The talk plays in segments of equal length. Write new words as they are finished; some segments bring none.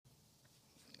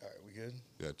We good?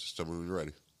 Yeah, just tell me when you're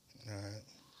ready. All right.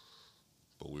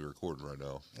 But we're recording right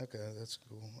now. Okay, that's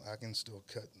cool. I can still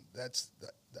cut. That's the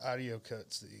audio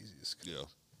cut's the easiest. Yeah.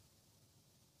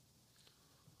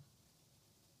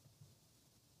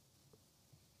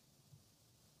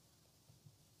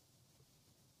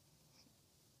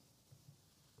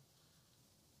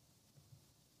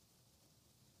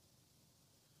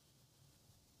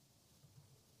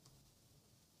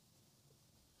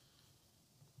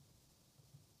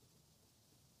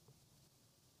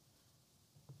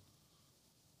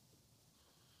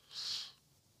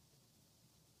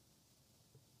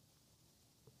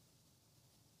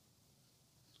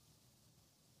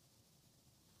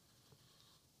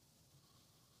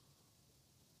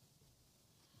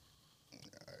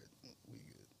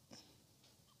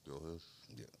 Go ahead.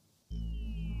 Yeah.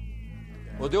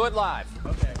 We'll do it live.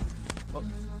 Okay.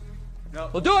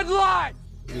 We'll do it live.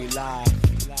 We live.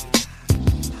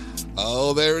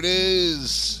 Oh, there it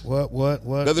is. What?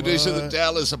 Another edition of the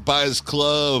Dallas Bias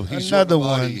Club. He's Another your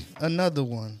one. body. Another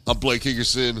one. I'm Blake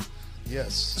Higginson.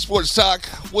 Yes. Sports Talk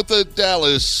with the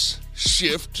Dallas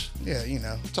Shift. Yeah, you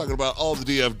know. Talking about all the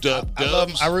DF I love.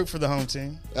 dubs. I root for the home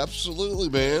team. Absolutely,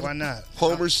 man. Why not?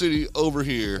 Homer City over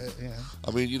here. Yeah.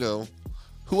 I mean, you know,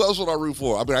 who else would I root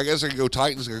for? I mean, I guess I could go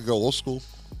Titans. I could go old school.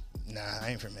 Nah,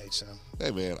 I ain't from H-Town.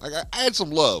 Hey, man, I had some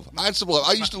love. I used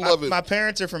to love it. My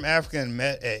parents are from Africa and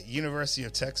met at University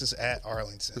of Texas at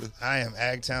Arlington. I am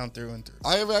Agtown through and through.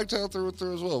 I am Agtown through and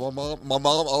through as well. My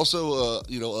mom also,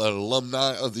 an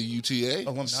alumni of the UTA.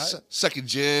 Alumni? Second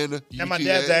gen UTA. Now, my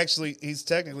dad's actually, he's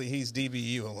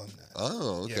DBU alumni.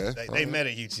 Oh, okay. Yeah, they met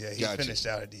at UTA. He Gotcha. finished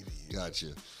out at DBU.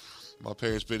 Gotcha. My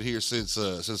parents been here since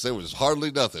there was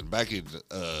hardly nothing. Back in,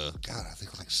 I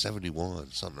think like 71,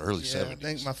 something, early 70s. I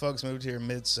think my folks moved here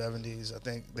mid-70s. I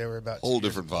think they were about Whole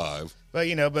different vibe.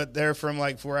 But they're from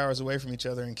like 4 hours away from each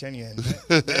other in Kenya and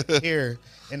met here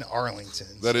in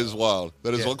Arlington. That is wild.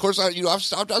 That is wild. Of course,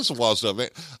 I've done some wild stuff, man.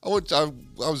 I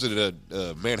was in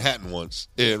Manhattan once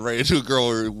and ran into a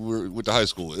girl we went to high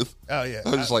school with. Oh, yeah.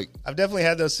 I was just like... I've definitely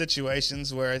had those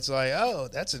situations where it's like, oh,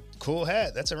 that's a cool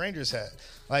hat. That's a Rangers hat.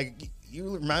 Like,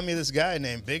 you remind me of this guy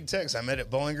named Big Tex I met at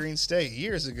Bowling Green State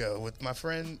years ago with my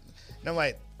friend. And I'm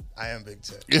like, I am Big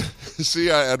Tex. Yeah.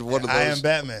 See, I had one of those. I am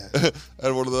Batman. I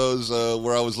had one of those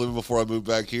where I was living before I moved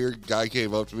back here. Guy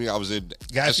came up to me. I was in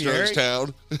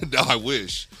Town. No, I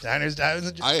wish. Diners. I ain't,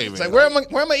 it's man.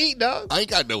 like, where am I eating, dog? I ain't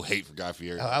got no hate for Guy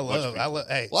Fieri. Oh, I love.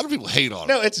 Hey, a lot of people hate on him.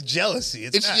 No, it's jealousy.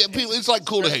 It's like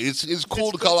cool to hate. It's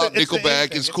cool to call out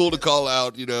Nickelback. It's cool to call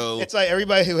out, It's like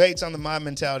everybody who hates on the mob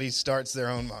mentality starts their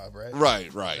own mob,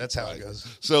 right? Right. That's how it goes.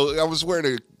 So I was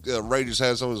wearing a Rangers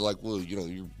hat. Someone was like, well,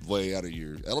 you're way out of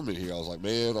your element here. I was like,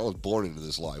 man, I was born into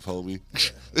this life, homie.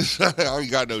 Yeah. I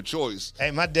ain't got no choice. Hey,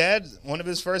 my dad, one of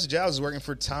his first jobs was working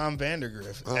for Tom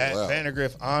Vandergriff at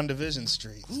Vandergriff on Division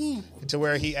Street. Ooh. To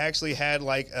where he actually had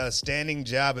like a standing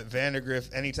job at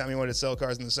Vandergriff anytime he wanted to sell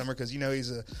cars in the summer because,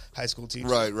 he's a high school teacher.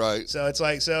 Right. So it's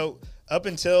like, up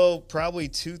until probably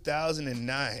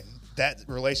 2009, that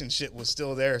relationship was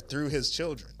still there through his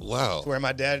children. Wow. To where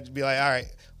my dad would be like, all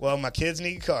right, well, my kids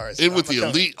need cars. In with the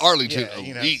elite Arlington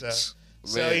elites.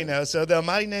 So the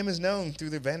Almighty name is known through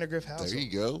the Vandergriff household. There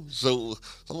you go. So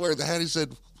I'm wearing the hat. He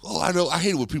said, "Oh, I know. I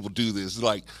hate it when people do this.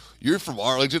 Like, you're from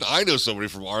Arlington. I know somebody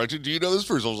from Arlington. Do you know this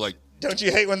person?" I was like, "Don't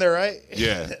you hate when they're right?"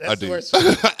 Yeah, That's I the do. worst.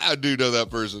 I do know that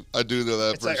person.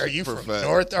 It's like, are you from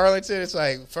North Arlington? It's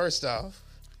like, first off,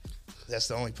 that's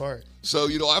the only part. So,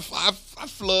 I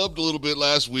flubbed a little bit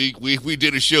last week. We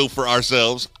did a show for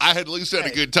ourselves. I had at least had a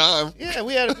good time. Yeah,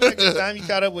 we had a good time. You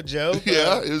caught up with Joe.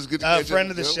 Yeah, it was good to catch friend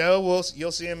up of the with show.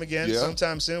 You'll see him again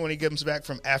sometime soon when he comes back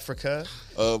from Africa.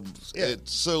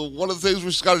 So one of the things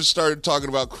we got to start talking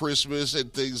about Christmas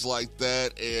and things like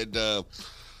that. And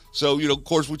so, of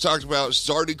course, we talked about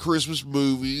starting Christmas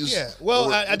movies. Yeah.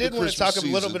 Well, I did want to talk a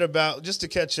little bit about, just to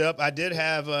catch up, I did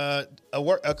have a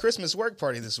Christmas work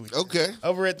party this week. Okay.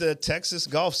 Over at the Texas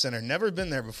Golf Center. Never been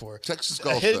there before. Texas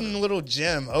Golf Center. A Center. hidden little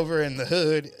gem over in the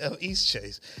hood of East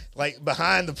Chase. Like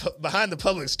behind the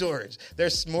public storage.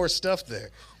 There's more stuff there.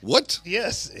 What?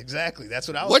 Yes, exactly. That's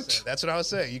what I was saying. That's what I was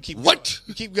saying. You keep what? Going.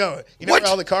 You keep going. You know where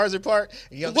all the cars are parked?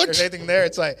 And you don't think there's anything there?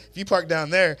 It's like, if you park down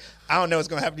there, I don't know what's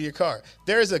going to happen to your car.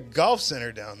 There's a golf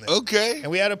center down there. Okay. And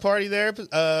we had a party there.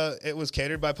 It was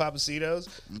catered by Papacitos.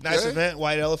 Okay. Nice event,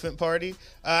 White Elephant party.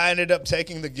 I ended up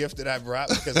taking the gift that I brought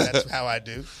because that's how I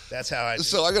do. That's how I do.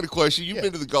 So I got a question. You've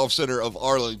been to the Golf Center of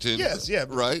Arlington. Yes, yeah.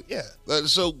 Right? Yeah.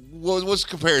 So what's the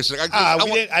comparison? I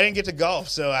didn't get to golf,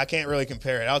 so I can't really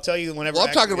compare it. I'll tell you whenever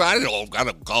I'm talking about, I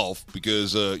don't golf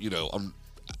because,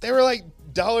 They were like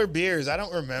dollar beers. I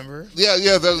don't remember. Yeah,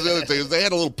 that was the other thing. They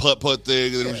had a little putt-putt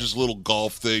thing, and then it was just a little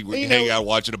golf thing where you hang out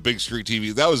watching a big screen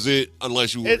TV. That was it,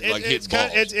 unless you were hitting balls. It's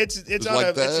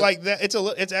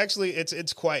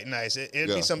quite nice.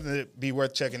 It'd be something that'd be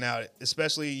worth checking out,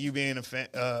 especially you being a fan,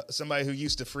 somebody who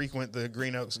used to frequent the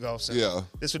Green Oaks Golf Center. Yeah.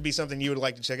 This would be something you would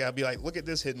like to check out. Be like, look at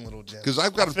this hidden little gem. Because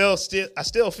I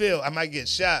still feel I might get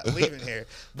shot leaving here,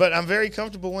 but I'm very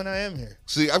comfortable when I am here.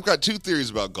 See, I've got two theories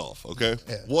about golf, okay?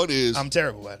 Yeah. One is I'm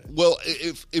terrible at it. Well,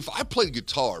 if I played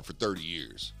guitar for 30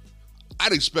 years,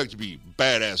 I'd expect to be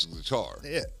badass at guitar.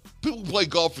 Yeah. People who play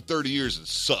golf for 30 years and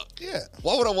suck. Yeah.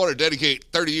 Why would I want to dedicate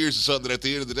 30 years to something that at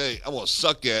the end of the day I want to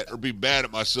suck at or be mad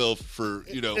at myself for,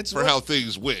 how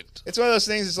things went? It's one of those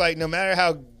things, it's like no matter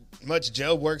how much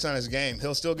Joe works on his game,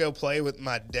 he'll still go play with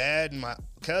my dad and my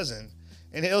cousin,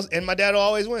 and my dad will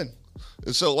always win.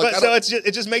 And so,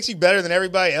 it just makes you better than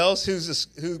everybody else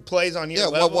who plays on your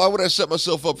level. Why would I set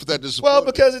myself up for that disappointment?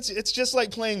 Well, because it's just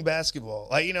like playing basketball.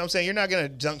 Like, you know what I'm saying? You're not going to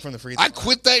dunk from the free throw line. I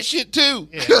quit that shit too.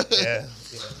 Yeah.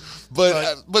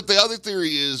 But the other theory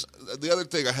is, the other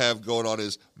thing I have going on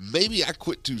is maybe I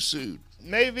quit too soon.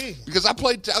 Maybe. Because I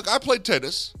played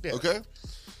tennis, okay?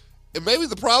 And maybe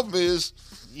the problem is...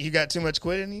 You got too much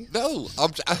quit in you? No.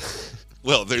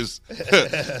 Well, there's...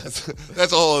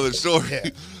 that's a whole other story. Yeah.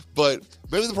 But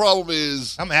maybe the problem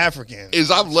is... I'm African.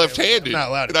 I'm left-handed. I'm not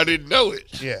allowed to. And I didn't know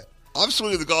it. Yeah. I'm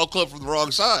swinging the golf club from the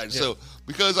wrong side. Yeah. So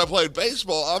because I played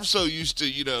baseball, I'm so used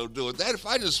to, doing that. If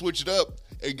I just switch it up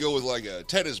and go with like a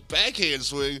tennis backhand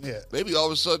swing, maybe all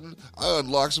of a sudden I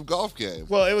unlock some golf game.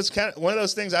 Well, it was kind of one of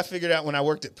those things I figured out when I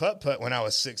worked at Putt-Putt when I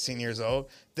was 16 years old,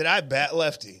 that I bat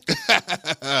lefty.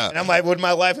 And I'm like, would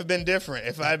my life have been different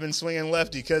if I had been swinging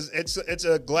lefty? Because it's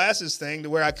a glasses thing to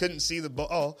where I couldn't see the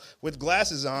ball with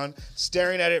glasses on,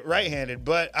 staring at it right-handed.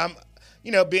 But I'm...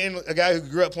 being a guy who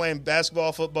grew up playing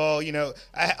basketball, football,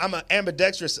 I'm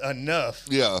ambidextrous enough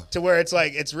to where it's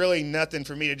like it's really nothing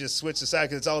for me to just switch the side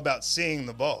because it's all about seeing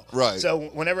the ball. Right. So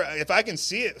if I can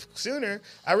see it sooner,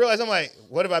 I realize I'm like,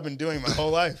 what have I been doing my whole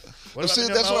life? That's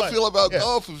what I feel about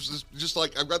golf. It's just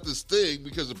like I've got this thing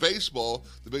because of baseball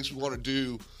that makes me want to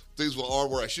do things with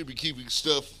arm where I should be keeping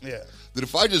stuff. Yeah. That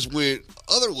if I just went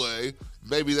other way,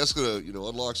 maybe that's going to,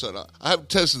 unlock something. I haven't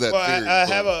tested that theory. I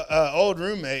have an old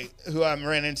roommate who I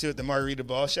ran into at the Margarita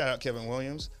Ball. Shout out Kevin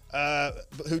Williams.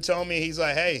 Who told me, he's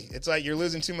like, hey, it's like you're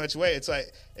losing too much weight. It's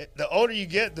like the older you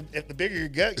get, the bigger your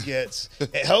gut gets.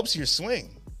 It helps your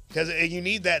swing because you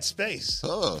need that space.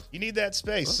 Huh. You need that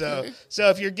space. Okay. So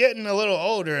if you're getting a little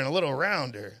older and a little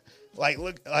rounder,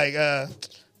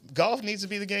 golf needs to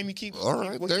be the game you keep. All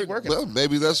right, keep working. Well,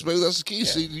 maybe that's the key. Yeah.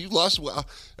 See, you lost.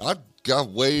 I got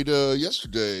weighed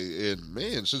yesterday, and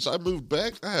man, since I moved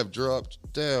back, I have dropped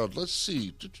down. Let's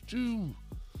see,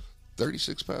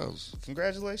 36 pounds.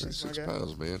 Congratulations, 36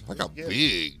 pounds, man. I got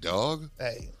big, dog.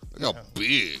 Hey, I got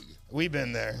big. We've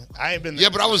been there. I ain't been there. Yeah,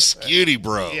 but I was skinny,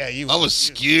 bro. Yeah, I was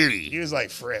skinny. He was like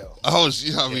frail. I was.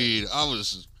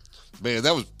 Man,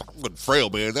 that wasn't frail,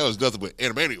 man. That was nothing but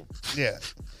adamantium. Yeah.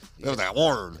 That was that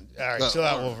Warren. All right, chill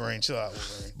out, Wolverine.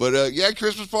 But,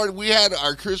 Christmas party. We had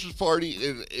our Christmas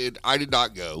party, and I did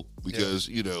not go because,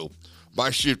 my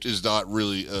shift is not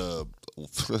really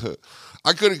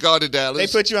I could have gone to Dallas. They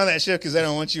put you on that shift because they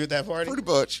don't want you at that party? Pretty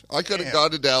much. I could have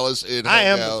gone to Dallas and I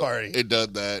am the party. And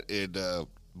done that,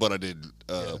 but I didn't.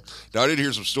 Now, I did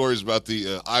hear some stories about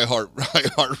the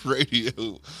iHeart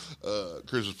Radio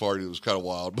Christmas party. It was kind of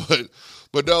wild,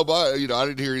 but no, I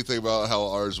didn't hear anything about how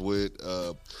ours went.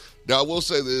 Now, I will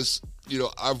say this,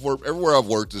 I've worked everywhere I've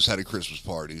worked has had a Christmas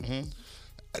party. Mm-hmm.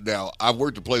 Now, I've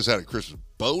worked at a place that had a Christmas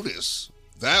bonus.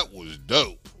 That was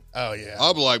dope. Oh, yeah.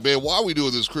 I'm like, man, why are we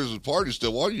doing this Christmas party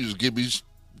still? Why don't you just give me some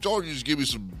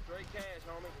straight cash,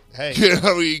 homie? Hey.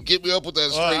 Get me up with that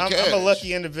straight cash. I'm a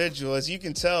lucky individual, as you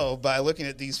can tell by looking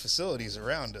at these facilities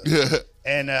around us.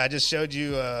 And I just showed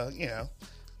you,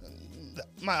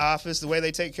 my office, the way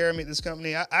they take care of me at this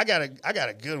company. I got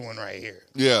a good one right here.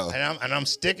 Yeah. And I'm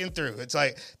sticking through. It's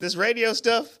like this radio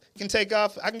stuff can take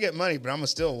off. I can get money, but I'm gonna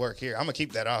still work here. I'm gonna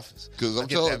keep that office. Because I'm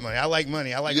get that money. I like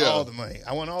money. I like all the money.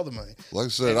 I want all the money. Like I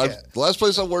said, the last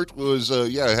place I worked was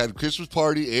I had a Christmas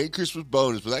party and Christmas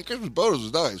bonus, but that Christmas bonus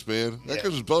was nice, man. That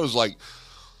Christmas bonus was like,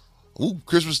 ooh,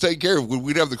 Christmas taken care of.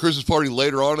 We'd have the Christmas party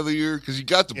later on in the year because you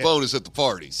got the bonus at the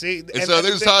party. See, and so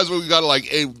there's times when we got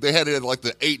they had it at like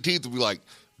the 18th, and we like,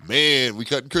 man, we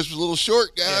cutting Christmas a little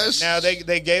short, guys. Yeah. Now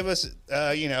they gave us,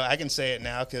 I can say it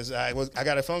now because I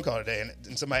got a phone call today and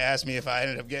somebody asked me if I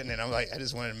ended up getting it. I'm like, I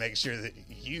just wanted to make sure that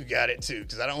you got it too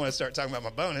because I don't want to start talking about my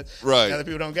bonus. Right. Other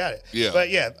people don't got it. Yeah. But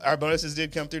yeah, our bonuses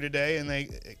did come through today, and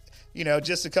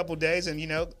just a couple days, and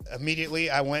immediately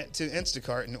I went to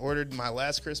Instacart and ordered my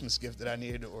last Christmas gift that I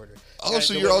needed to order. Oh,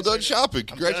 so you're all done shopping?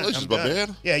 Congratulations, my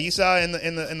man. Yeah, you saw in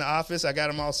the office, I got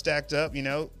them all stacked up.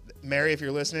 Mary, if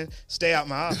you're listening, stay out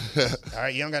my office. All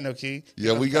right, you don't got no key.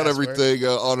 Yeah, we got everything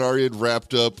on our end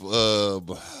wrapped up. I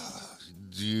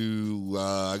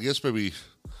guess maybe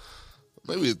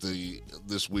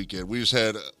this weekend we just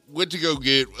went to go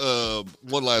get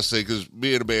one last thing because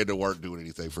me and Amanda weren't doing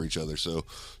anything for each other. So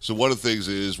one of the things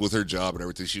is with her job and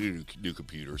everything, she needed a new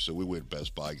computer. So we went to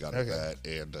Best Buy, got her that,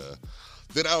 and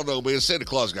then I don't know, man. Santa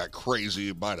Claus got crazy.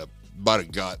 It might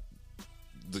have got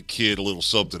the kid a little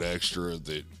something extra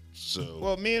that. So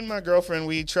well, me and my girlfriend,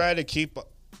 we try to keep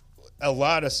a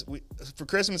lot of for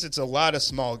Christmas. It's a lot of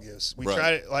small gifts. We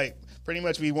try to pretty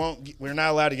much we're not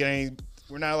allowed to get any.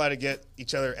 We're not allowed to get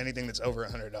each other anything that's over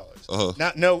 $100.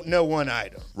 Not no one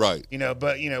item. Right.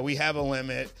 But we have a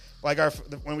limit. Like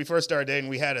when we first started dating,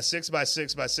 we had a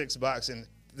 6x6x6 box, and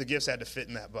the gifts had to fit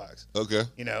in that box. Okay.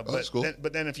 But that's cool.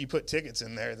 then if you put tickets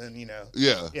in there, then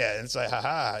Yeah. Yeah, and it's like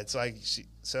it's like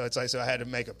so I had to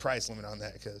make a price limit on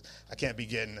that because I can't be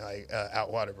getting out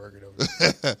Whataburger over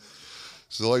there.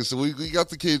 So we got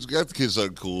the kids. We got the kids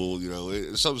something cool.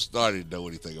 It's something I didn't know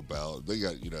anything about. They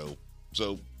got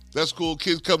so. That's cool.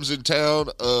 Kid comes in town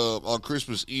on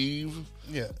Christmas Eve.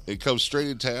 Yeah. It comes straight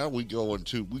in town. We going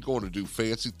to do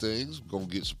fancy things. We're going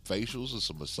to get some facials and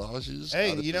some massages.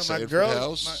 Hey,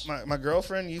 my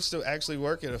girlfriend used to actually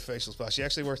work at a facial spa. She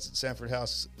actually works at Sanford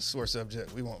House. Sore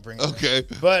subject. We won't bring it okay. up.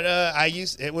 But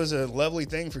it was a lovely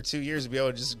thing for 2 years to be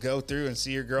able to just go through and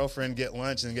see your girlfriend get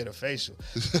lunch and get a facial.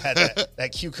 Had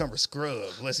that cucumber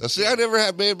scrub. See, I never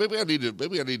have, man. Maybe I need to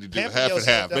do half and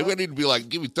half. Maybe I need to be like,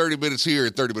 give me 30 minutes here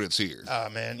and 30 minutes here. Oh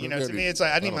man, to me it's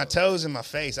like I need my toes and my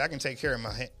face. I can take care of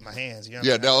my hands.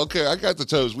 Yeah, no, okay. I got the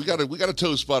toes. We got a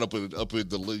toe spot up in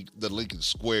the Lincoln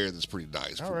Square that's pretty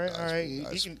nice. All right.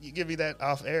 You give me that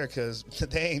off air because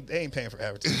they ain't paying for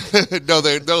advertising. No,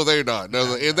 they're not.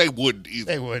 No, and they wouldn't either.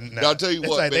 They wouldn't. No. Now, I'll tell you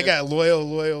what, man, they got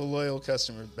loyal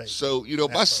customer base. So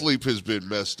my sleep has been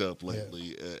messed up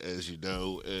lately, as you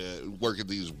know, working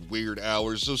these weird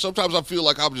hours. So sometimes I feel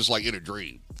like I'm just like in a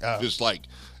dream, just like.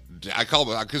 I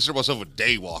consider myself a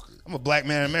day walker. I'm a black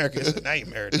man in America. It's a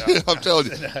nightmare, dog. I'm telling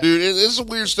you, dude, it's some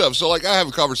weird stuff. So, I have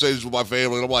conversations with my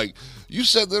family, and I'm like, you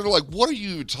said that? They're like, what are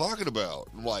you talking about?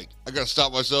 I'm like, I got to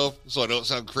stop myself so I don't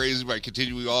sound crazy by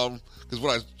continuing on. Because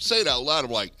when I say it out loud,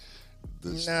 I'm like,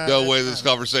 there's no way this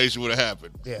conversation would have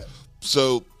happened. Yeah.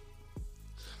 So,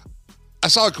 I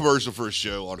saw a commercial for a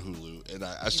show on Hulu, and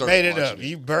I started made it watching up.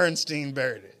 You Bernstein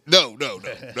buried it. No.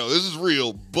 This is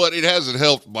real, but it hasn't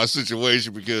helped my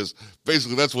situation because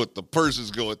basically that's what the person's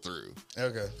going through.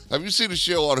 Okay. Have you seen a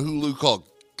show on Hulu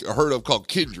called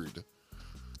Kindred?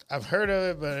 I've heard of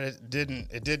it, but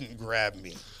it didn't grab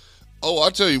me. Oh,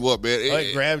 I'll tell you what, man.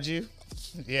 It grabbed you?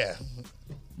 Yeah.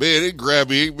 Man, it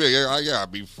grabbed me. Man, I gotta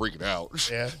be freaking out.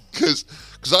 Yeah. Because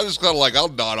I just kind of I'll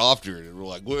nod off during it. And we're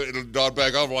like, it'll nod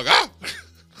back off. We're like,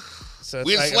 So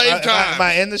we in slave time. Am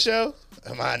I in the show?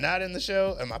 Am I not in the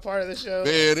show? Am I part of the show?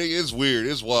 Man, it's weird.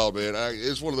 It's wild, man.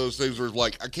 It's one of those things where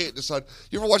I can't decide.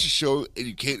 You ever watch a show and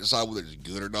you can't decide whether it's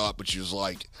good or not, but you're just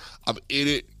like, I'm in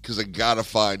it because I got to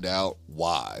find out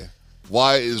why.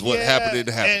 Why is what happened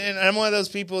happening? And I'm one of those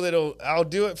people I'll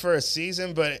do it for a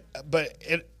season, but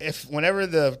if whenever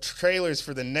the trailers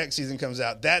for the next season comes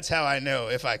out, that's how I know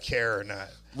if I care or not.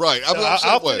 Right. So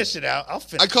I'll finish it out.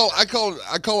 I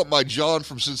call it my John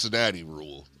from Cincinnati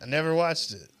rule. I never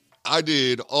watched it. I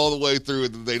did all the way through,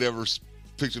 and they never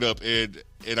picked it up, and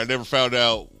I never found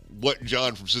out what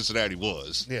John from Cincinnati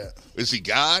was. Yeah. Is he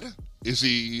God? Is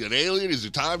he an alien? Is he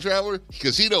a time traveler?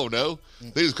 Because he don't know.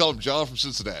 They just call him John from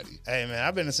Cincinnati. Hey, man,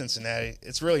 I've been to Cincinnati.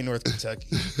 It's really North Kentucky.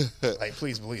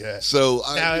 Please believe that. So,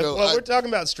 we're talking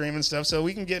about streaming stuff, so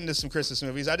we can get into some Christmas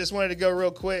movies. I just wanted to go real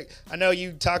quick. I know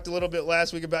you talked a little bit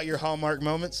last week about your Hallmark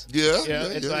moments. Yeah.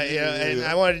 And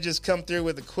I wanted to just come through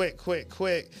with a quick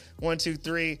 1, 2,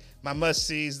 3, my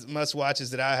must-sees, must-watches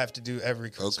that I have to do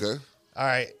every Christmas. Okay. All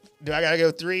right. Do I got to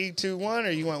go 3, 2, 1, or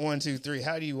you want 1, 2, 3?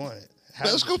 How do you want it?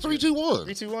 Let's go 3, 2, 1.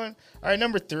 3, 2, 1. All right,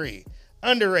 number 3.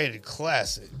 Underrated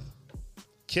classic.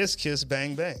 Kiss, Kiss,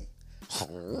 Bang, Bang.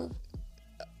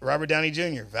 Robert Downey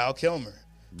Jr., Val Kilmer.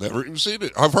 Never even seen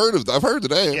it. I've heard the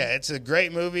name. Yeah, it's a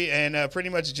great movie, and pretty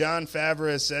much Jon Favreau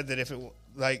has said that if it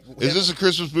is this a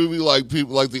Christmas movie like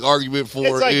people like the argument for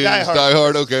it's like is Die Hard? Die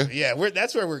Hard? Okay. Yeah,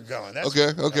 that's where we're going.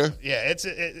 Okay. Yeah, it's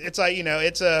like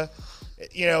it's a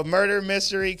murder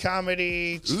mystery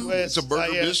comedy twist. It's a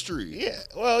murder mystery. Yeah,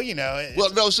 well,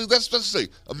 well, no, see that's the thing.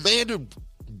 Amanda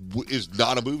is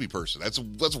not a movie person. That's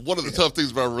one of the tough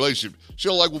things about a relationship. She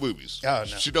don't like movies. Oh no,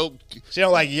 she don't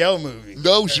like yo movies.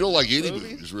 No, she don't like any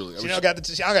movies really. I don't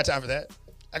got time for that.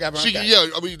 I got.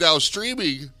 Now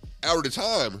streaming hour at a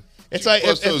time. It's like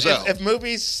if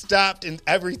movies stopped in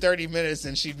every 30 minutes,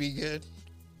 then she'd be good.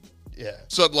 Yeah,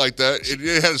 something like that.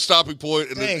 It had a stopping point,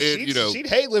 and Dang, she'd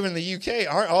hate living in the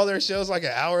UK. Aren't all their shows like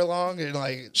an hour long? And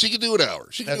like she can do an hour.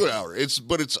 She can do an hour. It's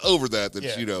over that.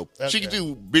 She can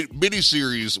do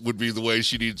miniseries. Would be the way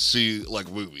she needs to see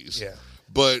like movies. Yeah,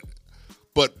 but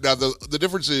now the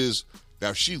difference is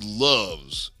now she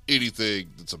loves anything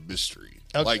that's a mystery.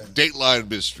 Okay. Like Dateline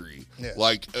mystery,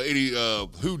 like any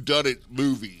whodunit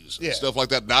movies, stuff like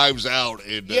that. Knives Out,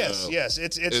 and yes,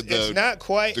 it's not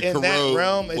quite in that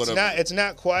realm. It's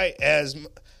not quite as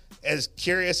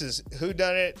curious as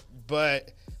whodunit,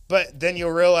 but then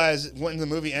you'll realize when the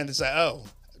movie ends, it's like, oh,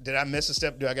 did I miss a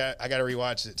step? I got to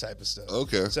rewatch it type of stuff.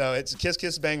 Okay, so it's Kiss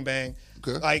Kiss Bang Bang.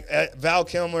 Okay. Like Val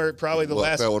Kilmer, probably the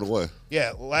last that one away.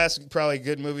 Yeah, last probably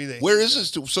good movie. Where is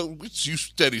this? So it's you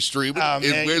steady streaming.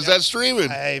 Where's that streaming?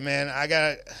 Hey man, I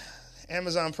got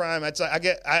Amazon Prime.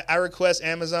 I request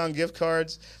Amazon gift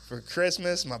cards for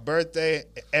Christmas, my birthday,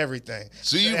 everything.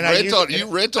 So you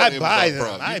rent on Amazon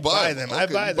Prime. I buy them.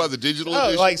 Okay. You buy the digital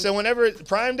edition? Like so whenever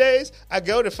Prime Days, I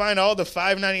go to find all the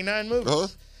 $5.99 movies. Uh-huh.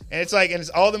 And it's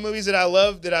all the movies that I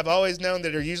love that I've always known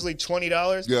that are usually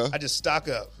 $20. Yeah. I just stock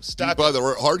up. Do you buy the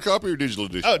hard copy or digital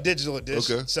edition? Oh, digital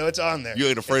edition. Okay. So it's on there. You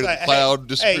ain't afraid of the cloud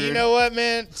disappearing? Hey, you know what,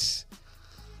 man?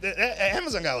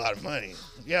 Amazon got a lot of money.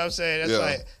 You know what I'm saying? That's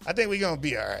like, I think we're going to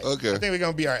be all right. Okay. I think we're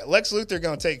going to be all right. Lex Luthor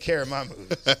going to take care of my movies.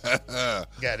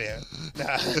 Goddamn.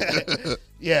 Nah.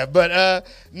 Yeah, but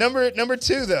number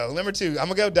two, though. Number two, I'm going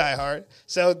to go Die Hard.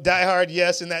 So Die Hard,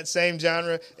 yes, in that same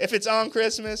genre. If it's on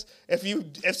Christmas,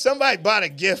 if somebody bought a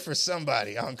gift for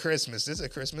somebody on Christmas, it's a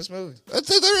Christmas movie.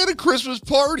 They're at a Christmas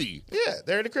party. Yeah,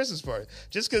 they're at a Christmas party.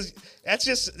 Just because that's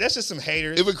just some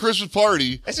haters. If a Christmas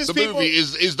party, movie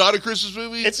is not a Christmas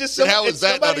movie, it's just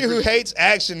somebody who hates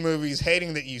action movies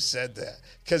hating that you said that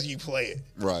because you play it.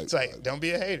 Right. It's like, don't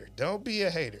be a hater. Don't be a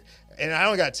hater. And I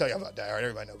don't got to tell you about Die Hard.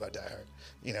 Everybody knows about Die Hard.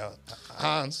 You know,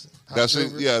 Hans That's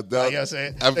it. Yeah. You know what I'm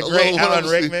saying? The great Alan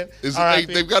Rickman.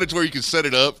 They've got it to where you can set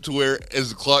it up to where as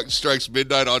the clock strikes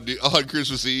midnight on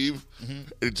Christmas Eve,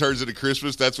 and it turns into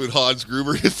Christmas, that's when Hans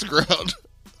Gruber hits the ground.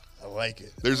 I like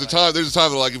it. There's a time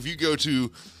that, like, if you go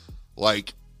to,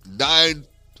 like,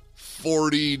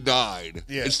 9:49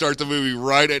 and start the movie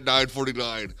right at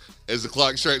 9:49, as the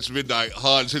clock strikes midnight,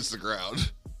 Hans hits the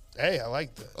ground. Hey, I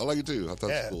like that. I like it too. I thought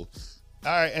it was cool.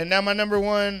 All right, and now my number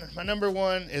one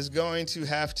is going to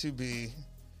have to be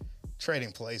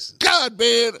Trading Places. God,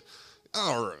 man.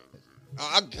 All right.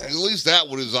 At least that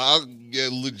one is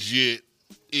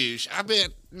legit-ish. I bet,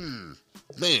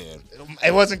 man.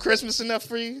 It wasn't Christmas enough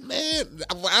for you? Man,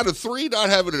 out of three,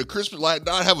 not having a Christmas, like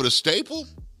not having a staple?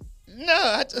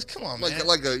 No, come on, man.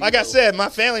 Like I said, my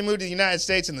family moved to the United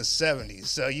States in the 70s,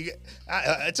 so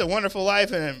It's a Wonderful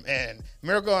Life and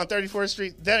Miracle on 34th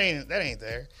Street. That ain't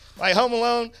there. Like Home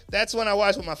Alone, that's when I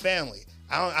watch with my family.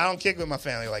 I don't kick with my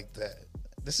family like that.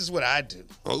 This is what I do.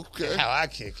 Okay, how I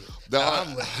kick it. I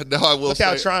will. Look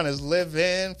how Tron is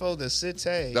living for the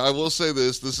city. Now I will say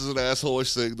this. This is an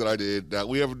assholeish thing that I did. Now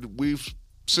we've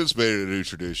since made it a new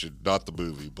tradition, not the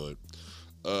movie, but.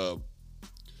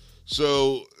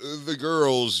 So the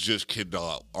girls just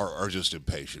are just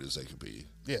impatient as they can be.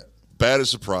 Yeah. Bad at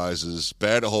surprises,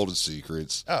 bad at holding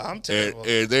secrets. Oh, I'm terrible.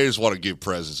 And they just want to give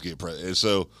presents.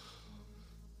 And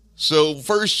so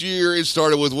first year it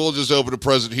started with we'll just open a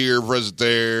present here, present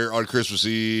there on Christmas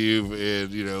Eve.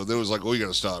 And, then it was like, well, you got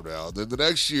to stop now. Then the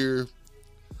next year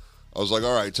I was like,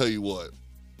 all right, tell you what.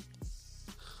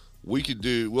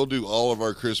 We'll do all of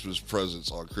our Christmas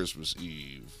presents on Christmas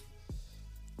Eve.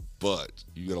 But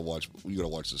you gotta watch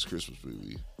this Christmas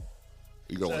movie.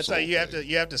 That's like you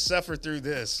have to suffer through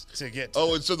this to get.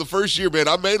 And so the first year, man,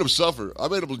 I made them suffer. I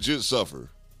made them legit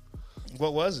suffer.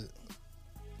 What was it?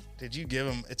 Did you give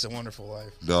them "It's a Wonderful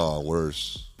Life"? No,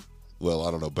 worse. Well,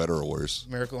 I don't know, better or worse.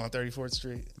 Miracle on 34th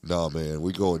Street. No, man,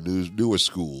 we going newer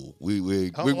school. We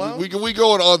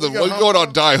going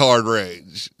on Die Hard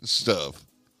range stuff.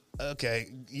 Okay,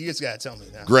 you just gotta tell me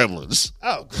now. Gremlins.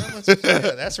 Oh, Gremlins.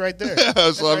 Yeah, that's right there.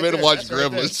 So I made him watch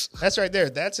Gremlins. That's right there.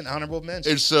 That's an honorable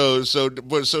mention. And so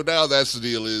now that's the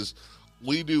deal is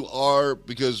we do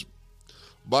because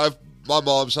my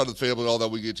mom's side of the family and all that,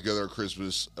 we get together on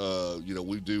Christmas.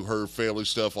 We do her family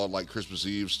stuff on like Christmas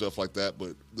Eve, stuff like that.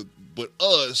 But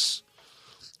us,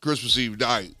 Christmas Eve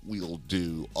night, we'll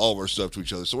do all of our stuff to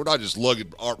each other. So we're not just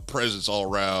lugging our presents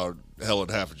all around hell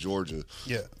and half of Georgia.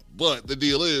 Yeah. But the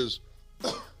deal is,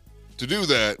 to do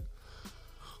that,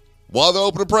 while they're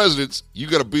opening presents, you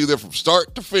got to be there from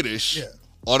start to finish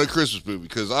on a Christmas movie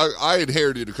because I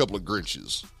inherited a couple of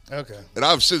Grinches. Okay. And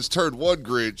I've since turned one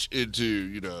Grinch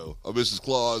into, a Mrs.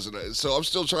 Claus. And so I'm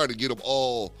still trying to get them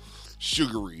all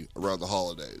sugary around the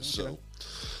holidays. Okay.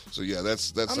 So yeah,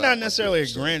 that's. I'm not necessarily a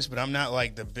Grinch, but I'm not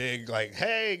like the big, like,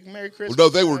 hey, Merry Christmas. Well,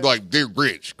 no, they were like, they're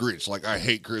Grinch. Like, I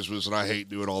hate Christmas and I hate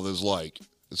doing all this. Like,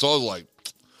 it's always like,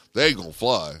 they ain't going to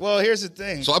fly. Well, here's the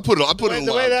thing. So I put in a lot of time.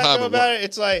 The way that I feel about it,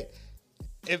 it's like,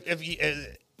 if you,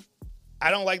 I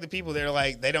don't like the people that are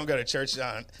like they don't go to church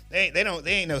on they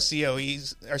ain't no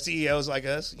COEs or CEOs like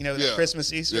us,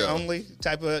 Christmas Easter only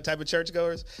type of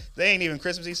churchgoers. They ain't even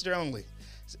Christmas Easter only,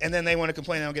 and then they want to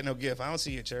complain they don't get no gift. I don't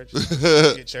see you at church.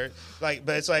 At church, but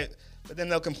it's like, but then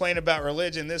they'll complain about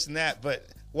religion, this and that. But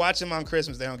watch them on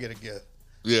Christmas, they don't get a gift.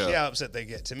 Yeah, see how upset they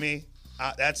get. To me,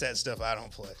 that's that stuff I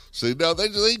don't play. See, now they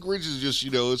Grinch is just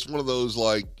it's one of those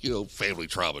like family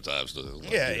trauma type stuff. Like,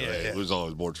 There's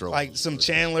always more trouble. Like some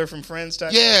Chandler from Friends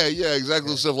type. Yeah,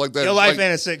 exactly, stuff like that. Your life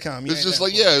ain't a sitcom. It's just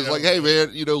like it's like, hey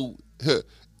man,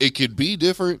 it could be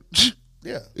different.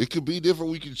 Yeah, it could be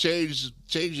different. We can change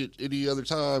it any other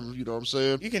time. You know what I'm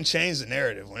saying? You can change the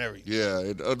narrative whenever you. Yeah,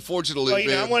 and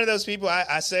unfortunately, I'm one of those people.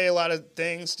 I say a lot of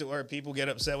things to where people get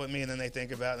upset with me, and then they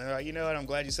think about it, and they're like, you know what? I'm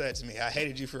glad you said that to me. I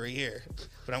hated you for a year,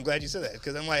 but I'm glad you said that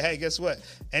because I'm like, hey, guess what?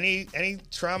 Any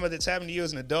trauma that's happened to you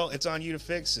as an adult, it's on you to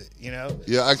fix it. Yeah,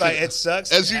 it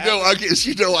sucks. As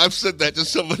I've said that to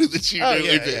somebody that you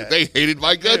knew. Yeah. They hated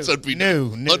my guts.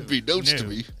 Unbeknownst to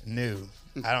me.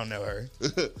 I don't know her.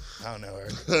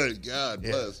 God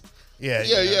bless.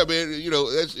 Yeah,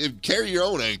 man. Carry your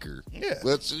own anchor. Yeah,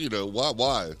 that's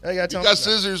why. You got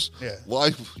scissors. Yeah.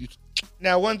 Why?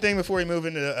 Now, one thing before we move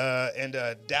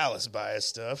into Dallas bias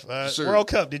stuff. World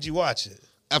Cup. Did you watch it?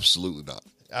 Absolutely not.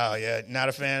 Oh yeah, not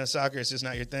a fan of soccer. It's just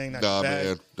not your thing. Not nah, your bag.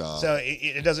 Man. Nah. So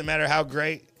it doesn't matter how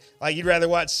great. Like you'd rather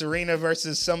watch Serena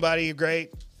versus somebody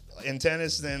great in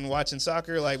tennis than watching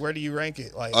soccer. Like where do you rank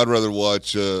it? Like I'd rather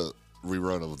watch.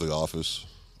 Rerun of The Office.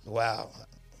 Wow,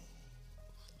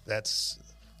 that's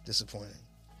disappointing.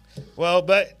 Well,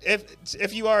 but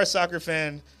if you are a soccer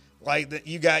fan, like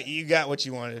you got what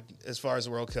you wanted as far as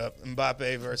the World Cup.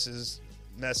 Mbappe versus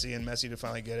Messi, and Messi to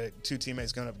finally get it. Two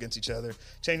teammates going up against each other,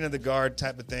 changing of the guard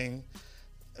type of thing.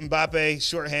 Mbappe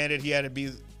shorthanded, he had to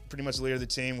be pretty much the leader of the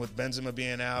team with Benzema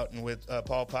being out and with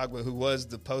Paul Pogba, who was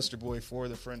the poster boy for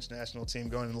the French national team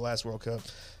going into the last World Cup.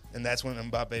 And that's when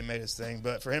Mbappe made his thing.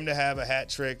 But for him to have a hat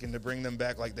trick and to bring them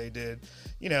back like they did,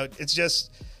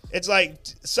 it's like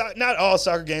not all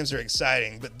soccer games are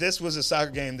exciting, but this was a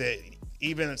soccer game that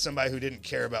even somebody who didn't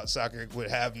care about soccer would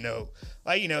have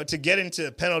to get into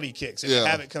penalty kicks and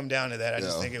have it come down to that. I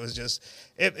just think it was just,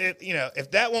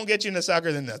 if that won't get you into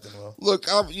soccer, then nothing will. Look,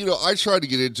 I tried to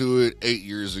get into it 8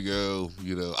 years ago.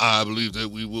 I believe that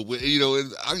we will win,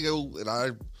 and I go and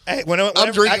I. Hey,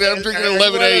 I'm drinking at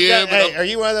 11 a.m. Hey, are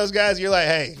you one of those guys? You're like,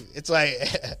 hey, it's like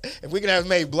if we can have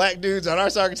made black dudes on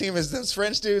our soccer team as those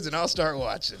French dudes, and I'll start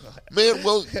watching. Man,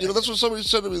 well, that's what somebody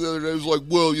said to me the other day. It was like,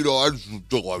 well, I just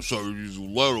don't like soccer. He's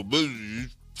Lionel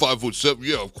Messi, 5'7".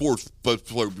 Yeah, of course, best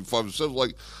player would be 5'7".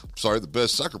 Like, I'm sorry, the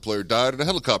best soccer player died in a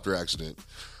helicopter accident.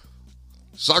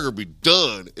 Soccer would be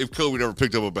done if Kobe never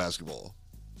picked up a basketball.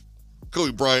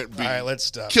 Kobe Bryant be let's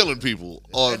stop. Killing people.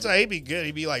 That's he'd be good.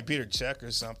 He'd be like Peter Cech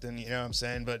or something. You know what I'm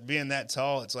saying? But being that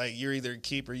tall, it's like you're either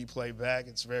keep or you play back.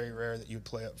 It's very rare that you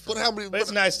play up front. But how many? But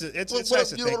it's nice to think that.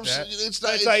 It's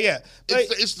not.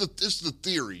 It's the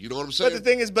theory. You know what I'm saying? But the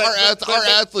thing is, our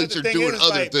athletes are doing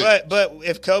other things. But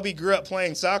if Kobe grew up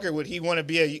playing soccer, would he want to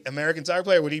be an American soccer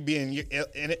player? Would he be in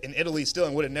Italy still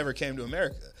and would have never came to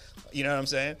America? You know what I'm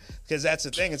saying? Because that's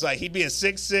the thing. It's like he'd be a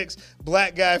 6'6"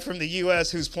 black guy from the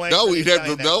U.S. who's playing. No, he'd have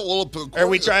to. No, well, are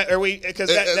we trying? Are we? Because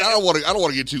I don't want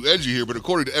to get too edgy here, but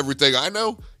according to everything I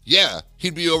know, yeah,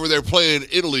 he'd be over there playing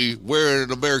Italy wearing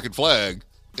an American flag,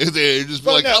 and then just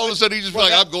all of a sudden he just be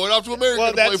like, I'm going off to America.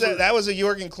 Well, that was a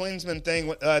Jurgen Klinsmann thing.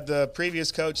 The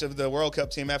previous coach of the World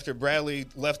Cup team after Bradley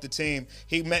left the team,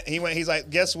 he's like,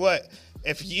 guess what?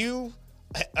 If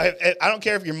I don't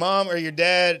care if your mom or your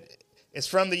dad is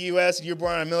from the U.S., you're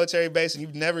born on a military base, and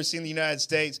you've never seen the United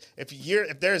States.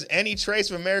 If there's any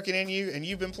trace of American in you, and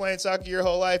you've been playing soccer your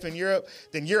whole life in Europe,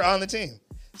 then you're on the team.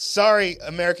 Sorry,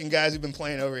 American guys who've been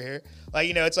playing over here.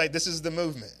 It's like this is the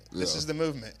movement. This is the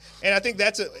movement, and I think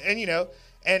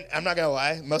and I'm not gonna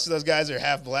lie, most of those guys are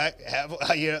half black,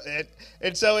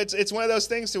 and so it's one of those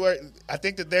things to where I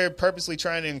think that they're purposely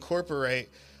trying to incorporate.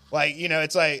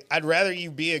 It's like I'd rather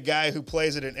you be a guy who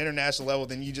plays at an international level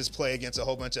than you just play against a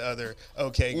whole bunch of other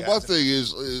guys. Well, my thing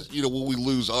is, when we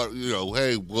lose,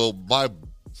 hey, well, my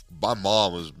my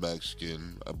mom is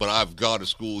Mexican, but I've gone to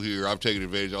school here. I've taken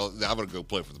advantage. I'm going to go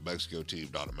play for the Mexico team,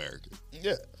 not America.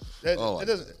 Yeah. It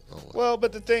doesn't. Well,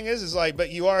 but the thing is like, but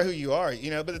you are who you are,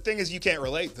 you know. But the thing is, you can't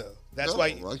relate though. That's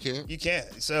why I can't. You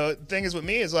can't. So the thing is with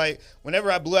me is like,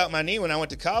 whenever I blew out my knee when I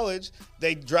went to college,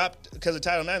 they dropped, because of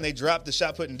Title IX, they dropped the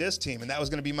shot put and disc team, and that was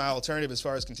going to be my alternative as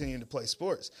far as continuing to play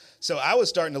sports. So I was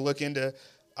starting to look into,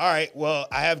 all right, well,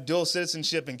 I have dual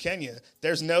citizenship in Kenya.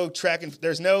 There's no track and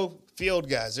there's no field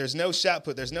guys. There's no shot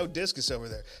put. There's no discus over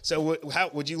there. So how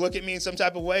would you look at me in some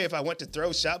type of way if I went to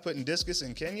throw shot put and discus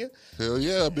in Kenya? Hell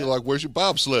yeah, I'd be like, "Where's your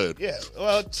bobsled?" Yeah,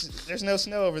 well, there's no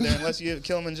snow over there unless you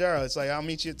Kilimanjaro. It's like, I'll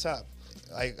meet you at the top.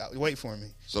 Like, wait for me.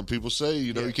 Some people say,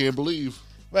 you can't believe.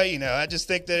 But I just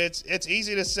think that it's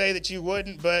easy to say that you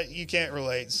wouldn't, but you can't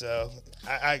relate. So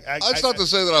That's not to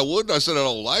say that I wouldn't. I said I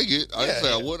don't like it. I didn't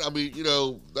say I wouldn't. I mean,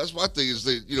 that's my thing is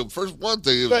that, first one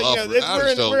thing is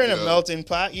we're in a melting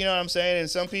pot, you know what I'm saying? And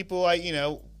some people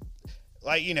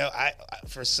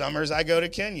for summers I go to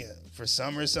Kenya. For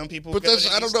summers, some people. But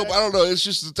I don't know. It's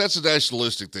just that's a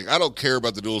nationalistic thing. I don't care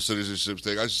about the dual citizenship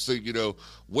thing. I just think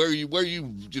where you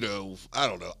I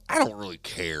don't know. I don't really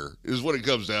care is what it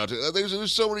comes down to.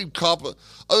 There's so many other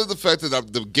than the fact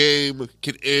that the game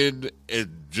can end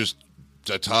in just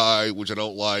a tie, which I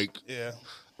don't like. Yeah.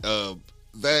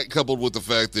 That coupled with the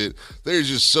fact that there's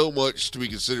just so much to be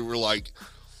considered. We're like.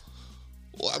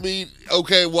 Well, I mean,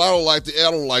 okay. Well, I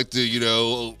don't like the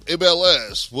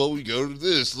MLS. Well, we go to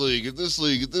this league and this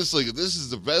league and this league, and this is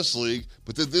the best league.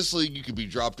 But then this league, you can be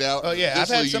dropped out. Oh yeah, I've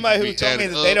had somebody who told me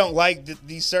that they don't like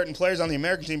these certain players on the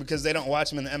American team because they don't watch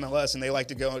them in the MLS and they like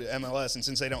to go to MLS. And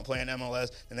since they don't play in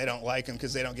MLS, then they don't like them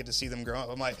because they don't get to see them grow up.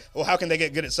 I'm like, well, how can they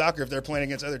get good at soccer if they're playing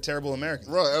against other terrible Americans?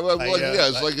 Right.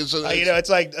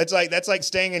 That's like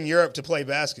staying in Europe to play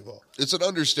basketball. It's an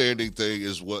understanding thing,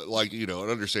 as well.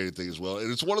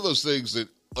 And it's one of those things that,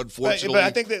 unfortunately, but I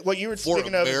think that what you were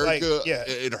speaking of,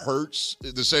 it hurts.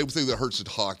 The same thing that hurts in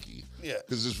hockey. Yeah,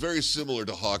 because it's very similar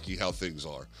to hockey how things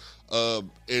are,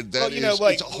 and that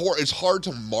it's hard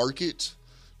to market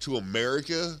to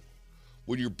America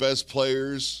when your best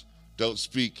players don't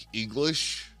speak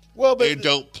English and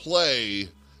don't play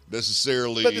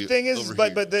necessarily. But the thing is,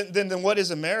 then what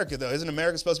is America though? Isn't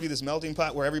America supposed to be this melting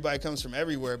pot where everybody comes from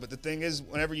everywhere? But the thing is,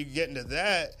 whenever you get into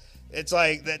that, it's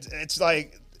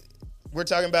like we're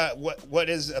talking about what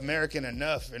is American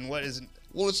enough and what isn't.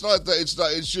 Well, it's not that. It's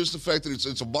not. It's just the fact that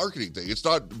it's a marketing thing. It's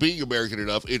not being American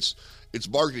enough. It's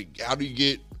marketing. How do you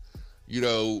get,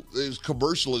 there's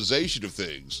commercialization of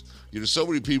things. So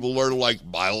many people learn like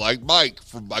Mike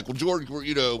from Michael Jordan.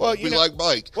 Be like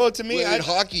Mike. Well, to me, in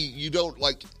hockey, you don't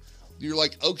like. You're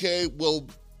like, okay, well,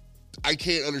 I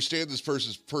can't understand this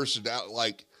person's personality.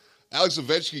 Like, Alex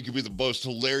Ovechkin could be the most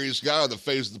hilarious guy on the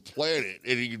face of the planet,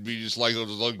 and he could be just like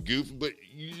goofy, but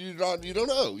you don't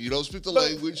know. You don't speak the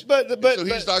language, so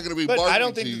he's not going to be. But I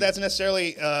don't think that's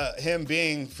necessarily him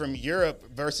being from Europe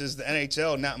versus the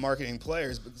NHL not marketing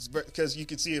players, because you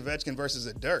could see Ovechkin versus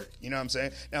a Dirk. You know what I'm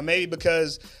saying? Now maybe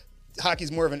because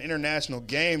hockey's more of an international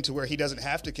game to where he doesn't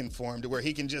have to conform, to where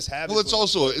he can just have. Well, it's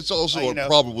also a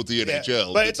problem with the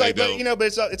NHL. But it's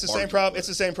the same problem. It's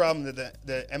the same problem that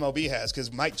the MLB has,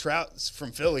 because Mike Trout's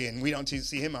from Philly and we don't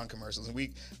see him on commercials,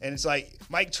 and it's like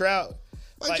Mike Trout.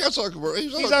 Trout's on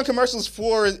commercials. He's on commercials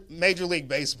for Major League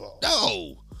Baseball.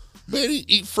 No, man,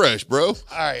 eat fresh, bro. All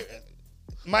right,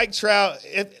 Mike Trout.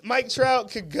 If Mike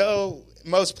Trout could go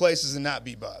most places and not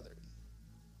be bothered.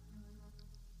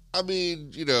 I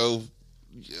mean, he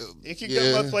could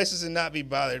go most places and not be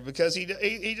bothered, because he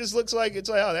just looks like, it's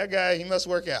like, oh, that guy, he must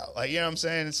work out. Like, you know what I'm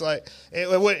saying? It's like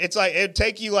it'd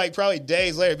take you like probably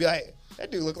days later to be like,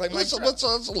 that dude look like Mike Trout.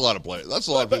 That's a lot of players. That's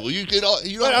a lot of people.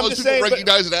 Most people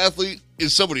recognize an athlete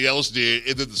is somebody else did,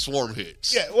 and then the swarm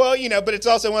hits. Yeah, well, but it's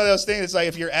also one of those things. It's like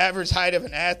if your average height of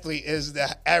an athlete is the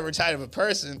average height of a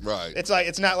person, right? It's like,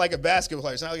 it's not like a basketball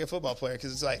player. It's not like a football player,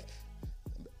 because it's like,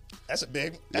 that's a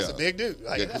big dude.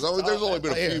 Like, because there's only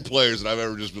been a few players that I've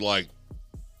ever just been like,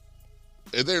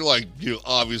 and they're like,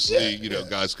 obviously,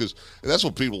 guys, because that's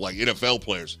what people like, NFL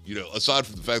players, aside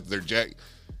from the fact that they're jacked,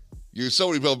 so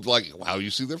many people like, wow, you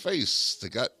see their face, they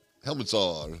got helmets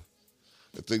on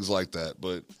and things like that.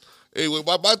 But anyway,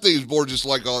 my thing is more just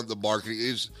like on the marketing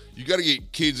is you got to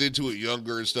get kids into it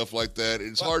younger and stuff like that.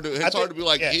 It's hard to be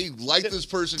like, hey, this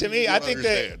person. To me, I think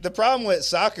that the problem with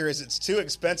soccer is it's too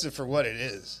expensive for what it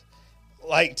is.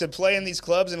 Like, to play in these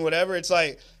clubs and whatever, it's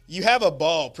like you have a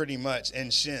ball pretty much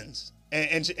and shins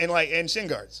and shin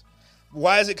guards.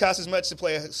 Why does it cost as much to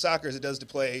play soccer as it does to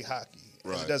play hockey,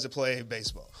 as it does to play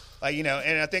baseball? Like, and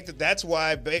I think that's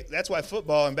why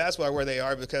football and basketball are where they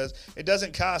are, because it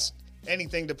doesn't cost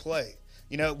anything to play.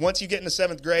 once you get into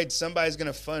 7th grade, somebody's going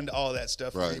to fund all that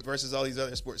stuff for you Right. versus all these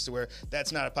other sports to where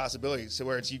that's not a possibility. So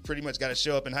where you pretty much got to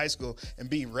show up in high school and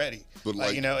be ready. But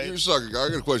you're a soccer guy. I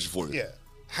got a question for you. Yeah.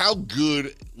 How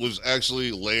good was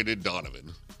actually Landon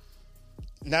Donovan?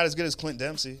 Not as good as Clint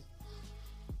Dempsey.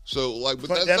 So, but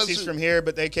Clint Dempsey's from here,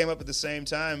 but they came up at the same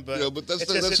time. But that's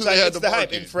it's who just, they had it's to the hype.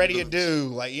 market. And Freddie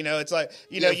Adu, it's like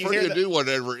you Freddie hear Adu wasn't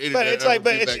ever anything. but it's like,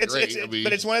 but great.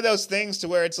 but it's one of those things to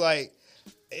where it's like.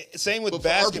 Same with but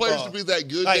basketball. for our players to be that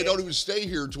good, they don't even stay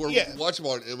here to where we can watch them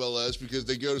on MLS because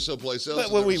they go to someplace else. But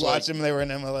when we watch them, they were in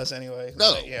MLS anyway.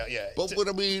 No, yeah. But what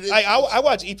I mean, I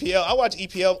watch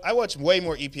EPL. I watch way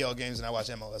more EPL games than I watch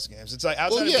MLS games. It's like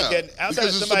outside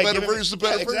of somebody it's the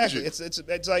better exactly. version.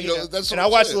 It's like that's and I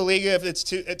watch La Liga if it's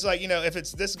two. It's like if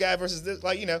it's this guy versus this.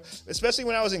 Especially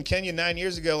when I was in Kenya 9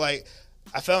 years ago,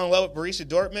 I fell in love with Borussia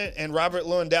Dortmund, and Robert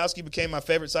Lewandowski became my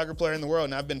favorite soccer player in the world,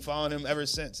 and I've been following him ever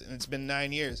since. And it's been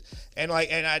 9 years, and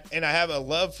I have a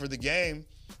love for the game,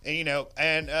 and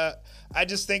I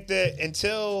just think that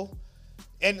until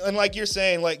and like you're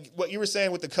saying, like what you were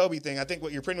saying with the Kobe thing, I think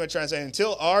what you're pretty much trying to say,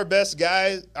 until our best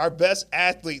guys, our best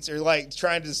athletes are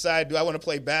trying to decide, do I want to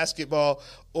play basketball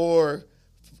or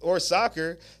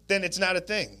soccer, then it's not a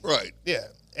thing, right? Yeah.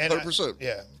 100%.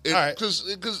 Yeah. All right. Because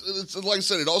it's like I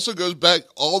said, it also goes back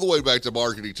all the way back to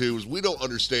marketing too. Is we don't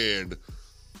understand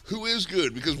who is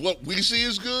good because what we see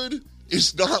is good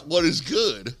is not what is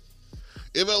good.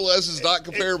 MLS is not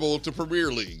comparable to Premier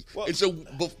League. Well,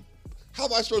 how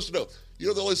am I supposed to know?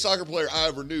 The only soccer player I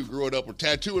ever knew growing up were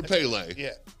Tattoo and Pele.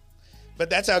 Yeah. But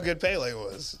that's how good Pele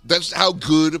was. That's how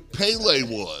good Pele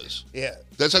was. Yeah.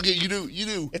 That's how good you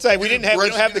do. It's like we don't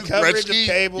have the coverage of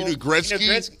cable. You do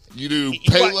Gretzky. You do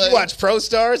Pele. You watch Pro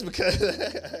Stars because.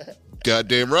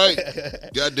 Goddamn right.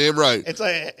 Goddamn right. It's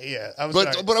like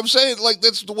but I'm saying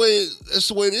that's the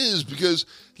way it is because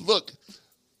look,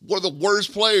 one of the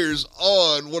worst players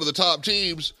on one of the top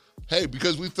teams. Hey,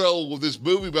 because we throw with this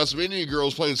movie about some Indian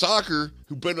girls playing soccer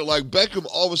who bend it like Beckham,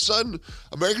 all of a sudden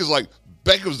America's like.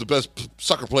 Beckham's the best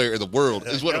soccer player in the world,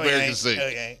 is what Americans think.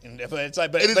 But it's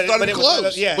like, but it's not even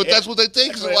close. But that's what they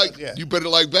think. Because like, you bend it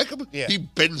like Beckham. Yeah. He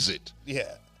bends it. Yeah.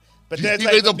 But he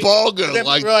made the ball go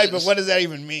like this. But what does that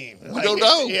even mean? We don't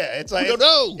know. Yeah, it's like we don't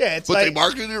know. Yeah, it's but like they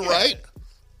marketed it right.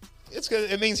 It's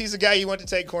because it means he's the guy you want to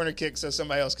take corner kicks so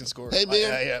somebody else can score. Hey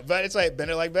man, yeah. But it's like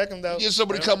bend it like Beckham though. You get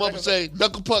somebody come up and say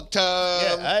knuckle puck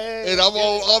time, and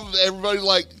I'm everybody's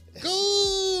like,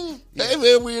 go. Hey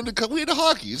man, we into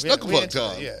hockey. It's knuckle puck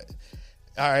time. Yeah.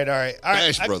 All right.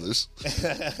 Bash Brothers.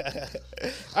 All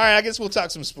right, I guess we'll talk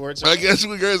some sports. I guess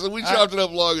we chopped it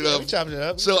up long enough. We chopped it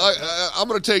up. So I'm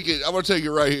gonna take it. I'm gonna take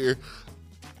it right here.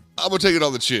 I'm gonna take it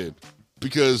on the chin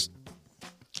because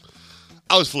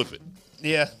I was flipping.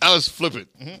 Yeah, I was flipping.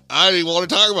 Mm-hmm. I didn't want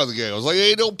to talk about the game. I was like,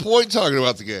 ain't no point talking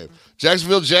about the game.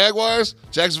 Jacksonville Jaguars.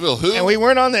 Jacksonville who? And we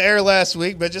weren't on the air last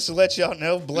week, but just to let y'all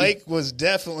know, Blake was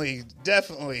definitely.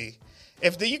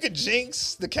 If you could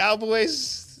jinx the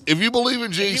Cowboys. If you believe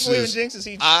in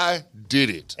jinxes, I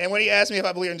did it. And when he asked me if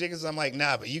I believe in jinxes, I'm like,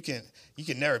 nah, but you can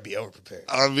never be overprepared.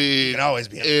 I mean, you can always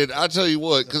be overprepared. And I tell you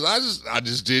what, because I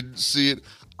just didn't see it.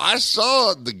 I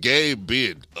saw the game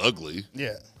being ugly.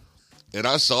 Yeah. And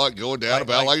I saw it going down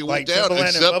like it went down.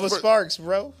 Timberland and Bubba Sparks,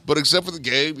 bro. But except for the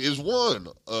game is won.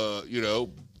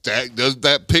 Dak does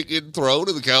that pick and throw,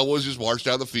 and the Cowboys just march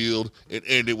down the field and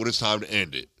end it when it's time to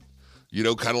end it.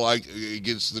 Kind of like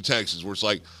against the Texans, where it's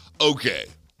like, okay,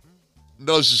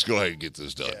 no, let's just go ahead and get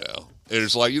this done now. And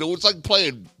it's like, it's like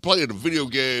playing a video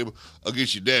game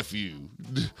against your nephew.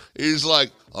 It's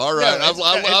like, all right, I'm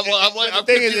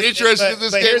interested in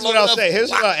this game. Here's what I'll say.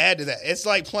 Here's what I'll add to that. It's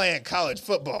like playing college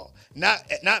football. Not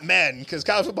Madden, because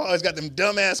college football has got them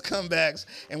dumbass comebacks,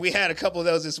 and we had a couple of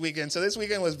those this weekend. So this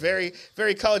weekend was very,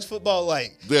 very college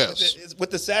football-like. Yes.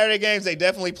 With the Saturday games, they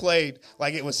definitely played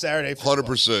like it was Saturday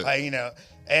football. 100%.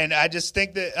 And I just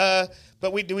think that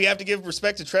but do we have to give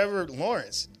respect to Trevor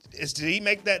Lawrence? Did he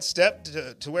make that step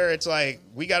to where it's like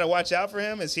we got to watch out for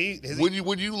him? When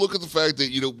you look at the fact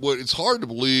that what it's hard to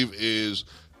believe is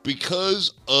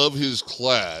because of his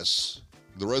class,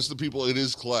 the rest of the people in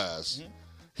his class,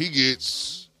 he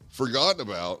gets forgotten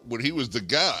about when he was the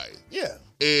guy. Yeah.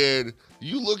 And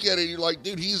you look at it, and you're like,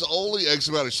 dude, he's only X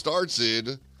amount of starts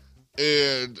in,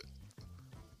 and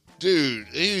dude,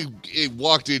 he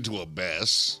walked into a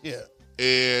mess. Yeah.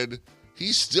 And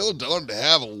he's still done to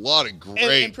have a lot of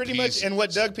great and pretty much, and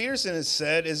what Doug Peterson has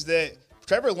said is that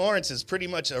Trevor Lawrence is pretty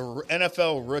much a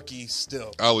NFL rookie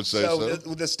still. I would say so.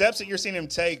 The steps that you're seeing him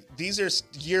take, these are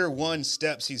year one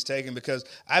steps he's taken because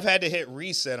I've had to hit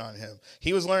reset on him.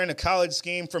 He was learning a college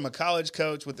scheme from a college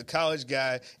coach with the college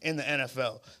guy in the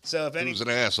NFL. So if he was an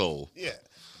asshole. Yeah.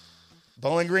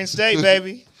 Bowling Green State,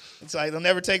 baby. It's like they'll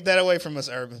never take that away from us,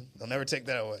 Urban. They'll never take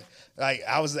that away. Like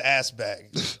I was the ass bag.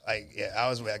 Like I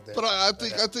was back there. But I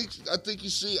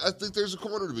think there's a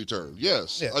corner to be turned.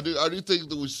 Yes, I do think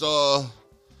that we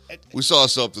saw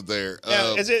something there.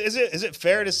 Now, is it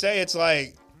fair to say it's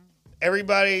like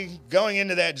everybody going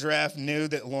into that draft knew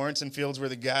that Lawrence and Fields were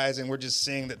the guys, and we're just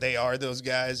seeing that they are those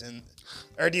guys,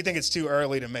 or do you think it's too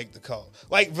early to make the call?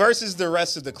 Like versus the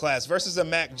rest of the class, versus a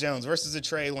Mac Jones, versus a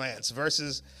Trey Lance,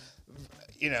 versus.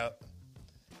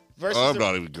 I'm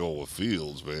not even going with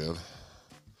Fields, man.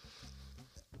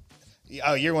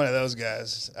 Oh, you're one of those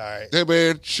guys. All right. Hey,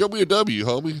 man, show me a W,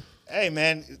 homie. Hey,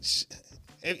 man,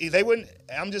 if they wouldn't.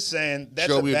 I'm just saying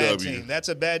that's a bad team. That's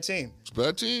a bad team. It's a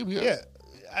bad team. Yeah.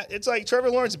 It's like Trevor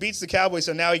Lawrence beats the Cowboys,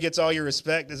 so now he gets all your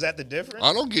respect. Is that the difference?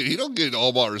 He don't get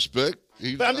all my respect.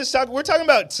 But I'm just talking. We're talking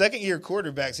about second-year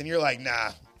quarterbacks, and you're like,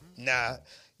 nah.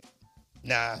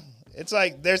 It's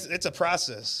like it's a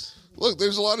process. Look,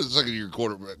 there's a lot of second-year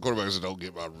quarterbacks that don't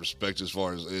get my respect as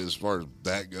far as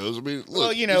that goes. I mean,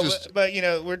 look,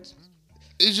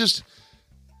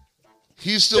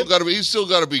 he's still got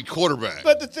to be quarterback.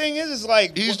 But the thing is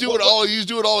like he's doing all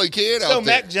he can. So out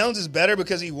Mac Jones is better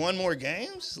because he won more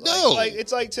games. No,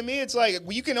 it's like to me, it's like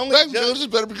you can only. Mac Jones is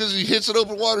better because he hits an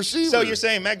open wide receiver. So you're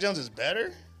saying Mac Jones is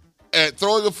better at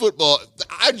throwing a football?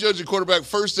 I judge a quarterback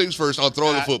first things first on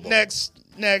throwing a football. Next.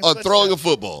 On throwing a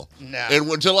football. Nah. And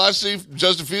until I see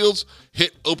Justin Fields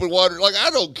hit open water, like I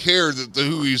don't care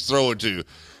who he's throwing to.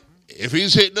 If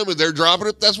he's hitting them and they're dropping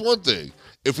it, that's one thing.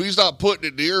 If he's not putting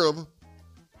it near them,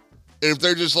 and if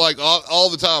they're just like all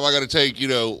the time, I got to take, I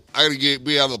got to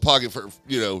be out of the pocket for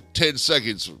 10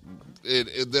 seconds, and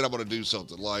then I'm going to do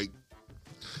something like.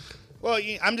 Well,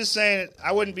 I'm just saying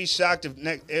I wouldn't be shocked if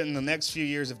in the next few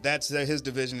years if that's his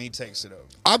division, he takes it over.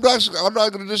 I'm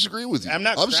not going to disagree with you. I'm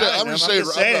just saying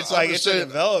it's a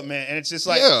development, and it's just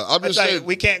like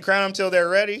we can't crown him till they're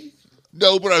ready.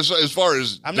 No, but as far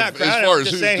as I'm not crowning him, I'm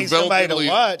just saying he's somebody to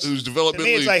watch. Who's developmentally? To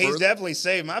me, it's like he's definitely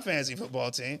saved my fantasy football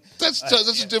team. That's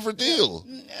a different deal.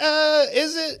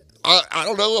 Is it? I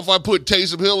don't know if I put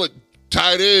Taysom Hill at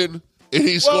tight end and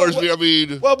he scores me. I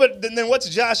mean, but then what's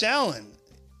Josh Allen?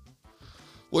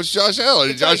 What's Josh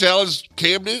Allen? Josh Allen's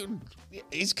Cam Newton.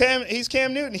 He's Cam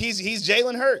Newton. He's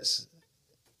Jalen Hurts.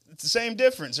 It's the same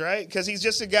difference, right? Because he's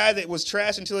just a guy that was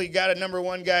trash until he got a number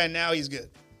one guy, and now he's good.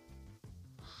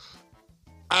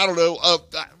 I don't know.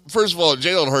 First of all,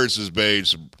 Jalen Hurts has made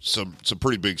some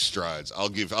pretty big strides. I'll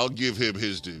give him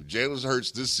his due. Jalen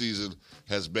Hurts this season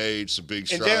has made some big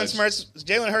strides. And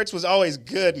Jalen Hurts was always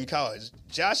good in college.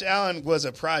 Josh Allen was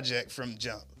a project from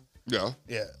jump. Yeah.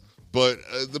 Yeah. But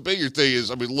the bigger thing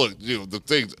is, I mean, look, the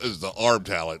thing is the arm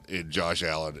talent in Josh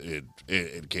Allen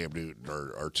and Cam Newton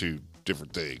are two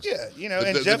different things. Yeah,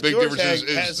 and Jeff George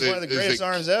has one of the greatest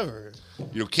arms ever.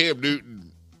 Cam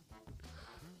Newton,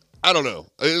 I don't know.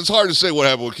 It's hard to say what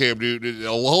happened with Cam Newton. A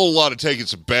whole lot of taking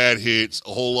some bad hits,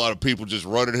 a whole lot of people just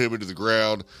running him into the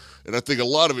ground. And I think a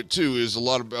lot of it, too, is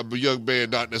a young man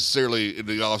not necessarily in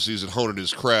the offseason honing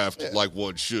his craft like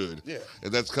one should. Yeah.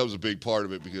 And that becomes a big part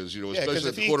of it because, especially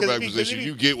at the quarterback position,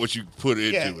 you get what you put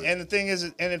into it. And the thing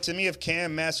is, to me, if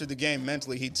Cam mastered the game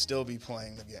mentally, he'd still be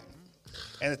playing the game.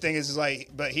 And the thing is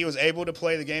but he was able to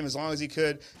play the game as long as he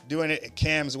could, doing it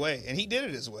Cam's way. And he did it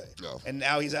his way. No. And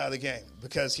now he's out of the game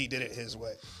because he did it his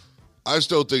way. I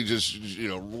still think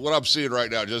what I'm seeing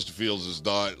right now, Justin Fields is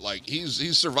not like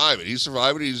he's surviving. He's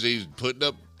surviving. He's putting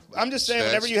up. I'm just saying,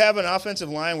 whenever you have an offensive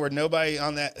line where nobody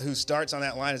who starts on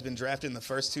that line has been drafted in the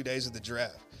first 2 days of the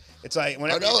draft, it's like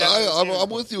whenever I'm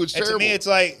with you. It's terrible. To me, it's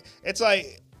like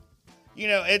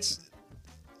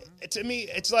to me,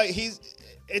 it's like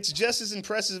it's just as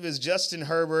impressive as Justin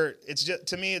Herbert. It's just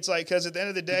to me, it's like because at the end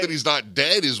of the day, that he's not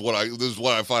dead is what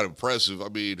I find impressive. I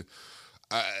mean,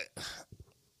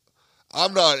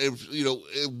 I'm not,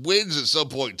 wins at some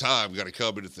point in time got to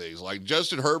come into things. Like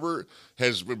Justin Herbert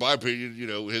has, in my opinion,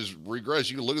 his regress.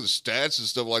 You can look at the stats and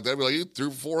stuff like that. Be like, he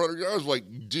threw 400 yards. Like,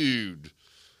 dude.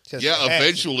 Yeah,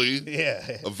 eventually.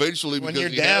 Eventually, when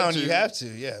because you're down, you have to.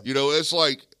 Yeah. It's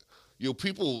like,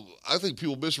 I think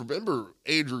people misremember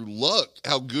Andrew Luck,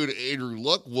 how good Andrew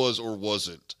Luck was or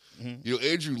wasn't. Mm-hmm.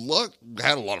 Andrew Luck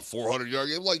had a lot of 400-yard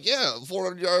games. Like,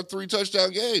 400-yard, 3-touchdown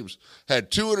games.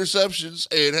 Had 2 interceptions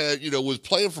and was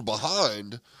playing from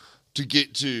behind to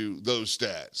get to those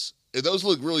stats. And those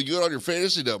look really good on your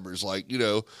fantasy numbers. Like,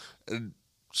 and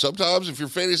sometimes if your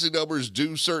fantasy numbers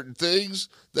do certain things,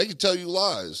 they can tell you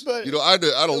lies. But I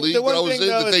don't leave, but I was in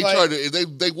that they tried to.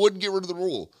 They wouldn't get rid of the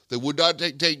rule. They would not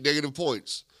take negative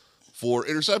points for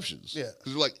interceptions. Yeah,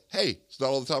 because they're like, hey, it's not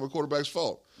all the time a quarterback's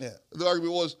fault. Yeah, and the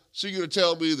argument was, so you're going to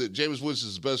tell me that Jameis Winston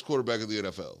is the best quarterback in the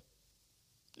NFL?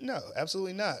 No,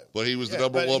 absolutely not. But he was the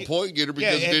number one point getter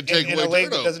because he didn't take away in a league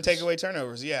turnovers. that doesn't take away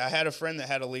turnovers. Yeah, I had a friend that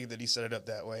had a league that he set it up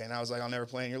that way, and I was like, I'll never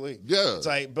play in your league. Yeah. It's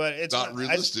like, but it's not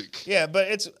realistic.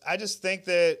 I just think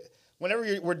that whenever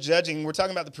we're judging, we're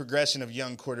talking about the progression of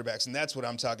young quarterbacks, and that's what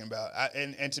I'm talking about.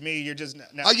 And to me, you're just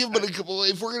not. I give him an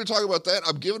incomplete. If we're going to talk about that,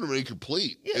 I'm giving him an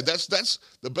incomplete. Yeah. And that's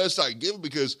the best I can give him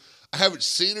because I haven't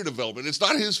seen a development. It's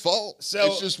not his fault. So,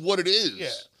 it's just what it is. Yeah.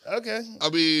 Okay. I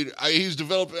mean, he's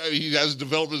developed. He hasn't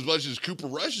developed as much as Cooper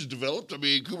Rush has developed. I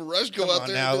mean, Cooper Rush out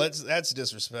there. Now that's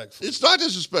disrespectful. It's not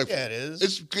disrespectful. Yeah, it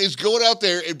is. It's going out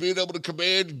there and being able to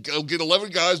command, get 11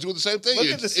 guys doing the same thing. Look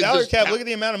at the salary cap. Look at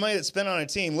the amount of money that's spent on a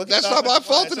team. That's not my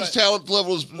fault that his talent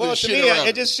level is. Well, to me,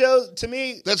 it just shows. To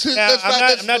me, that's his. Now,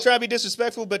 I'm not trying to be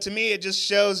disrespectful, but to me, it just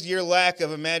shows your lack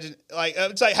of imagine. Like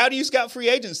it's like, how do you scout free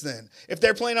agents then? If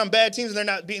they're playing on bad teams and they're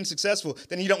not being successful,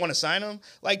 then you don't want to sign them.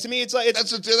 Like to me, it's like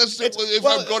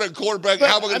I'm going to quarterback.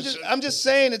 How am I'm just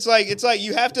saying it's like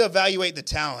you have to evaluate the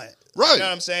talent. Right. You know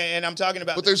what I'm saying? And I'm talking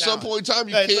about But there's some point in time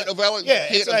you can't evaluate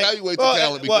the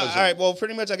talent because all right, well,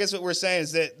 pretty much I guess what we're saying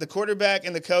is that the quarterback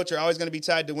and the coach are always going to be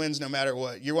tied to wins no matter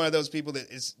what. You're one of those people that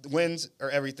is wins are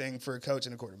everything for a coach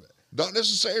and a quarterback. Not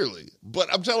necessarily.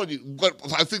 But I'm telling you, but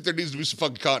I think there needs to be some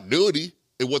fucking continuity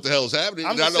in what the hell is happening.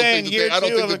 I don't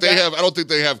think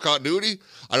they have continuity.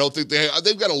 I don't think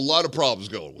they've got a lot of problems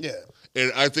going with. Yeah. And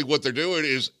I think what they're doing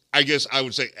is, I guess I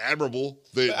would say admirable.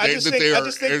 They are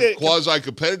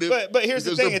quasi-competitive. But here's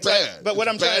the thing. But what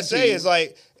I'm trying to say is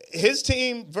like his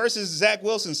team versus Zach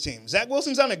Wilson's team. Zach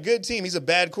Wilson's on a good team. He's a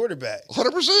bad quarterback.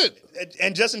 100%.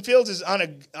 And Justin Fields is on a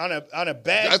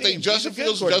bad team. I think Justin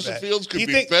Fields could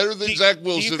be better than Zach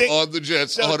Wilson on the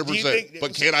Jets 100%.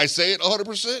 But can I say it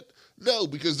 100%? No,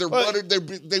 because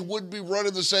they wouldn't be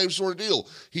running the same sort of deal.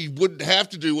 He wouldn't have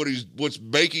to do what's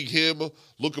making him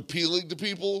look appealing to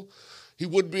people. He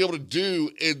wouldn't be able to do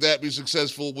and that be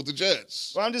successful with the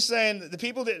Jets. Well, I'm just saying the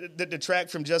people that detract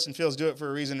from Justin Fields do it for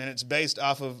a reason, and it's based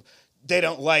off of they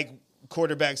don't like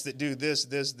quarterbacks that do this,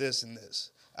 and this.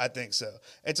 I think so.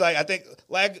 It's like I think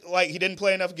like he didn't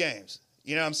play enough games.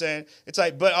 You know what I'm saying? It's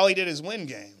like, but all he did is win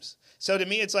games. So to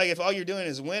me, it's like if all you're doing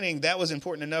is winning, that was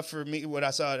important enough for me, what I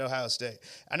saw at Ohio State.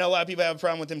 I know a lot of people have a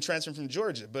problem with him transferring from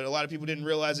Georgia, but a lot of people didn't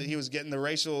realize that he was getting the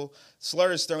racial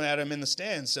slurs thrown at him in the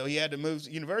stands, so he had to move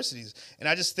universities. And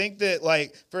I just think that,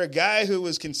 like, for a guy who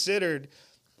was considered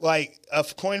like a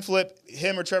coin flip,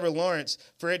 him or Trevor Lawrence,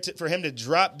 for him to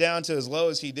drop down to as low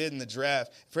as he did in the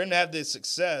draft, for him to have this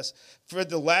success, for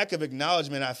the lack of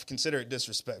acknowledgement, I consider it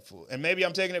disrespectful. And maybe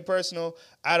I'm taking it personal.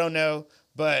 I don't know,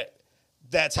 but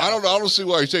that's how I don't see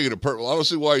why you're taking it personal. I don't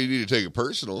see why you need to take it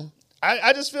personal.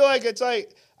 I just feel like it's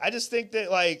like I just think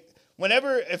that like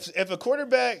whenever if a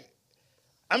quarterback,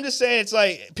 I'm just saying it's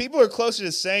like people are closer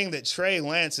to saying that Trey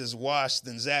Lance is washed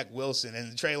than Zach Wilson,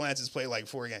 and Trey Lance has played like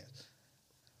 4 games.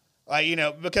 Like, you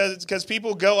know, because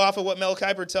people go off of what Mel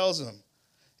Kiper tells them,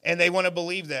 and they want to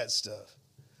believe that stuff.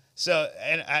 So,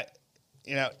 and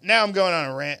now I'm going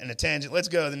on a rant and a tangent. Let's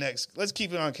go to the next. Let's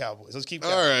keep it on Cowboys. Let's keep.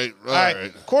 All right.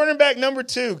 Cornerback number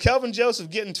 2, Kelvin Joseph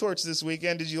getting torched this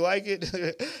weekend. Did you like it?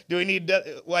 Do we need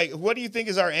what do you think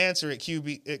is our answer at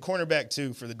cornerback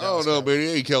 2 for the Dallas Cowboys? Man, he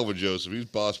ain't Kelvin Joseph. He's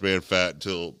boss man fat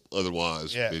until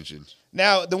otherwise mentioned.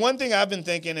 Now, the one thing I've been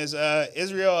thinking is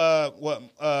Israel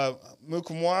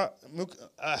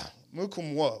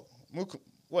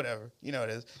whatever, you know what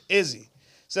it is. Izzy.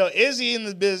 So Izzy in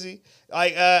the busy.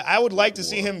 I would like to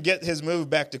see him get his move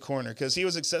back to corner because he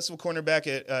was a successful cornerback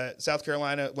at South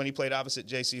Carolina when he played opposite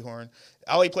J.C. Horn.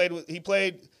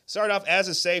 He started off as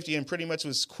a safety and pretty much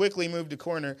was quickly moved to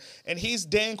corner. And he's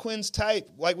Dan Quinn's type.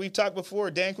 Like we've talked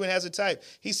before, Dan Quinn has a type.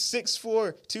 He's 6'4",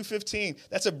 215.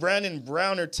 That's a Brandon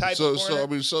Browner type of corner.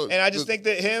 And I just think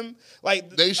that him, like...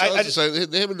 him and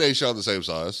Nashon the same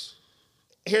size.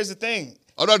 Here's the thing.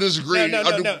 I'm not disagreeing. I'm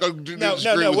just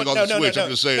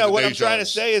saying. What I'm trying to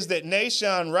say is that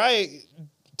Nashon Wright,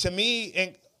 to me,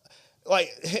 and like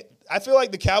I feel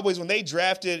like the Cowboys when they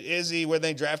drafted Izzy, where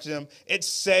they drafted him, it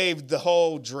saved the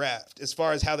whole draft as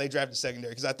far as how they drafted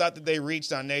secondary. Because I thought that they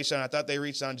reached on Nashon, I thought they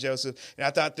reached on Joseph, and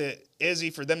I thought that Izzy,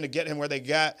 for them to get him where they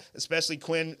got, especially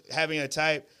Quinn having a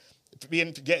type, to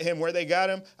get him where they got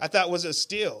him, I thought was a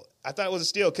steal.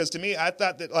 Because to me, I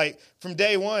thought that like from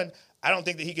day one. I don't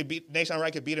think that Nashon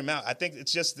Wright could beat him out. I think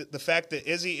it's just the fact that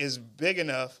Izzy is big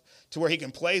enough to where he can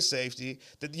play safety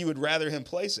that you would rather him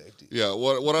play safety. Yeah,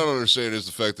 what I don't understand is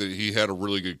the fact that he had a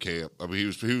really good camp. I mean, he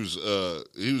was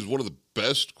one of the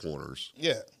best corners.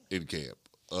 Yeah. In camp,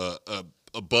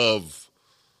 above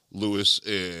Lewis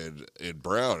and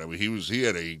Brown. I mean, he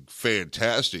had a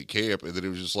fantastic camp, and then it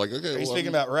was just like, okay. Are you speaking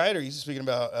about Wright, or are you speaking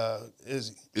about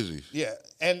Izzy? Izzy. Yeah,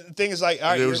 and the thing is, like, all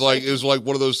right, it was like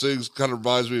one of those things. Kind of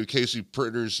reminds me of Casey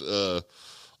Printer's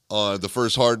on the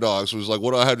first Hard Knocks. It was like,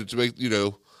 what do I have to make, you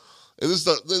know? And this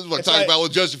is what I'm talking about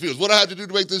with Justin Fields. What do I have to do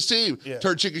to make this team? Yeah.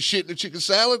 Turn chicken shit into chicken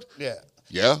salad? Yeah.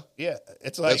 Yeah. Yeah.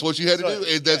 It's like that's what you had to do.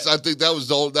 And I think that was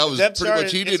pretty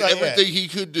much he did everything he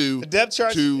could do. The depth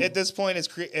chart at this point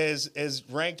is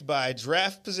ranked by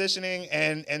draft positioning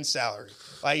and salary.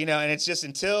 Like, you know, and it's just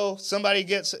until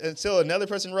another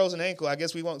person rolls an ankle, I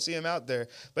guess we won't see him out there.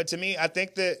 But to me, I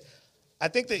think that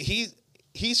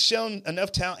he's shown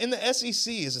enough talent in the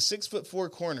SEC as a 6'4"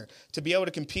 corner to be able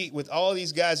to compete with all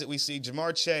these guys that we see.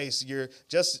 Jamar Chase, your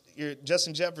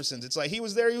Justin Jeffersons. It's like he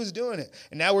was there, he was doing it,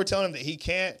 and now we're telling him that he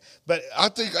can't. But I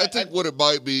think what it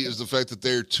might be is the fact that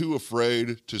they're too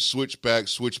afraid to switch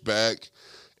back,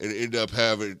 and end up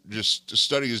having just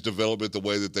study his development the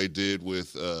way that they did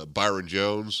with Byron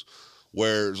Jones,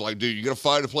 where it's like, dude, you got to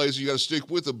find a place, you got to stick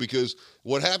with him, because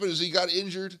what happened is he got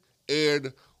injured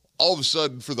and. All of a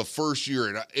sudden, for the first year,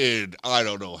 and I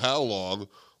don't know how long,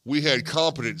 we had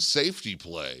competent safety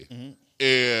play. Mm-hmm.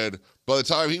 And by the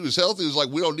time he was healthy, it was like,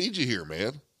 we don't need you here,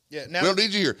 man. Yeah, now, we don't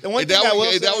need you here. And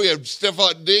now we have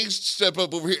Stephon Diggs step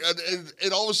up over here.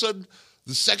 And all of a sudden,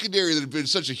 the secondary that had been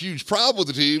such a huge problem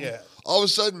with the team, all of a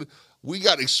sudden, we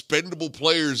got expendable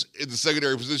players in the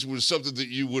secondary position, which is something that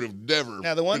you would have never.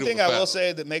 Now, the one thing I will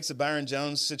say that makes the Byron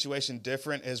Jones situation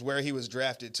different is where he was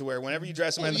drafted. To where whenever you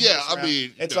draft somebody, in the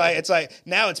first round, it's like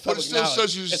now it's public knowledge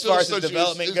as far as his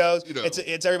development goes. You know, it's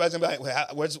everybody's gonna be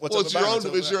like, what's up with Byron?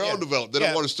 It's your own development. They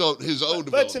don't want to start his own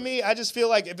development. But to me, I just feel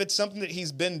like if it's something that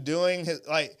he's been doing,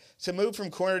 like to move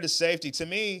from corner to safety, to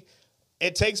me.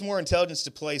 It takes more intelligence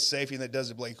to play safety than it does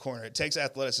to play corner. It takes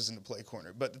athleticism to play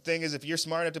corner. But the thing is, if you're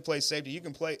smart enough to play safety, you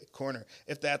can play corner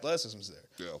if the athleticism is there.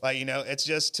 Yeah. Like, you know, it's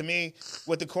just, to me,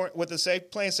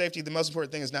 playing safety, the most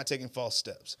important thing is not taking false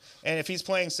steps. And if he's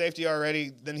playing safety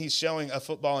already, then he's showing a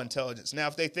football intelligence. Now,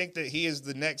 if they think that he is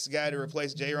the next guy to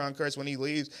replace DaRon Curse when he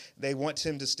leaves, they want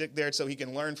him to stick there so he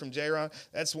can learn from DaRon,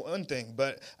 that's one thing.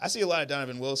 But I see a lot of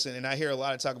Donovan Wilson, and I hear a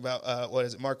lot of talk about,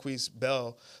 Marquise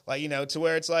Bell. Like, you know, to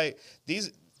where it's like,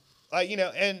 these, like, you know,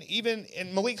 and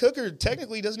Malik Hooker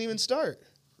technically doesn't even start.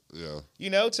 Yeah. You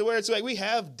know, to where it's like we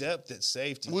have depth at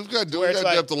safety. We've got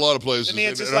depth a lot of places. I mean,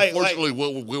 unfortunately,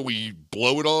 what we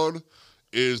blow it on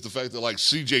is the fact that, like,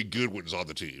 C.J. Goodwin's on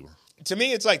the team. To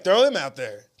me, it's like, throw him out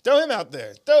there. We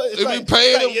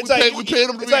paid him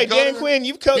to be like Dan Quinn.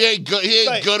 You've coached. He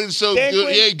ain't gunning so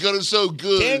good. He ain't gunning so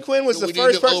good. Dan Quinn was the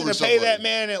first person to pay that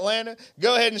man in Atlanta.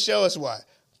 Go ahead and show us why.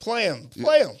 Play him.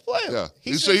 Yeah.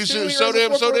 He's so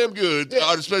damn good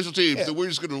on the special teams that we're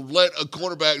just going to let a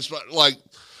cornerback like.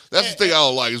 That's the thing I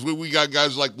don't like is we got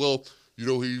guys like, well, you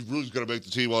know, he's really going to make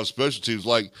the team on special teams.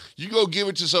 Like, you go give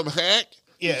it to some hack.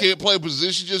 You can't play a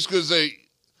position just because they.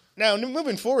 Now,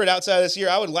 moving forward outside of this year,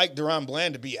 I would like DaRon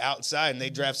Bland to be outside and they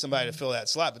draft somebody to fill that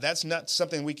slot. But that's not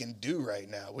something we can do right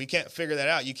now. We can't figure that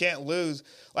out. You can't lose.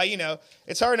 Like, you know,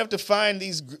 it's hard enough to find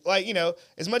these, like, you know,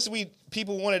 as much as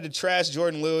people wanted to trash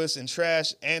Jordan Lewis and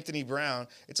trash Anthony Brown,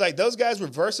 it's like those guys were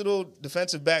versatile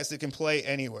defensive backs that can play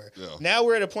anywhere. Yeah. Now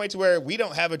we're at a point to where we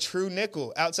don't have a true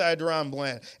nickel outside of DaRon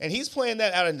Bland. And he's playing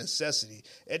that out of necessity.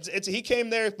 He came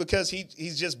there because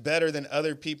he's just better than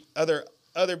other people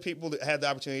that had the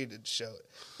opportunity to show it.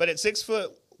 But at 6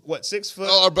 foot, 6 foot?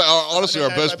 Honestly, our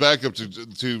best backup to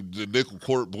the nickel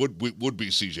court would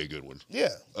be C.J. Goodwin. Yeah.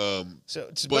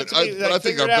 But I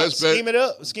think our best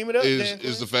bet scheme it up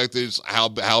is the fact that it's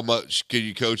how much can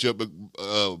you coach up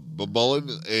Mullen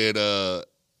and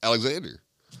Alexander,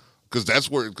 because that's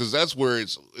where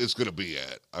it's going to be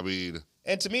at. I mean,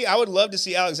 and to me, I would love to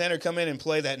see Alexander come in and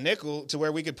play that nickel to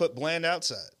where we could put Bland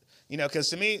outside. You know, because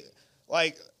to me,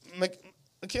 like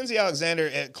Mackenzie Alexander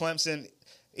at Clemson,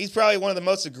 he's probably one of the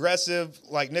most aggressive,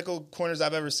 like, nickel corners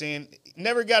I've ever seen.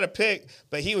 Never got a pick,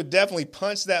 but he would definitely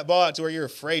punch that ball out to where you're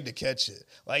afraid to catch it.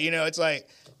 Like, you know, it's like,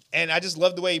 and I just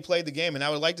love the way he played the game, and I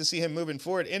would like to see him moving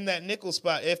forward in that nickel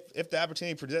spot if the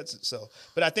opportunity presents itself.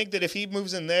 But I think that if he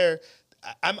moves in there,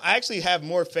 I actually have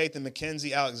more faith in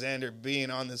Mackenzie Alexander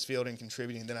being on this field and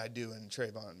contributing than I do in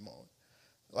Trayvon Mullen.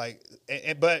 Like,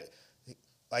 but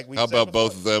like we. How about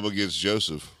both of them against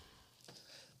Joseph?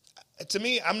 To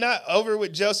me, I'm not over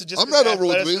with Joseph. I'm not over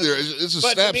with him either. It's a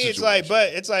snap situation.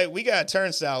 It's like we got a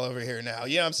turnstile over here now.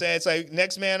 You know what I'm saying? It's like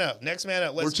next man up. Let's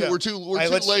go. We're too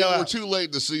late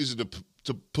in the season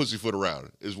to pussyfoot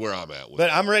around. Is where I'm at with.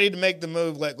 But I'm ready to make the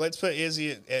move. Let's put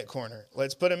Izzy at corner.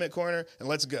 Let's put him at corner and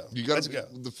let's go. Let's go.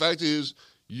 The fact is,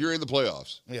 you're in the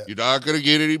playoffs. Yeah. You're not going to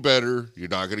get any better. You're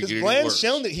not going to get any worse. Bland's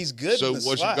shown that he's good. So in the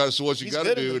what slot. you got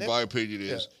to do, in my opinion,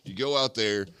 is you go out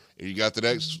there and you got the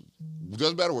next. It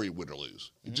doesn't matter where you win or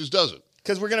lose. It just doesn't.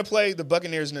 Because we're going to play the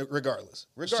Buccaneers regardless.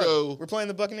 So, we're playing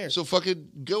the Buccaneers. So fucking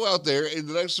go out there in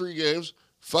the next 3 games.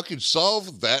 Fucking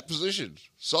solve that position.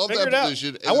 Figure that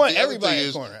position. And I want everybody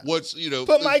at corner.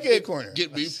 Put Micah at corner.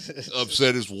 Get me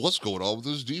upset is what's going on with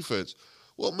this defense.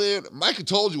 Well, man, Micah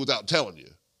told you without telling you.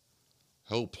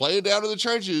 Hell, playing down in the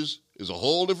trenches is a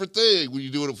whole different thing when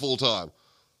you're doing it full time.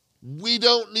 We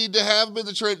don't need to have him in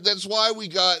the trench. That's why we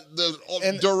got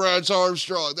DaRon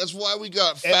Armstrong. That's why we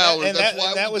got Fowler. That's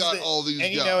why we got all these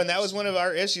guys. And that was one of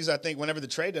our issues, I think, whenever the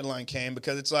trade deadline came,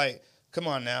 because it's like, come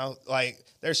on now. Like,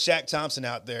 there's Shaq Thompson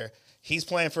out there. He's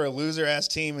playing for a loser-ass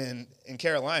team in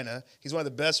Carolina. He's one of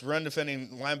the best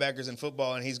run-defending linebackers in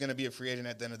football, and he's going to be a free agent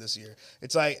at the end of this year.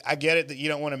 It's like, I get it that you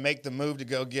don't want to make the move to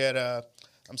go get, the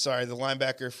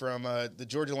linebacker from the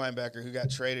Georgia linebacker who got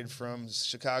traded from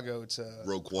Chicago to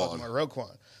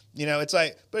Roquan. It's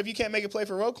like, but if you can't make a play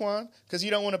for Roquan because you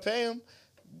don't want to pay him,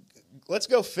 let's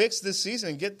go fix this season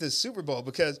and get this Super Bowl,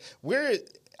 because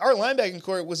our linebacking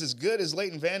core was as good as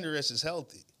Leighton Vander Esch is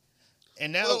healthy.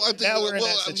 And now, we're in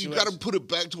that situation. You got to put it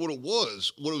back to what it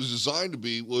was. What it was designed to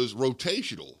be was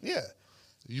rotational. Yeah.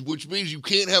 Which means you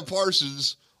can't have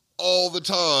Parsons all the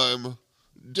time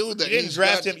doing that. You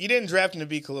didn't draft him to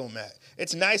be Khalil Mack.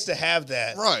 It's nice to have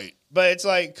that. Right. But it's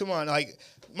like, come on, like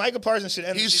Micah Parsons should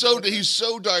end He's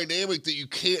so dynamic that you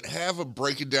can't have him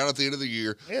breaking down at the end of the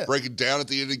year, breaking down at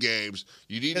the end of games.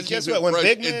 You need to keep it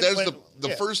fresh. And that's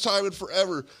the first time in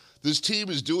forever this team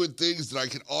is doing things that I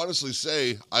can honestly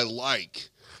say I like.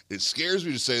 It scares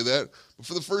me to say that, but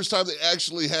for the first time they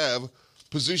actually have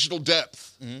positional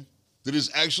depth that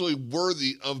is actually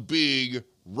worthy of being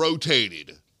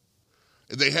rotated.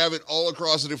 And they have it all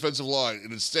across the defensive line.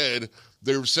 And instead,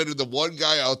 they're sending the one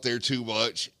guy out there too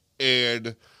much.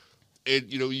 And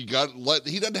you got to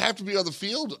he doesn't have to be on the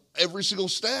field every single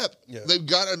snap. Yeah. They've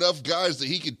got enough guys that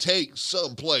he can take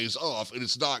some plays off, and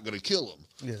it's not going to kill him.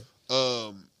 Yeah.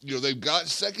 They've got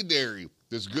secondary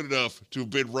that's good enough to have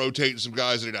been rotating some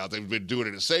guys in and out. They've been doing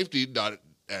it at safety, not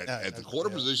at the corner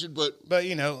position, but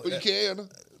you can.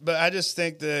 But I just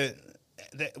think that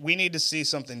we need to see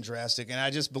something drastic, and I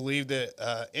just believe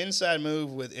that inside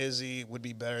move with Izzy would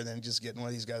be better than just getting one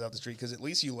of these guys off the street, because at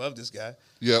least you love this guy.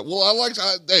 Yeah, well,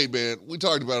 hey, man, we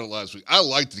talked about it last week. I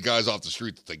like the guys off the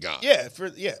street that they got. Yeah,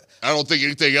 I don't think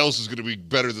anything else is going to be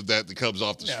better than that comes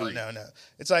off the street. No.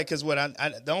 It's like, because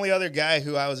the only other guy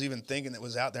who I was even thinking that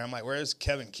was out there, I'm like, where's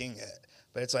Kevin King at?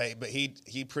 But it's like,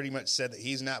 he pretty much said that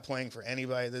he's not playing for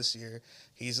anybody this year.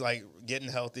 He's like getting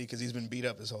healthy because he's been beat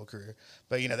up his whole career.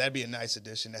 But that'd be a nice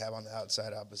addition to have on the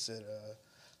outside opposite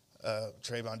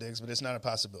Trayvon Diggs. But it's not a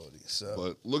possibility. So,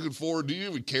 but looking forward. Do you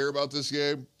even care about this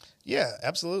game? Yeah,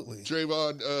 absolutely.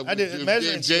 Trayvon, I do.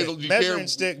 Measuring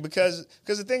stick because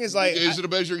the thing is, like, is it a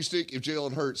measuring stick if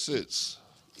Jalen Hurts sits?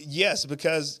 Yes,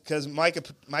 because Micah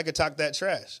talked that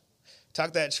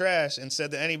trash and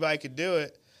said that anybody could do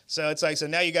it. So it's like, so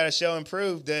now you got to show and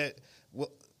prove that,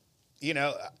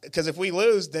 because if we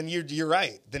lose, then you're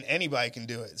right. Then anybody can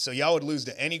do it. So y'all would lose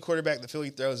to any quarterback that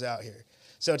Philly throws out here.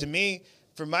 So to me,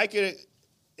 for Micah,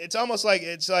 it's almost like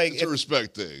it's a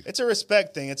respect thing. It's a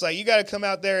respect thing. It's like you got to come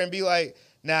out there and be like,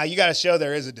 nah, you got to show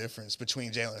there is a difference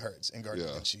between Jalen Hurts and Gardner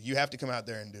Minshew. You have to come out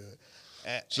there and do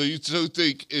it. So you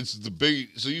think it's the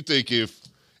big? So you think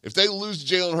if they lose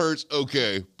to Jalen Hurts,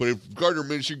 okay. But if Gardner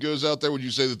Minshew goes out there, would you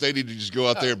say that they need to just go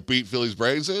out there and beat Philly's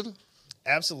brains in?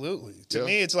 Absolutely. To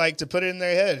me, it's like to put it in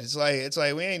their head. It's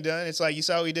like we ain't done. It's like you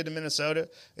saw what we did to Minnesota.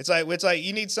 It's like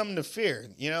you need something to fear.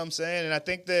 You know what I'm saying? And I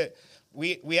think that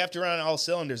we have to run on all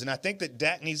cylinders. And I think that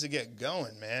Dak needs to get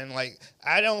going, man. Like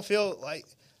I don't feel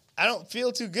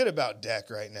too good about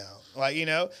Dak right now.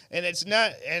 And it's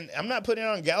not. And I'm not putting it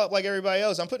on Gallup like everybody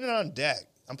else. I'm putting it on Dak.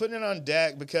 I'm putting it on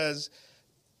Dak because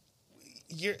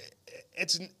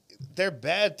they're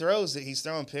bad throws that he's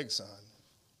throwing picks on.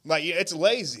 Like, it's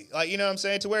lazy. Like, you know what I'm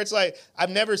saying? To where it's like,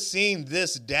 I've never seen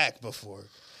this Dak before.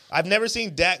 I've never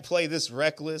seen Dak play this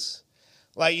reckless.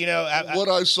 Like, what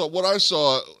I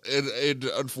saw, and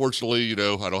unfortunately, I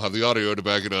don't have the audio to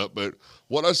back it up, but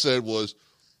what I said was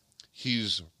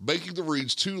he's making the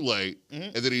reads too late,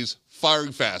 and then he's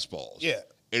firing fastballs. Yeah.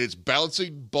 And it's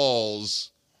bouncing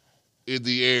balls in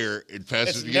the air and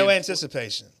passing. It's no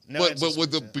anticipation. But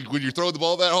when you're throwing the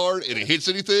ball that hard and it hits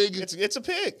anything, it's a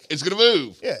pick. It's gonna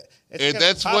move. Yeah, and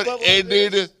that's what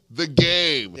ended the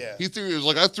game. Yeah. It was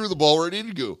like I threw the ball right in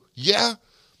and go, yeah.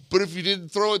 But if you didn't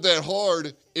throw it that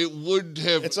hard, it wouldn't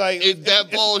have. It's like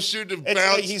ball shouldn't have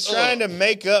bounced. Like he's trying to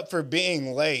make up for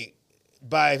being late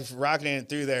by rocketing it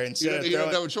through there instead of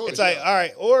throwing. Have a choice, it's like, all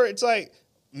right, or it's like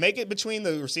make it between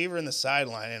the receiver and the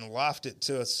sideline and loft it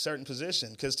to a certain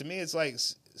position. Because to me, it's like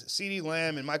CeeDee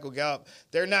Lamb and Michael Gallup.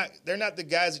 They're not the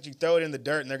guys that you throw it in the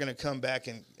dirt and they're going to come back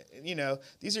and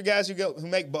these are guys who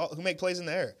make plays in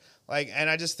the air. Like, and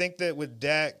I just think that with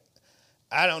Dak,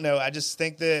 I don't know. I just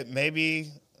think that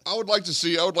maybe I would like to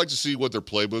see what their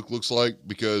playbook looks like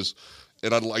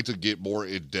and I'd like to get more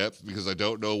in depth because I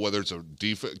don't know whether it's a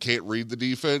can't read the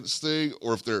defense thing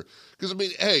or if they're because I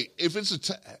mean, hey, if it's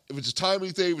a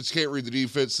timing thing, if it's can't read the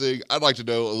defense thing, I'd like to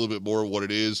know a little bit more of what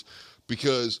it is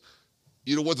because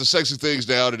what the sexy things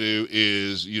now to do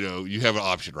is you have an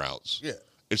option routes. Yeah.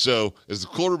 And so, as the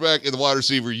quarterback and the wide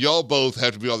receiver, y'all both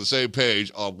have to be on the same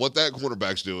page on what that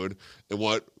quarterback's doing and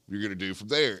what you're going to do from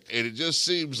there. And it just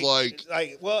seems like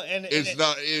it's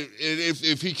not.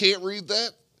 If he can't read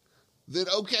that, then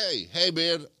okay, hey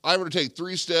man, I'm going to take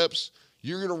 3 steps.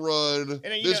 You're going to run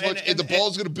this much, and the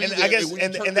ball's going to be there. I guess,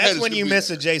 and that's when you miss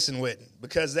a Jason Witten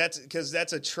because that's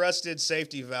a trusted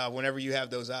safety valve whenever you have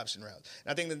those option routes.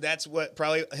 And I think that's what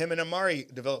probably him and Amari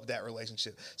developed that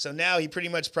relationship. So now he pretty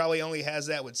much probably only has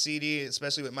that with CD,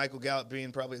 especially with Michael Gallup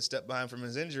being probably a step behind from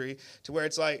his injury, to where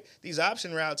it's like these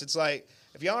option routes. It's like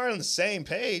if y'all aren't on the same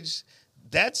page,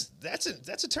 that's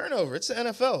a turnover. It's the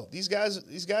NFL. These guys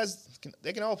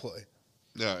they can all play.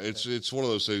 Yeah, it's one of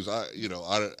those things.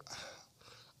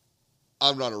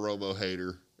 I'm not a Romo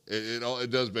hater. It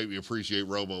does make me appreciate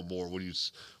Romo more when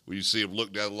you see him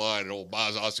look down the line and old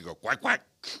Miles Austin go quack quack.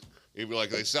 He'd be like,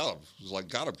 they sell him. It's like,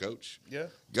 got him, coach. Yeah,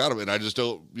 got him. And I just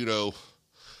don't.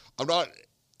 I'm not.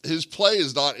 His play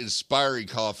is not inspiring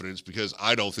confidence because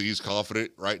I don't think he's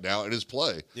confident right now in his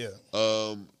play. Yeah.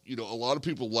 A lot of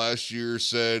people last year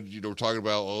said, we're talking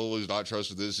about, he's not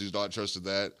trusted this, he's not trusted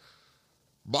that.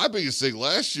 My biggest thing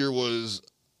last year was.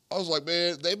 I was like,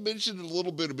 man, they mentioned a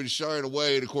little bit of been shying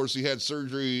away, and of course he had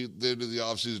surgery at the end of the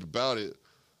offseason about it,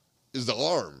 is the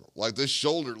arm. Like this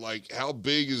shoulder, like how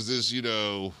big is this,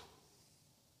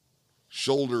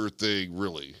 shoulder thing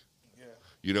really?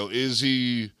 Yeah. Is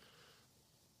he,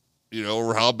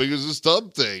 or how big is this thumb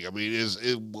thing? I mean,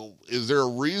 is there a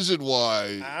reason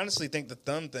why? I honestly think the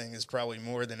thumb thing is probably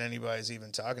more than anybody's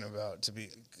even talking about.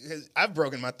 Because I've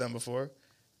broken my thumb before.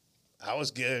 I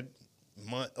was good.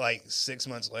 6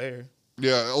 months later.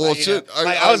 Yeah, well,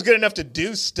 I was good enough to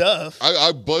do stuff.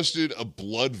 I busted a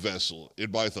blood vessel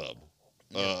in my thumb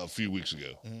a few weeks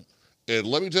ago. Mm-hmm. And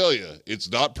let me tell you,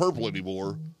 it's not purple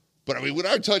anymore. But, I mean, when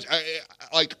I touch,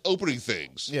 like opening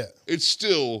things, it's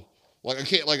still, like I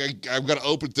can't, like I've got to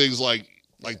open things like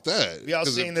that. Y'all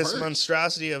seen this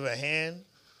monstrosity of a hand?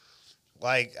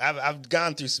 Like, I've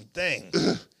gone through some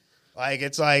things. Like,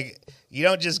 it's like, you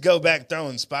don't just go back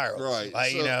throwing spirals. Right.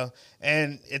 Like,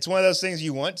 and it's one of those things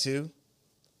you want to.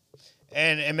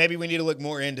 And maybe we need to look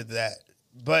more into that.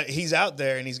 But he's out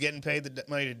there, and he's getting paid the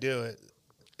money to do it.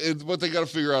 But they got to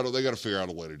figure out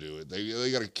a way to do it.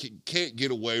 They can't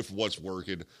get away from what's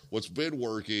working, what's been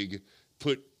working,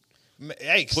 put a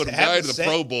guy in the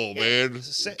Pro Bowl, man.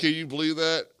 Can you believe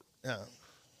that? No.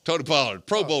 Tony Pollard,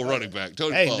 Pro Bowl running back.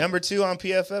 Pollard. Number 2 on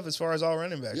PFF as far as all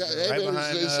running backs. Yeah, right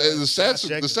behind the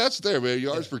stats are there, man.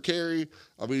 Yards per carry.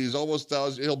 I mean, he's almost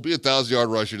 1,000. He'll be a 1,000-yard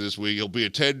rusher this week. He'll be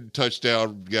a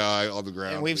 10-touchdown guy on the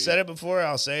ground. And we've said it before.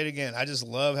 I'll say it again. I just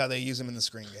love how they use him in the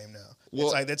screen game now. Well,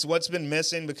 it's like that's what's been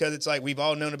missing because it's like we've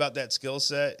all known about that skill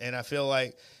set, and I feel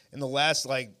like in the last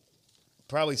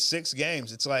probably 6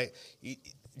 games, it's like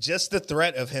just the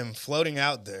threat of him floating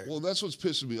out there. Well, that's what's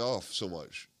pissing me off so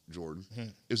much, Jordan,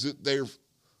 is that they're,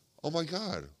 oh my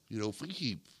God, if we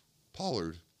keep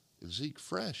Pollard and Zeke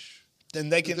fresh, then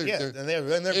they can, they're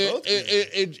both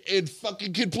good. And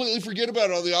fucking completely forget about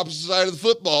it on the opposite side of the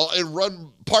football and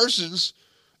run Parsons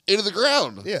into the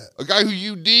ground. Yeah. A guy who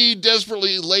you need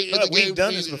desperately late in the game. We've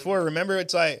done this before. Remember,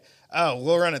 it's like,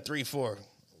 we'll run a 3-4.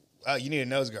 You need a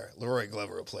nose guard. Leroy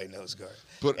Glover will play nose guard.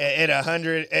 But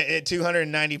at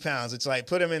 290 pounds, it's like,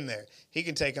 put him in there. He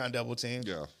can take on double team.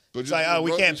 Yeah. But it's like,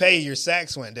 we can't pay you. Your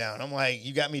sacks went down. I'm like,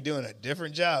 you got me doing a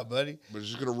different job, buddy. But he's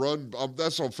just going to run.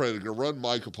 That's what I'm afraid. They're going to run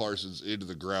Micah Parsons into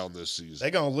the ground this season.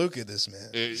 They're going to Luka this, man.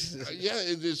 It's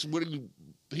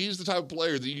he's the type of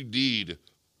player that you need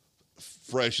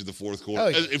fresh in the fourth quarter. Oh,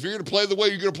 yeah. If you're going to play the way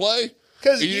you're going to play,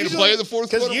 you need to play in the fourth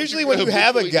quarter. Because usually when you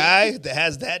have a guy that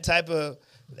has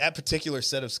that particular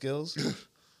set of skills,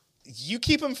 you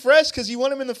keep him fresh because you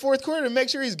want him in the fourth quarter to make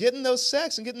sure he's getting those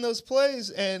sacks and getting those plays.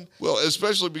 And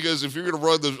especially because if you're going to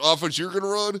run the offense you're going to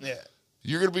run,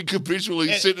 you're going to be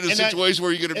habitually sitting in a situation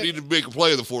where you're going to need to make a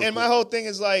play in the fourth quarter. And my whole thing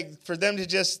is for them to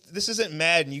this isn't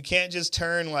Madden. You can't just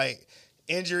turn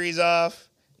injuries off.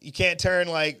 You can't turn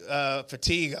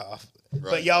fatigue off.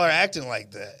 but y'all are acting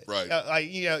like that. Right.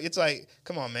 It's like,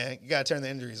 come on, man. You got to turn the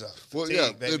injuries off. Well,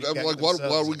 Baby. and I'm like,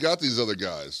 why we got these other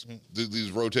guys,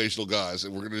 these rotational guys,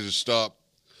 and we're going to just stop?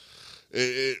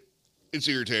 It's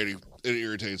irritating. It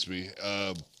irritates me.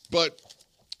 But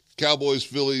Cowboys,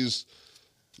 Philly,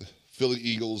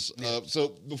 Eagles.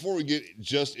 So before we get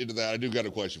just into that, I do got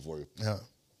a question for you. Yeah.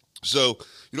 So,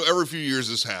 every few years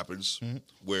this happens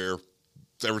where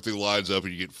everything lines up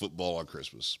and you get football on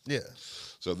Christmas. Yeah.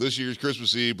 So this year's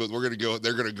Christmas Eve, but they're going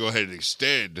to go ahead and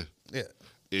extend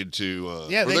into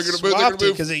they swapped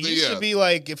it because it used to be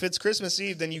like if it's Christmas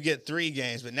Eve, then you get 3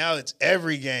 games, but now it's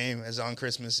every game is on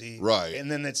Christmas Eve. Right.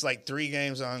 And then it's like 3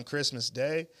 games on Christmas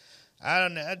Day. I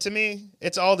don't know. To me,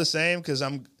 it's all the same because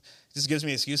this gives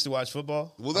me an excuse to watch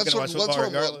football. Well, that's what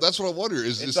I wonder.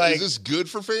 Is this good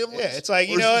for families? Yeah, it's like,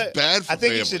 what? Bad for I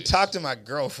think families? you should talk to my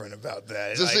girlfriend about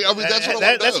that.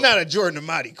 That's not a Jordan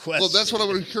Amati question. Well, that's what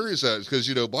I'm curious at because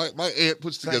my aunt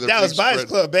puts together Dallas Buyers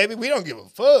Club, baby. We don't give a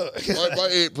fuck. my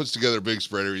aunt puts together a big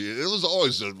spread every year. It was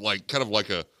always kind of like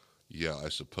a I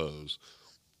suppose.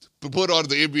 But put on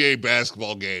the NBA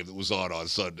basketball game that was on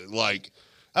Sunday, like.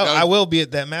 Oh, now, I will be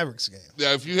at that Mavericks game.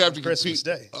 Now, if you have to Christmas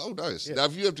compete, Day. Oh, nice. Yeah. Now,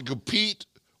 if you have to compete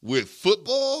with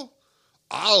football,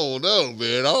 I don't know,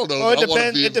 man. I don't know. Well,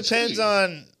 it depends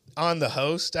on the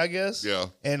host, I guess. Yeah.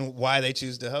 And why they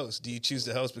choose to host. Do you choose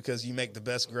to host because you make the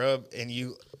best grub and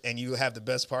you have the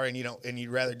best party and you'd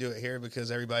rather do it here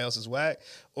because everybody else is whack,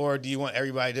 or do you want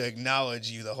everybody to acknowledge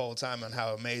you the whole time on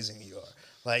how amazing you are?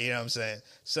 Like, you know what I'm saying?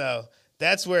 So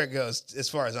that's where it goes as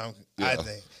far as I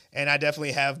think. And I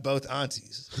definitely have both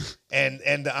aunties.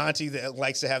 and the auntie that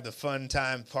likes to have the fun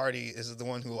time party is the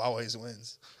one who always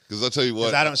wins. Because I'll tell you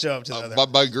what. I don't show up to the other.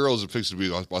 My girls are fixing to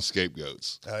be my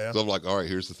scapegoats. Oh, yeah? So I'm like, all right,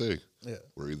 here's the thing. Yeah.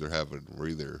 We're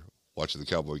either watching the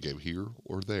Cowboy game here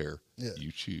or there. Yeah.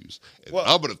 You choose. And well,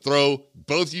 I'm going to throw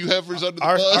both you heifers under the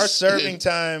bus. Our serving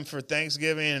time for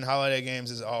Thanksgiving and holiday games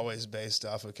is always based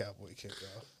off of Cowboy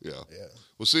kickoff. Yeah. Yeah.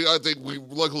 Well, see, I think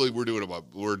luckily we're doing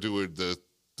the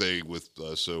thing with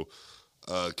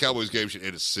Cowboys game should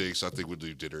end at 6. I think we'll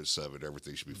do dinner at 7.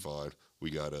 Everything should be fine. We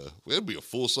got it'll be a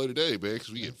full slate today, man,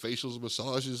 because we get facials and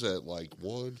massages at like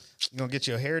 1. You gonna get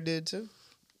your hair did too?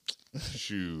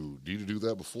 Shoot, need to do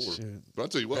that before. Shoot. But I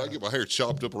tell you what, I get my hair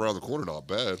chopped up around the corner. Not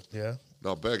bad. Yeah.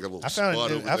 Not bad. Got a little I spot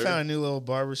over there. found a new little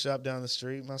barber shop down the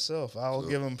street myself. I'll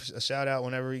give him a shout out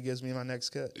whenever he gives me my next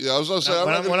cut. Yeah, I was going to say,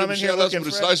 I'm when I'm in here looking but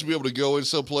it's nice to be able to go in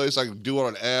someplace. I can do it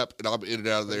on an app, and I'm in and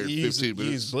out of there in 15 minutes. You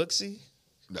use Booksy?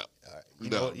 No.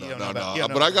 No.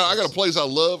 But I got a place I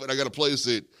love, and I got a place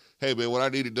that, hey, man, when I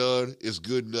need it done, it's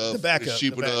good enough, it's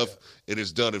cheap enough, and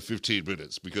it's done in 15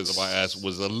 minutes because my ass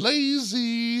was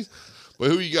lazy. But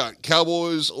who you got,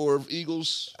 Cowboys or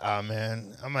Eagles? Oh,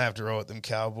 man, I'm going to have to roll with them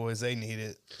Cowboys. They need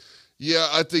it. Yeah,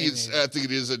 I think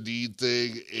it is a need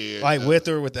thing. And, like with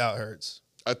or without Hurts?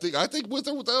 I think with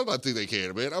or without, I think they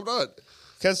can, man. I'm not.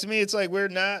 Because to me, it's like we're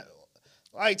not.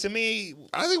 Like, to me,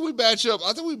 I think we match up.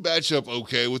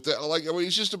 Okay with that. Like, I mean,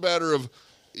 it's just a matter of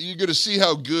you're going to see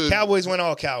how good Cowboys went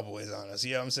all Cowboys on us.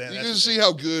 You know what I'm saying? You're going to see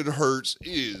how good Hurts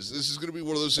is. This is going to be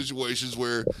one of those situations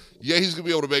where, he's going to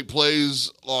be able to make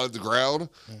plays on the ground,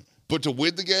 but to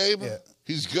win the game,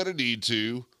 he's going to need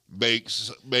to make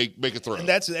a throw. And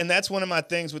that's one of my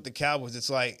things with the Cowboys. It's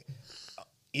like,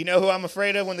 you know who I'm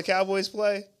afraid of when the Cowboys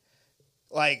play?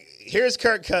 Like, here's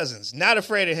Kirk Cousins. Not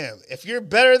afraid of him. If you're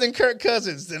better than Kirk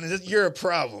Cousins, then you're a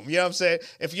problem. You know what I'm saying?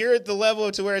 If you're at the level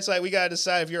to where it's like we got to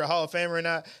decide if you're a Hall of Famer or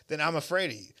not, then I'm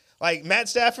afraid of you. Like, Matt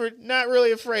Stafford, not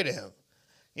really afraid of him.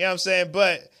 You know what I'm saying?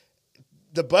 But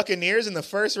the Buccaneers in the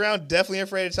first round, definitely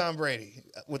afraid of Tom Brady,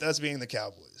 with us being the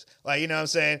Cowboys. Like, you know what I'm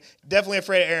saying? Definitely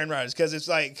afraid of Aaron Rodgers because it's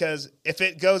like, because if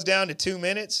it goes down to 2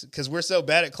 minutes, because we're so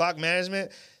bad at clock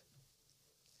management,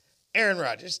 Aaron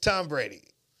Rodgers, Tom Brady.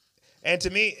 And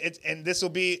to me, and this will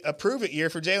be a prove-it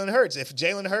year for Jalen Hurts. If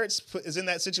Jalen Hurts is in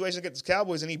that situation against the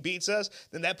Cowboys and he beats us,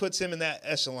 then that puts him in that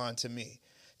echelon to me.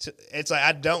 It's like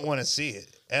I don't want to see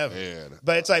it ever. Man.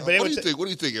 But it's like, what do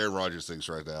you think Aaron Rodgers thinks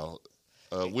right now?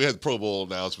 We had the Pro Bowl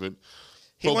announcement.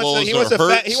 He wants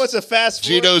a fast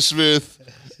forward. Geno Smith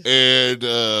and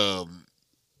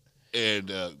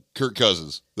Kirk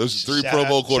Cousins. Those are 3 Pro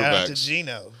Bowl quarterbacks. Shout out to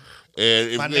Geno.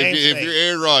 And if you're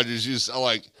Aaron Rodgers, you just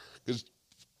because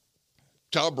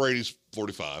Tom Brady's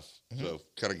 45, so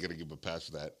kind of going to give him a pass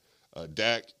for that.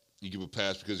 Dak, you give him a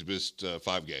pass because he missed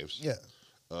 5 games. Yeah.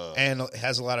 And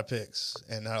has a lot of picks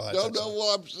and not a lot of touchdowns.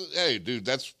 Well, hey, dude,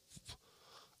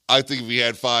 I think if he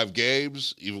had 5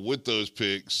 games, even with those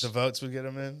picks, the votes would get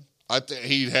him in. I think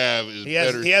he'd have He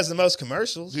has the most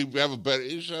commercials. He should have a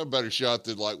better shot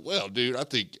than dude. I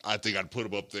think I'd put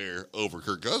him up there over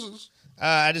Kirk Cousins.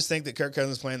 I just think that Kirk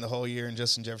Cousins playing the whole year and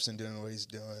Justin Jefferson doing what he's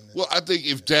doing. Well, I think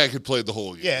if Dak had played the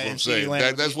whole year, Yeah, I'm saying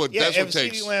that's what if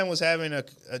takes. CeeDee Lamb was having a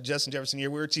Justin Jefferson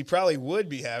year, which he probably would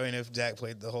be having if Dak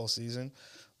played the whole season.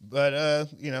 But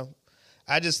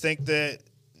I just think that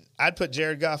I'd put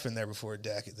Jared Goff in there before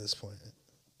Dak at this point.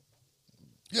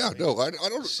 Yeah, no, I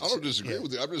don't disagree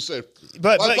with you. I'm just saying.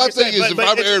 But my thing is, if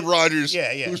I'm Aaron Rodgers,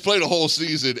 yeah. who's played a whole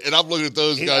season, and I'm looking at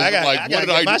those guys, I'm like, what did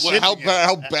I do?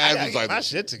 How bad was I? My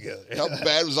shit together. How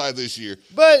bad was I this year?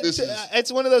 But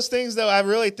it's one of those things, though. I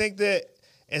really think that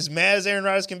as mad as Aaron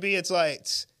Rodgers can be, it's like,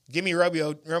 give me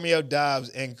Romeo Doubs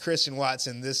and Christian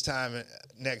Watson this time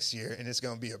next year, and it's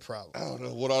going to be a problem. I don't know.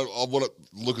 I want to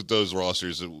look at those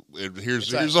rosters, and here's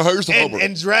the homework.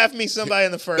 And draft me somebody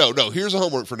in the first. No. Here's the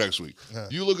homework for next week.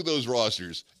 You look at those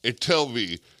rosters and tell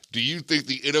me, do you think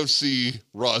the NFC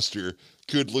roster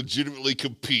could legitimately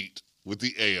compete with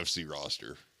the AFC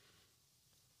roster?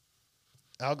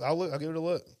 I'll look. I'll give it a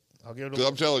look. Because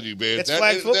I'm telling you, man, it's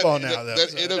flag football now, though. That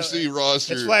NFC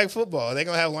roster, it's flag football. Are they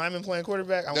gonna have linemen playing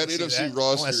quarterback? That NFC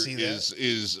roster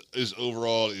is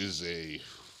overall is a.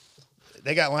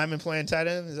 They got linemen playing tight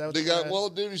end. Is that what they got? Well,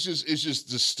 dude, it's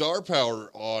just the star power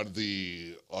on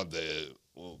the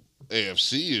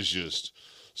AFC is just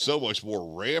so much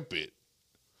more rampant.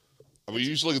 I mean, you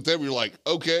just look at them, you're like,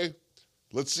 okay,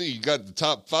 let's see. You got the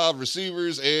top 5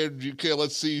 receivers, and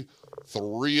let's see.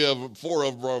 4 of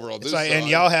them over on this side. And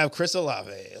y'all have Chris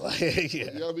Olave.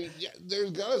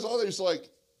 There's guys on there. It's like,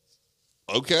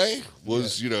 okay,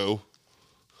 was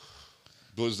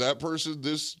that person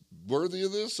this worthy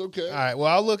of this? Okay. All right. Well,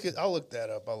 I'll look that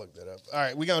up. All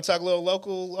right, we gonna talk a little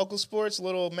local sports,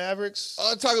 little Mavericks.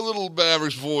 I'll talk a little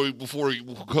Mavericks before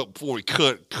we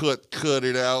cut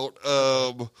it out.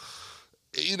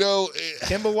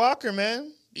 Kemba Walker,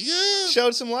 man. Yeah.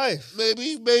 Showed some life.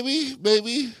 Maybe.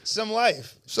 Some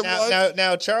life.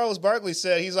 Now, Charles Barkley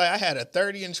said, he's like, I had a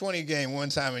 30-20 game one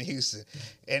time in Houston.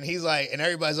 And he's like, and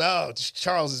everybody's like, oh,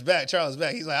 Charles is back.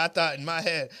 He's like, I thought in my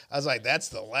head, I was like, that's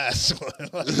the last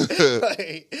one.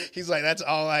 He's like, that's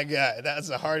all I got. That's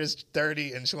the hardest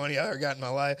 30 and 20 I ever got in my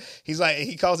life. He's like,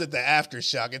 he calls it the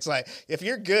aftershock. It's like, if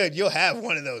you're good, you'll have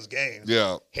one of those games.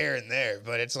 Yeah. Here and there.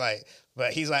 But it's like,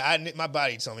 but he's like, my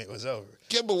body told me it was over.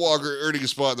 Kemba Walker earning a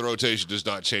spot in the rotation does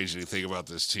not change anything about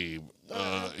this team.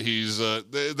 He's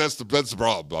that's the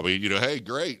problem. I mean, hey,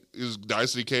 great. It was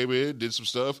nice that he came in, did some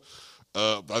stuff.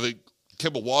 I think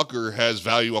Kemba Walker has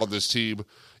value on this team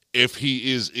if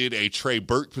he is in a Trey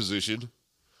Burke position.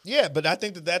 Yeah, but I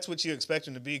think that's what you expect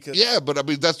him to be. Yeah, but I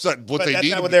mean that's not what they need. That's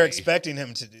not what they're expecting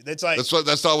him to do. That's not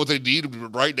what they need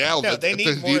right now. No, they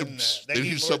need more than that. They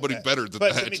need somebody better than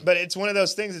that. But it's one of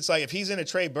those things. It's like if he's in a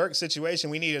Trey Burke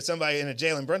situation, we need somebody in a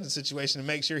Jalen Brunson situation to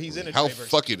make sure he's in a. How Trey Burke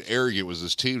fucking situation. arrogant was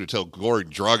this team to tell Goran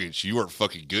Dragic you weren't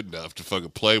fucking good enough to fucking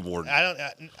play more?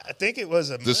 I think it was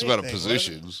this amount of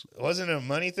positions. Wasn't it a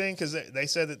money thing? Because they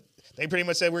said that. They pretty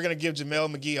much said, we're going to give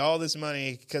JaMale McGee all this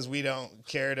money because we don't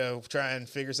care to try and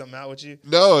figure something out with you.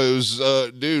 No, it was,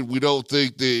 dude, we don't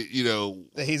think that,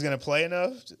 that he's going to play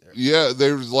enough? Yeah,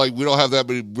 they were like, we don't have that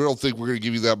many, we don't think we're going to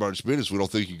give you that much minutes. We don't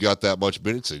think you got that much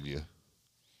minutes in you.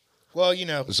 Well,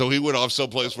 So he went off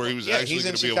someplace where he was actually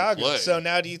going to be able to play. So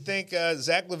now do you think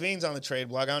Zach LaVine's on the trade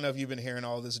block? I don't know if you've been hearing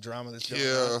all this drama that's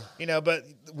going on. But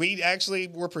we actually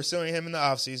were pursuing him in the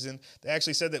offseason. They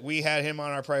actually said that we had him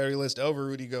on our priority list over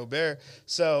Rudy Gobert.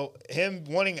 So him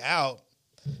wanting out,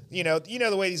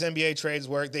 the way these NBA trades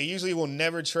work, they usually will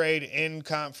never trade in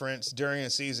conference during a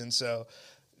season. So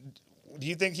do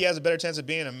you think he has a better chance of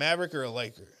being a Maverick or a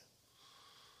Laker?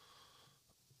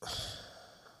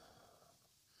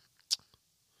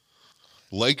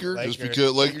 Laker, just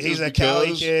because he's a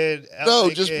Cali kid.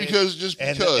 Just because,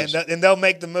 and they'll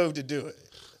make the move to do it.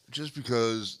 Just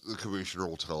because the commissioner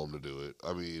will tell them to do it.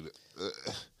 I mean,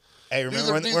 hey,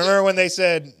 remember when they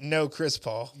said no Chris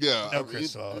Paul? Yeah, no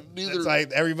Chris Paul. It's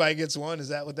like everybody gets one. Is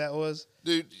that what that was?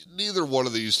 Dude, neither one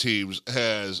of these teams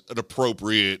has an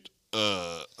appropriate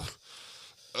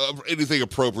anything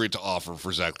appropriate to offer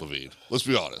for Zach LaVine. Let's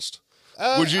be honest.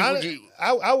 Would you?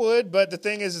 I would, but the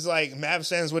thing is like Mavs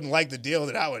fans wouldn't like the deal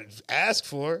that I would ask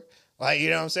for. Like, you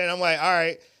know what I'm saying? I'm like, all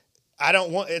right, I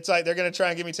don't want. It's like they're gonna try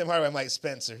and give me Tim Hardaway. I'm like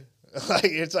Spencer.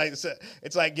 It's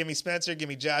like give me Spencer, give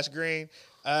me Josh Green.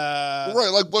 Right,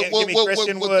 like give me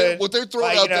Christian Wood. What they're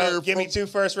throwing out there. Give me 2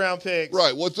 first-round picks.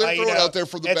 Right, what they're throwing out there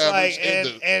for the Mavericks.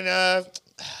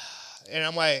 And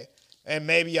I'm like, and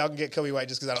maybe y'all can get Kobe White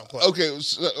just because I don't play.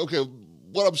 Okay.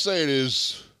 What I'm saying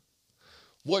is,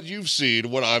 what you've seen,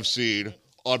 what I've seen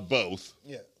on both.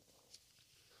 Yeah.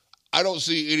 I don't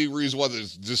see any reason why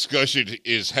this discussion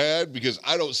is had because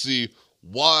I don't see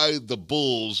why the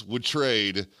Bulls would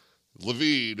trade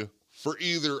LaVine for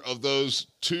either of those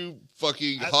two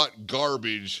fucking hot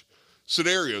garbage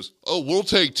scenarios. Oh, we'll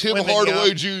take Tim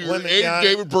Hardaway Jr. and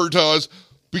David Bertans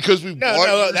because we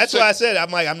No, that's why I said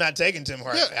I'm not taking Tim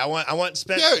Hardaway. Yeah. I want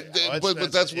Spencer. Yeah,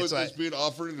 but that's what's being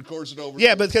offered, and of course,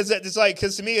 Yeah, because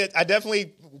to me, I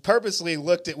definitely purposely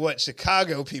looked at what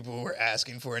Chicago people were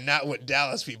asking for, and not what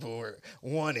Dallas people were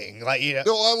wanting. No,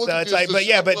 I look at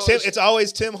it's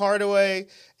always Tim Hardaway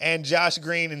and Josh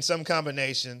Green in some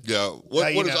combination. Yeah,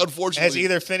 what is unfortunately as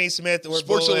either Finney Smith or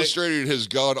Sports Bullock. Illustrated has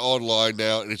gone online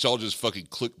now, and it's all just fucking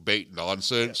clickbait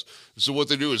nonsense. Yeah. So what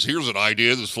they do is here's an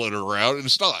idea that's floating around, and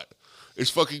it's not. It's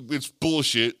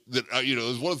bullshit. That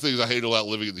it's one of the things I hate about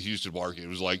living in the Houston market. It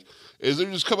was is they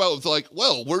just come out with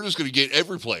we're just going to get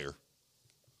every player.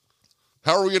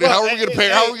 How are we going to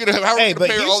pay? But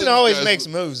Houston always makes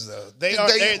moves, though. They are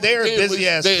busy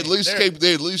ass. They at least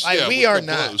we are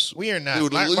not. Close. We are not. They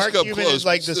would at least Mark come Cuban close, is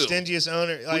like the still. stingiest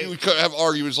owner. We would have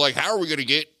arguments like, how are we going to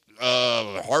get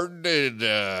Harden and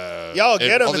y'all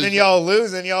get him, and then y'all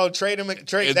lose, and y'all trade him, and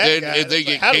guy, and they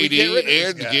get KD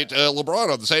and get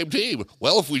LeBron on the same team.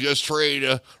 Well, if we just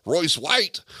trade Royce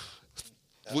White.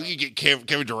 We can get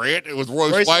Kevin Durant with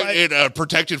Royce White and a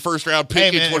protected first-round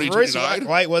pick in 2029. Royce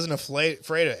White wasn't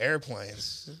afraid of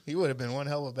airplanes. He would have been one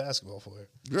hell of a basketball player.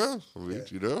 Yeah,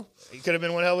 He could have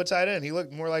been one hell of a tight end. He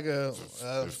looked more like a...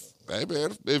 Hey,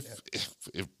 man, if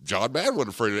John Madden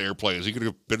wasn't afraid of airplanes, he could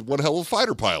have been one hell of a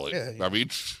fighter pilot. Yeah. I mean,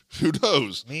 who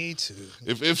knows? Me too.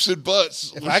 If ifs and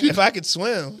buts. If I could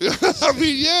swim. I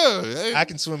mean, yeah. Hey. I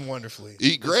can swim wonderfully.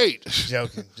 Eat great.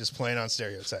 Joking. Just playing on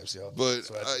stereotypes, y'all. But,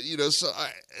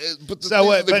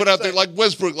 they put out there like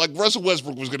Westbrook, like Russell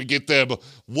Westbrook was going to get them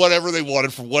whatever they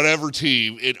wanted from whatever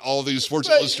team in all these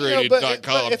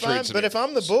SportsIllustrated.com trades. But if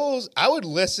I'm the Bulls, I would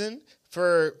listen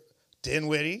for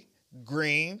Dinwiddie,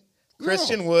 Green,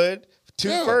 Christian Wood, two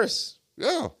firsts.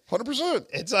 Yeah, 100%.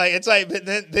 It's like, but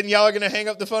then y'all are gonna hang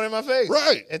up the phone in my face,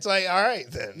 right? It's like, all right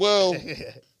then. Well,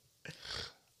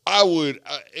 I would,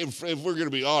 if we're gonna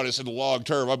be honest, in the long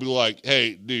term, I'd be like,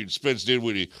 hey, dude, Spence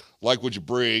Dinwiddie, like what you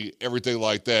bring, everything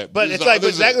like that. But Zach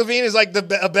LaVine is like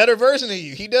a better version of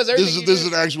you. He does everything. This is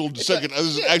an actual second. This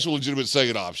is an actual legitimate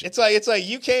second option. It's like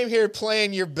you came here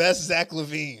playing your best Zach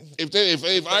LaVine.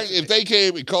 If they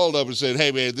came and called up and said,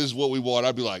 hey man, this is what we want,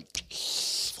 I'd be like,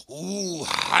 ooh,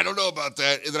 I don't know about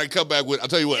that. And then I come back with, I'll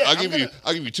tell you what, I'll give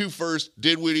you two firsts,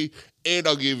 Dinwiddie, and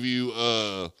I'll give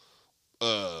you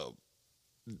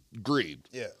Green.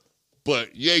 Yeah.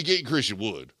 But you ain't getting Christian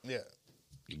Wood. Yeah.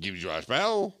 You give you Josh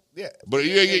Powell. Yeah. But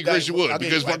you ain't getting Christian Wood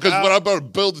because what I'm about to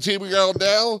build the team around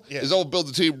now is I'll build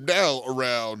the team now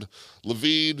around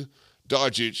LaVine,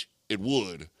 Doncic, and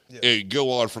Wood. Yeah. And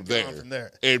go on from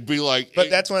there. And be like... But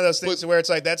that's one of those things where it's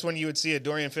like that's when you would see a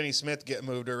Dorian Finney-Smith get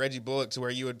moved or Reggie Bullock to where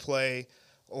you would play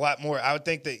a lot more. I would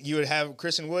think that you would have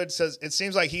Christian Wood says it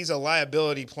seems like he's a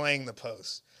liability playing the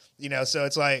post. So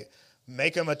it's like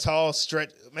make him a tall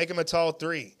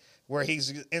three where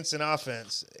he's instant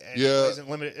offense and he isn't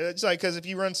limited. It's like because if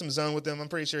you run some zone with him, I'm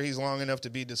pretty sure he's long enough to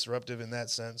be disruptive in that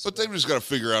sense. But they've just got to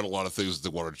figure out a lot of things that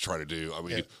they wanted to try to do. I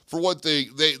mean, for one thing,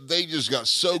 they just got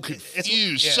so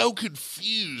confused, so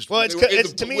confused. Well, to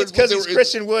me, it's because it's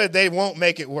Christian Wood. They won't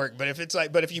make it work. But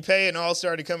if you pay an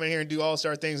all-star to come in here and do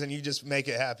all-star things, and you just make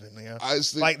it happen.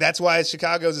 That's why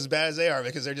Chicago's as bad as they are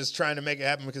because they're just trying to make it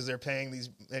happen because they're paying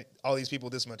all these people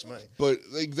this much money. But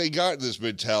they got this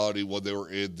mentality when they were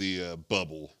in the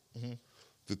bubble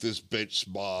that this bench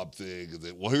mob thing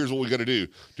that here's what we got to do.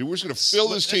 Dude, we're just going to fill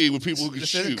this team with people who can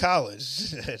shoot.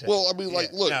 This is college. Well, I mean, look,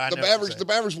 the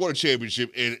Mavericks won a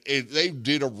championship and they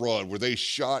did a run where they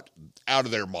shot out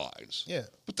of their minds. Yeah.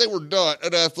 But they were not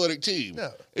an athletic team. No.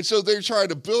 And so they're trying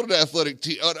to build an unathletic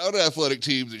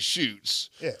team that shoots.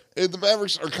 Yeah. And the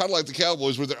Mavericks are kind of like the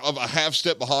Cowboys where they're a half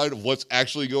step behind of what's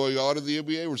actually going on in the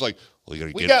NBA. Where it's like, we're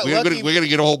going to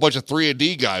get a whole bunch of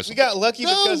 3-and-D guys. We got lucky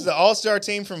because the All-Star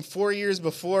team from 4 years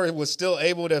before was still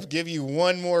able to give you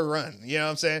one more run. You know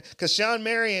what I'm saying? Because Sean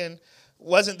Marion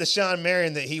wasn't the Sean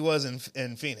Marion that he was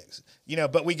in Phoenix.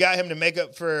 But we got him to make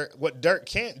up for what Dirk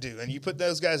can't do. And you put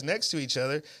those guys next to each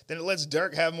other, then it lets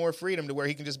Dirk have more freedom to where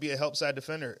he can just be a help side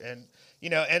defender. And,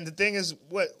 and the thing is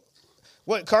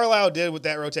what Carlisle did with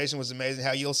that rotation was amazing.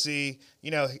 How you'll see,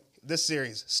 this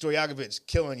series, Stojakovic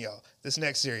killing y'all. This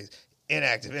next series,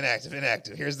 inactive.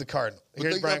 Here's the Cardinal.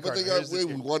 Here's Brian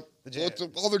Cardinal.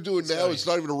 All they're doing now is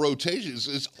not even a rotation.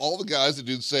 It's all the guys that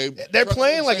do the same. They're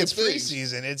playing like it's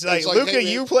preseason. It's like Luka, hey,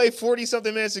 you play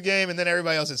 40-something minutes a game, and then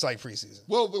everybody else, it's like preseason.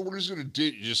 Well, but we're just going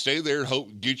to just stay there and hope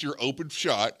get your open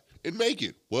shot and make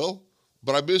it. Well,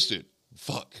 but I missed it.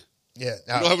 Fuck. Yeah.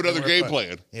 You don't have another game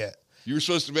plan. Yeah. You were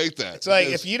supposed to make that. It's like,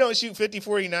 if you don't shoot 50,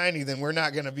 40, 90, then we're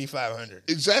not going to be 500.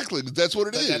 Exactly. That's what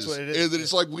it is. That's what it is. And then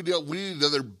it's like, we need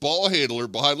another ball handler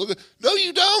behind Luka. No,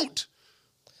 you don't.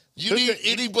 You need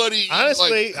anybody.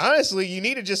 Honestly, you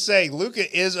need to just say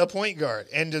Luka is a point guard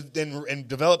and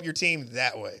develop your team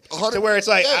that way. To where it's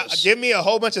like, give me a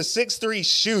whole bunch of 6'3"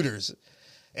 shooters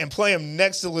and play him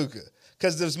next to Luka.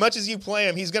 Because as much as you play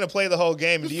him, he's going to play the whole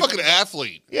game. He's a fucking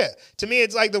athlete. Yeah. To me,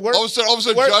 it's like the worst. All of a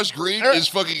sudden, Josh Green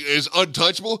is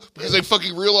untouchable because they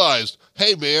fucking realized,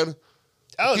 hey, man,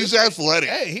 he's athletic.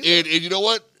 And you know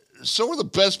what? So are the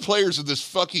best players in this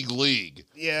fucking league.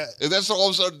 Yeah. And that's all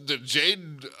of a sudden that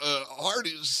Jaden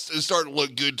Hardy is starting to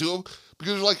look good to him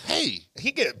because they're like, hey.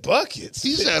 He get buckets.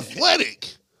 He's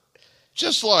athletic.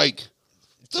 Just like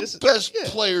the best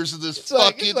players in this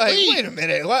fucking league. Wait a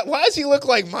minute. Why does he look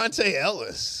like Monte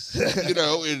Ellis?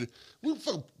 And we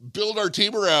build our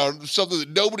team around something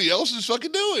that nobody else is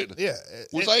fucking doing. Yeah.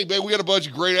 We're like, man, we got a bunch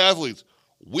of great athletes.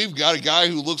 We've got a guy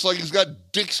who looks like he's got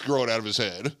dicks growing out of his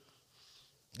head.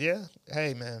 Yeah.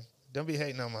 Hey, man. Don't be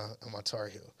hating on my Tar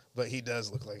Heel. But he does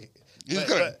look like He's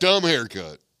got a dumb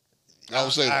haircut. I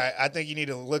will say that. All right. I think you need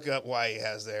to look up why he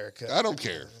has the haircut. I don't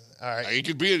care. All right.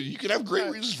 You could have great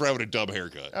reasons for having a dumb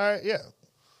haircut. All right. Yeah.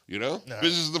 You know? No.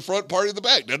 Business is the front, party in the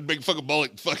back. Doesn't make fucking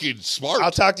mullet fucking smart. I'll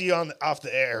talk to you off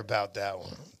the air about that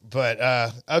one.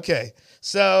 But, okay.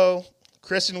 So,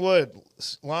 Christian Wood,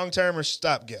 long-term or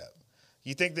stopgap?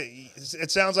 You think that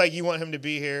it sounds like you want him to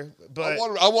be here, but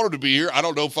I want him to be here. I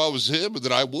don't know if I was him, but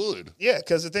then I would. Yeah,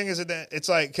 because the thing is that it's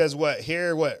like, because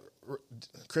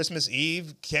Christmas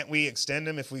Eve, can't we extend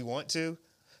him if we want to?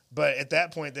 But at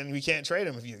that point, then we can't trade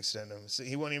him if you extend him. So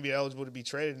he won't even be eligible to be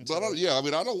traded. I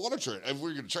don't want to trade. If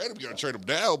we're going to trade him, you got to trade him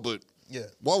now. But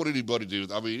why would anybody do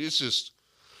that? I mean, it's just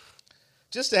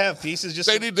to have pieces. Just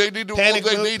they need to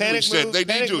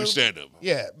extend him.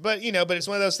 Yeah, but but it's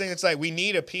one of those things. It's like we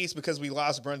need a piece because we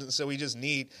lost Brunson, so we just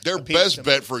need their best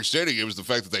bet for extending him is the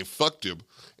fact that they fucked him,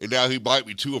 and now he might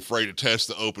be too afraid to test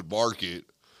the open market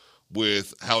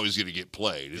with how he's going to get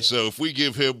played. And so if we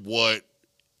give him what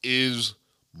is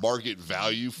market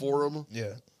value for him,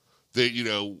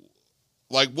 that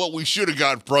like what we should have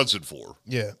gotten Brunson for.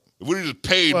 Yeah. If we just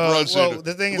paid Brunson. Well,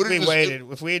 the thing is, we waited.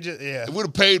 If we would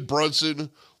have paid Brunson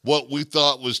what we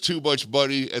thought was too much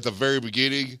money at the very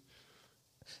beginning.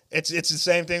 It's the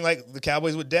same thing like the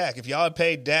Cowboys with Dak. If y'all had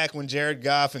paid Dak when Jared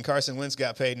Goff and Carson Wentz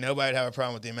got paid, nobody'd have a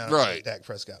problem with the amount of money Dak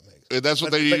Prescott makes. And that's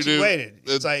what they need to do. But you waited.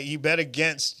 It's like you bet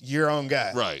against your own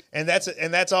guy. Right. And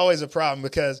that's always a problem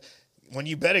because when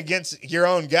you bet against your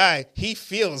own guy, he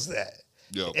feels that.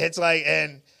 Yep. It's like,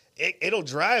 and it'll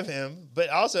drive him, but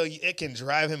also it can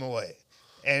drive him away.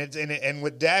 And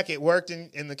with Dak, it worked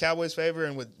in the Cowboys' favor,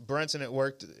 and with Brunson, it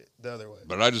worked the other way.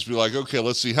 But I just be like, okay,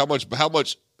 let's see how much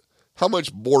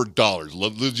more dollars,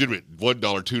 legitimate $1,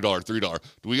 $2, $3,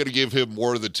 do we got to give him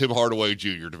more than Tim Hardaway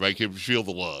Jr. to make him feel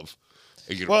the love?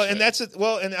 And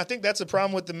I think that's the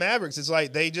problem with the Mavericks. It's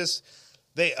like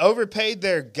they overpaid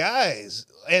their guys,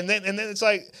 and then it's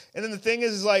like, and then the thing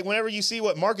is like whenever you see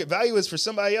what market value is for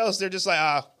somebody else, they're just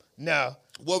like, no.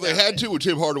 Well, they had to with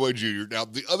Tim Hardaway Jr. Now,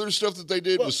 the other stuff that they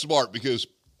did was smart because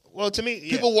to me,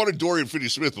 people wanted Dorian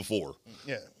Finney-Smith before.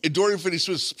 Yeah. And Dorian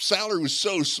Finney-Smith's salary was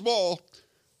so small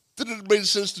that it made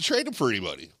sense to trade him for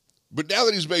anybody. But now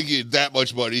that he's making that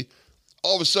much money,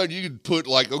 all of a sudden you can put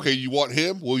like, okay, you want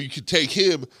him? Well, you can take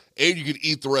him and you can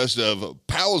eat the rest of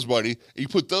Powell's money. And you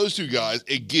put those two guys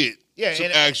and get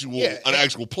an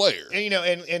actual player. And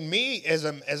and me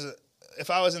if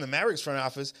I was in the Mavericks front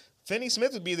office,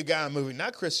 Finney-Smith would be the guy I'm moving,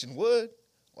 not Christian Wood.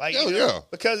 Like,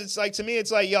 because it's like, to me,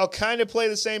 it's like y'all kind of play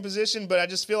the same position, but I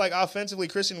just feel like offensively,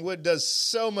 Christian Wood does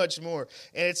so much more.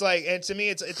 And it's like, and to me,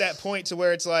 it's at that point to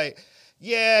where it's like,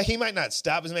 yeah, he might not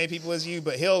stop as many people as you,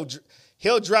 but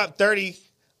he'll drop 30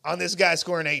 on this guy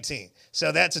scoring 18.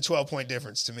 So that's a 12-point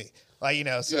difference to me. Like,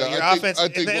 so your offense,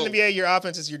 in the NBA, your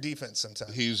offense is your defense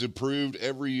sometimes. He's improved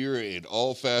every year in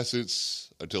all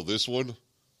facets until this one.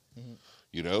 Mm-hmm.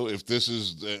 If this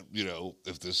is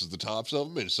the tops of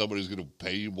them, and somebody's going to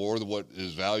pay you more than what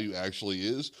his value actually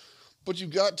is, but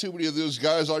you've got too many of those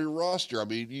guys on your roster. I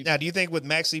mean, now, do you think with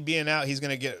Maxey being out, he's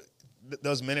going to get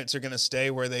those minutes are going to stay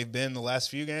where they've been the last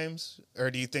few games,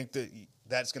 or do you think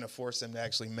that's going to force them to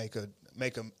actually make an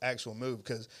actual move?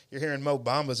 Because you're hearing Mo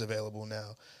Bamba's available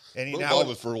now. And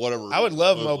for whatever I would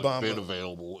love Mo Bamba been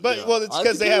available, but it's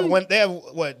because they have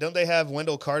what? Don't they have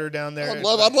Wendell Carter down there? I'd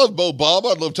love Mo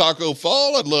Bamba. I'd love Taco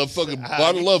Fall. I'd love fucking.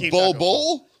 I'd love Bol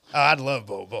Bol. Oh, I'd love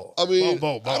Bol Bol. I mean,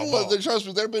 Bol, I don't know. Trust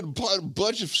me, there have been a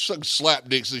bunch of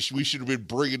slapdicks that we should have been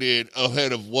bringing in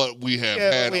ahead of what we have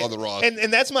had on the roster.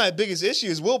 And that's my biggest issue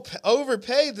is we'll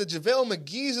overpay the JaVale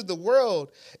McGee's of the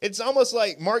world. It's almost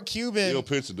like Mark Cuban. Neil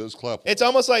Pinson does clap. It's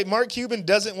almost like Mark Cuban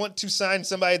doesn't want to sign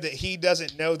somebody that he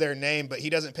doesn't know their name, but he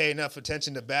doesn't pay enough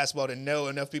attention to basketball to know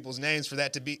enough people's names for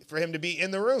him to be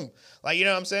in the room. Like, you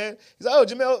know what I'm saying? He's like, oh,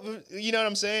 Jamel, you know what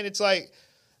I'm saying? It's like,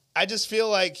 I just feel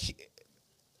like,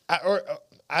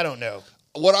 I don't know.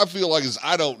 What I feel like is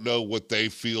I don't know what they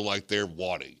feel like they're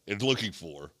wanting and looking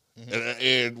for. Mm-hmm.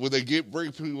 And when they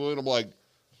bring people in, I'm like,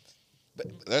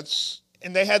 that's.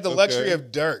 And they had the luxury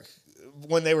of Dirk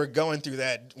when they were going through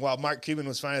that while Mark Cuban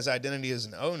was finding his identity as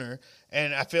an owner.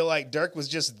 And I feel like Dirk was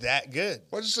just that good.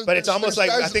 But it's almost like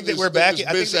I think that we're back.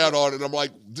 I miss out on it. I'm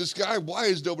like, this guy, why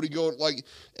is nobody going like?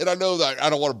 And I know that I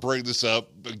don't want to bring this up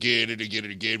again and again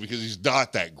and again because he's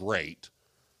not that great.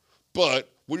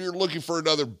 But when you're looking for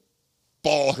another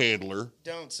ball handler,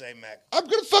 don't say Mac. I'm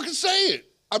gonna fucking say it.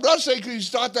 I'm not saying because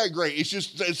he's not that great.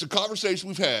 It's a conversation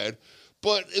we've had.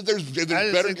 But there's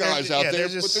better guys out there.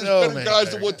 But there's better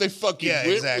guys than what they fucking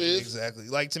went with. Exactly.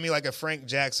 Like, to me, like a Frank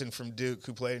Jackson from Duke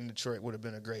who played in Detroit would have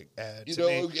been a great ad. You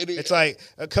know, it's like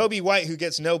a Kobe White who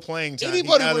gets no playing time.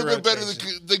 Anybody would have been better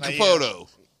than Capoto.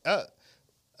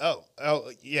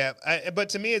 Yeah. But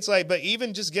to me, it's like, but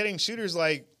even just getting shooters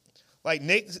like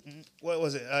Nick, what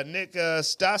was it? Nick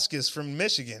Stauskas from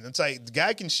Michigan. It's like the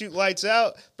guy can shoot lights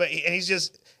out, and he's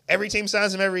just. Every team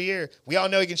signs him every year. We all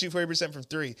know he can shoot 40% from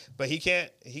three, but he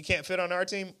can't fit on our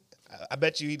team. I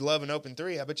bet you he'd love an open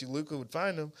three. I bet you Luka would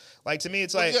find him. Like, to me,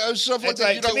 it's like, stuff like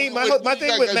that. To me, my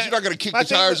thing with Max, you're not going to kick the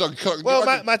tires on.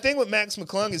 Well, my thing with Max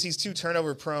McClung is he's too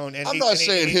turnover prone. And I'm not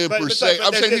saying him per se.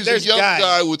 I'm saying he's a young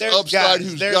guy with upside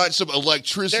who's got some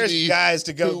electricity. There's guys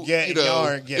to go get,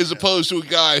 as opposed to a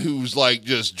guy who's like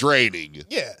just draining.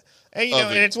 Yeah. And,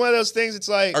 and it's one of those things, it's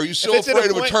like... Are you so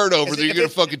afraid of a turnover that you're going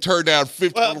to fucking turn down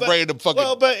 50 random fucking...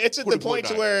 Well, but it's at the point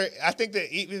to where I think that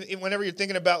even whenever you're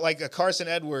thinking about like a Carson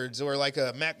Edwards or like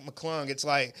a Mac McClung, it's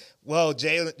like, well,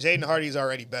 Jaden Hardy's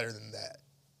already better than that.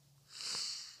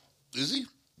 Is he?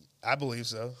 I believe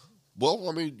so. Well,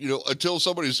 I mean,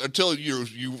 until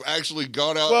you've actually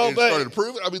gone out and started to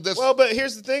prove it. I mean, that's... Well, but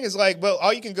here's the thing is like, well,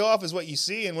 all you can go off is what you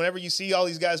see, and whenever you see all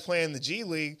these guys playing in the G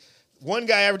League... One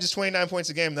guy averages 29 points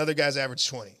a game, the other guy's average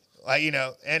 20.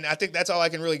 And I think that's all I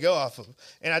can really go off of.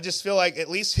 And I just feel like at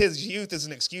least his youth is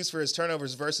an excuse for his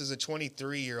turnovers versus a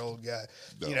 23-year-old guy.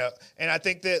 No. And I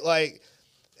think that like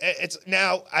it's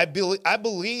now I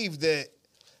believe that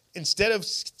instead of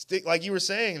like you were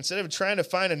saying, instead of trying to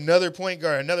find another point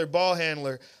guard, another ball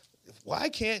handler, why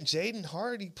can't Jaden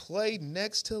Hardy play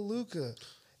next to Luka?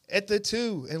 At the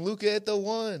 2 and Luka at the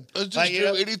 1. Just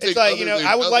anything. It's like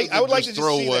I would like to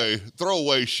throw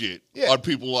away shit on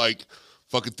people like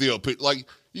fucking Theo Pinson. Like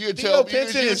you can Theo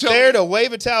Pinson is there to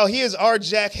wave a towel. He is our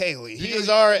Jack Haley. He is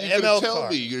our ML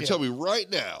card. You're gonna tell me right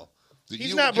now that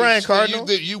he's not Brian Cardinal.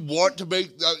 That you want to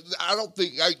make. I don't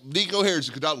think Nico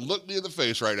Harrison could not look me in the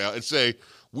face right now and say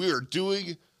we are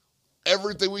doing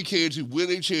everything we can to win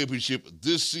a championship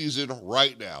this season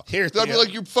right now. I'd be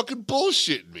like, you're fucking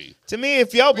bullshitting me. To me,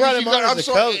 if y'all brought him on as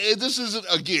a coach. And this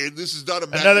is not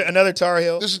another Tar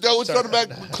Heel. It's not a Mac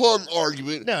McClung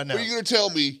argument. No. But you're going to tell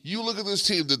me, you look at this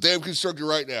team that they have constructed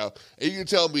right now, and you're going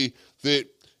to tell me that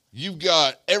you've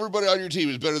got everybody on your team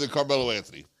is better than Carmelo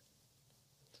Anthony.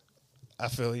 I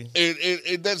feel you.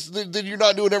 And then you're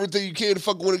not doing everything you can to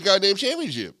fucking win a goddamn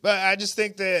championship. But I just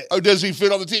think that... Oh, does he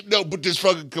fit on the team? No, but does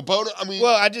fucking Capoto? I mean...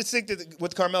 Well, I just think that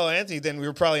with Carmelo Anthony, then we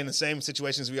were probably in the same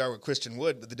situation as we are with Christian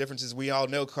Wood. But the difference is we all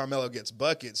know Carmelo gets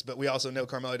buckets, but we also know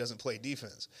Carmelo doesn't play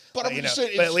defense. But I'm just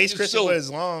saying... But at least Christian Wood is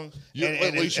long.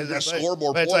 At least you're going to score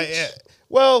more points.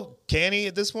 Well, can he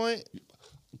at this point?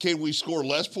 Can we score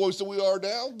less points than we are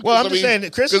now? Because, well, I'm just saying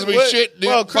that Christian Wood.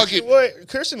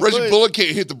 Reggie Bullock can't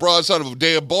hit the broadside of a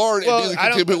damn barn, and neither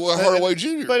can Tim Hardaway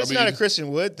Jr. But it's not a Christian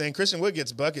Wood thing. Christian Wood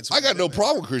gets buckets. I got no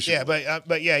problem with Christian. Yeah,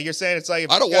 but you're saying it's like if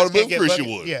I don't want to move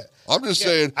Christian Wood. Yeah, I'm just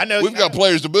saying we've got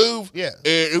players to move. Yeah,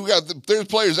 and there's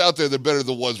players out there that are better than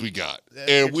the ones we got,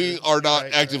 and we are not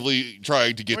actively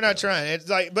trying to get. We're not trying. It's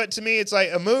like, but to me, it's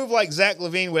like a move like Zach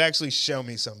LaVine would actually show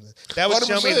me something. That would 100%.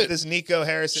 Show me that this Nico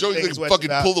Harrison thing is what it's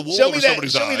about. Pull the wool over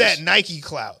somebody's eyes. Show me that Nike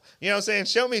clout. You know what I'm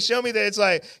saying? Show me that it's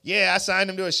like, I signed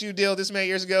him to a shoe deal this many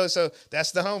years ago, so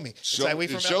that's the homie. Show me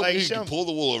you can pull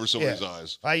the wool over somebody's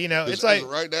eyes. It's like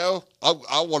right now,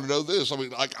 I want to know this. I mean,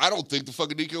 like, I don't think the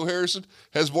fucking Nico Harrison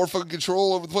has more fucking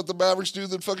control over what the Mavericks do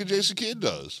than fucking Jason Kidd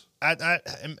does.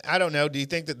 I don't know. Do you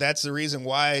think that that's the reason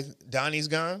why Donnie's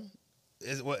gone?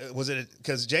 Was it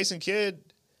because Jason Kidd?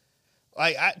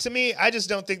 Like to me, I just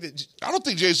don't think that. I don't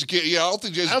think Jason Kidd. Yeah, I don't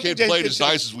think Jason Kidd played as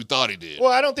nice as we thought he did.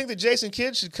 Well, I don't think that Jason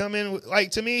Kidd should come in.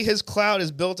 Like to me, his clout is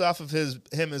built off of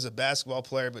him as a basketball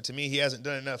player. But to me, he hasn't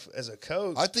done enough as a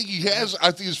coach. I think he has.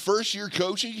 I think his first year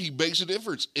coaching, he makes a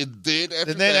difference, and then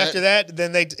after that,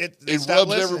 it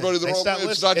rubs everybody the wrong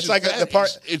way. It's not it's just like that.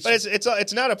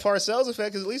 It's not a Parcells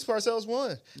effect because at least Parcells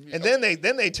won, and then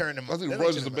they turned him. I think it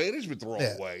rubs the management the wrong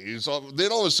way.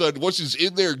 Then all of a sudden, once he's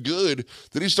in there good,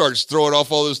 then he starts throwing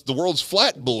off all this the world's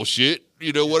flat bullshit,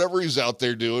 whatever he's out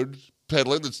there doing,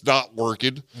 peddling that's not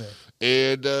working. Yeah.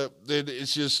 And then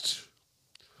it's just,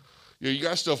 you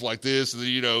got stuff like this, and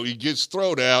then, he gets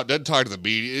thrown out, doesn't talk to the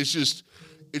media.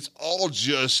 It's all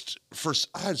just,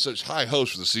 I had such high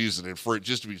hopes for the season, and for it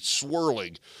just to be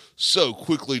swirling so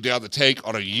quickly down the tank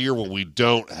on a year when we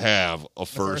don't have a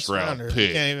first round pick.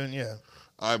 You can't even,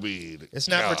 I mean, it's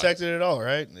not protected at all,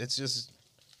 right? It's just.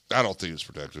 I don't think it's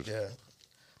protected. Yeah.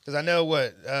 Because I know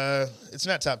it's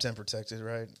not top 10 protected,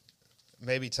 right?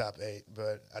 Maybe top 8,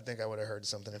 but I think I would have heard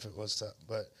something if it was top.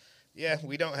 But, yeah,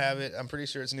 we don't have it. I'm pretty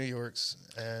sure it's New York's.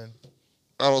 And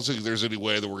I don't think there's any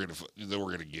way that we're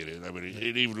gonna get it. I mean,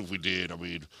 even if we did, I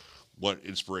mean, what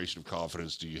inspiration of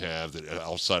confidence do you have that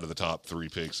outside of the top 3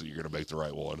 picks that you're going to make the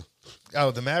right one? Oh,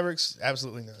 the Mavericks?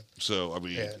 Absolutely none. So, I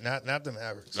mean... Yeah, not the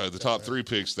Mavericks. The top 3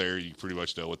 picks there, you pretty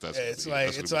much know what that's going to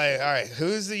be. It's like, all right,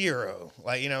 who's the Euro?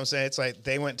 Like, you know what I'm saying? It's like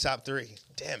they went top 3.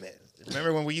 Damn it.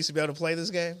 Remember when we used to be able to play this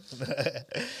game?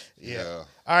 Yeah.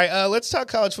 All right, let's talk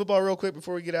college football real quick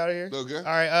before we get out of here. Okay. All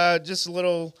right, just a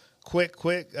little quick.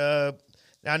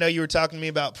 Now, I know you were talking to me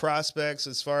about prospects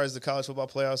as far as the college football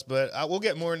playoffs, but we'll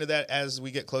get more into that as we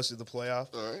get closer to the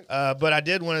playoff. All right. But I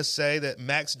did want to say that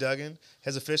Max Duggan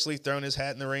has officially thrown his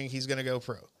hat in the ring. He's going to go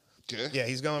pro. Okay. Yeah,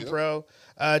 he's going pro.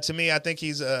 To me, I think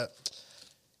he's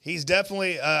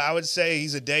definitely, I would say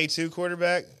he's a day 2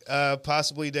 quarterback,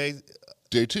 possibly day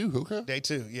 2, okay. Day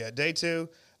 2, yeah, day 2.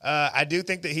 I do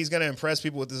think that he's going to impress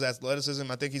people with his athleticism.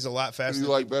 I think he's a lot faster. Who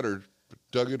do you like better,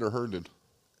 Duggan or Herndon?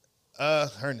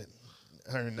 Herndon.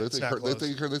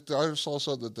 I saw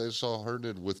something that they saw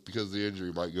Herndon because of the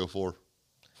injury might go 4th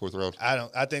round.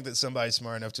 I think that somebody's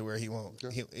smart enough to where he won't.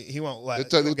 Okay. He won't.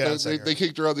 They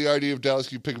kicked around the idea of Dallas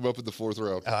could pick him up in the 4th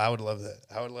round. Oh, I would love that.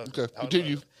 Okay,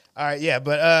 continue. All right, yeah,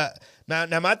 but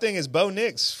now my thing is Bo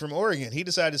Nix from Oregon. He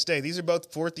decided to stay. These are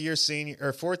both fourth year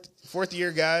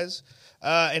guys.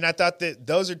 And I thought that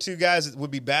those are 2 guys that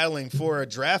would be battling for a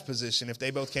draft position if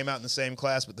they both came out in the same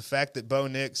class. But the fact that Bo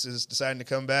Nix is deciding to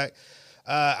come back,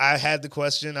 I had the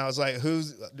question. I was like, who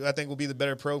do I think will be the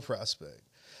better pro prospect?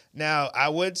 Now, I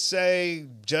would say,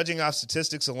 judging off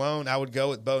statistics alone, I would go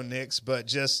with Bo Nix, but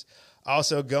just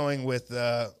also going with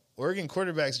Oregon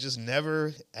quarterbacks just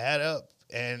never add up.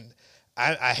 And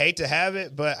I hate to have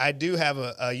it, but I do have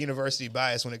a university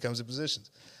bias when it comes to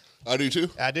positions. I do too.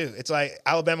 I do. It's like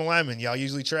Alabama linemen, y'all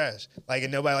usually trash. Like,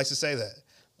 and nobody likes to say that.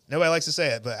 Nobody likes to say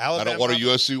it, but Alabama. I don't want a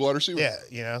USC wide receiver.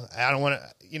 Yeah, I don't want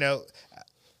to.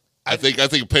 I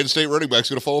think Penn State running back's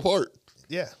going to fall apart.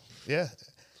 Yeah.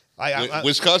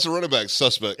 Wisconsin running back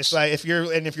suspects. It's like if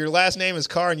your last name is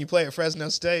Carr and you play at Fresno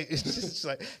State, it's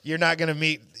like you're not going to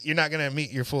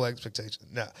meet your full expectation.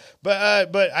 No,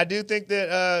 but I do think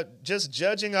that just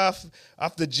judging off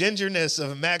the gingerness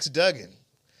of Max Duggan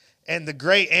and the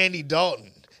great Andy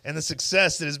Dalton and the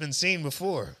success that has been seen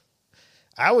before,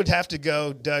 I would have to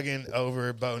go Duggan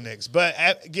over Bo Nix. But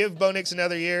give Bo Nix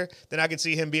another year, then I could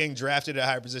see him being drafted at a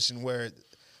higher position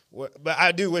but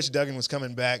I do wish Duggan was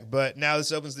coming back. But now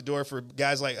this opens the door for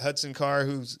guys like Hudson Carr,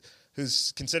 who's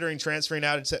considering transferring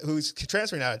out of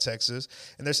Texas,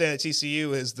 and they're saying that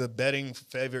TCU is the betting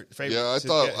favorite. Yeah, I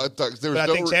thought there was. But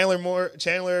I think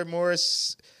Chandler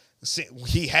Morris,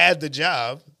 he had the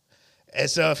job. And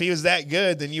so if he was that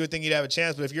good, then you would think he'd have a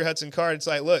chance. But if you're Hudson Card, it's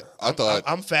like, look,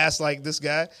 I'm fast like this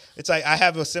guy. It's like I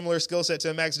have a similar skill set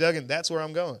to Max Duggan. That's where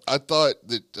I'm going. I thought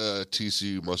that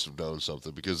TCU must have known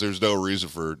something because there's no reason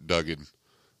for Duggan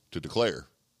to declare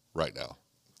right now.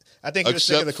 I think he was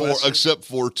sick of the question. Except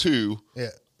for 2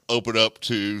 open up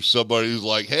to somebody who's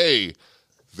like, hey,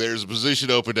 there's a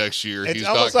position open next year. It's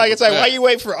almost like why you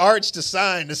wait for Arch to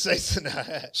sign to say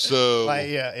tonight? So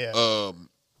yeah.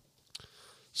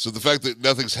 So the fact that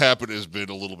nothing's happened has been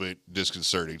a little bit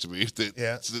disconcerting to me.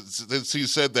 Since he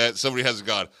said that, somebody hasn't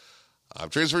gone, I'm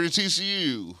transferring to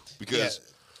TCU because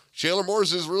Chandler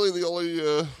Morris is really the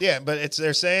only. But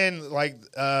they're saying like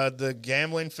the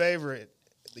gambling favorite.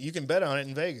 You can bet on it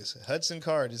in Vegas. Hudson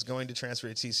Card is going to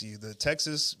transfer to TCU. The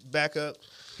Texas backup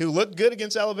who looked good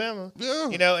against Alabama. Yeah.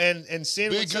 And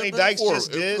seeing what Sonny Dykes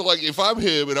just did. Like if I'm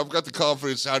him and I've got the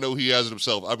confidence I know he has it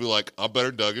himself, I'd be like, I'm better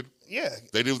than Duggan. Yeah.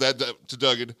 They do that to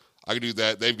Duggan. I can do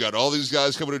that. They've got all these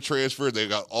guys coming to transfer. They've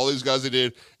got all these guys they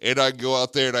did, and I can go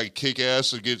out there and I can kick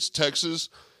ass against Texas.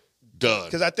 Done.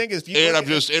 Because I think if you I'm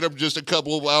just a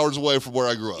couple of hours away from where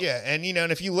I grew up. Yeah, and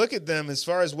and if you look at them as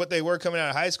far as what they were coming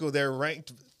out of high school, they're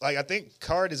ranked. Like I think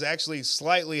Card is actually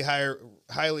slightly higher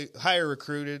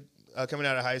recruited coming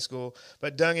out of high school.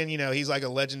 But Duggan, he's like a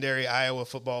legendary Iowa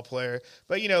football player.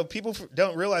 But people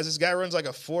don't realize this guy runs like a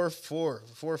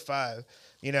 4.4, 4.5.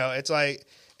 It's like,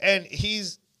 and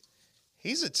he's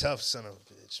a tough son of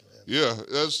a bitch, man. Yeah,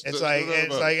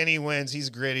 and he wins. He's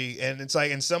gritty, and it's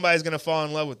like, and somebody's gonna fall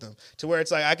in love with him to where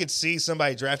it's like I could see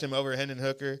somebody draft him over Hendon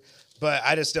Hooker, but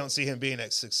I just don't see him being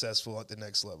as successful at the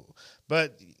next level.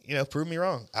 But prove me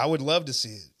wrong. I would love to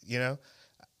see it.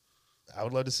 I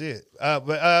would love to see it.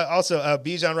 But also,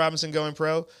 Bijan Robinson going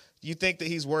pro. Do you think that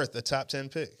he's worth a top 10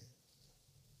 pick?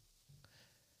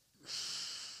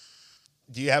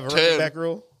 Do you have a running back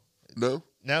rule? No.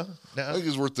 No. I think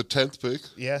he's worth the 10th pick.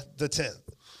 Yeah, the 10th.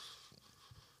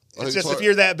 It's just if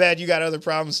you're that bad, you got other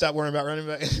problems. Stop worrying about running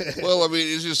back. Well, I mean,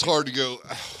 it's just hard to go.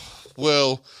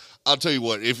 Well, I'll tell you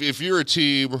what. If you're a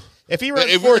team, if he runs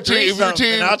 4.3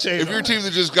 I'll change. If you're a team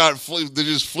that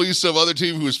just fleeced some other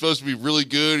team who was supposed to be really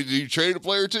good, and you trade a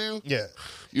player to, yeah,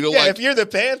 like, if you're the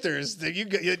Panthers, then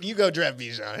you go draft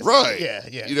Bijan, right? Yeah.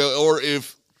 Or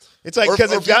if. It's like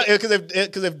because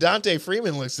if Dante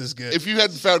Freeman looks this good. If you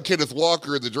hadn't found Kenneth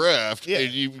Walker in the draft and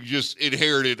you just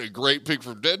inherited a great pick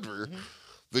from Denver,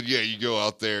 then you go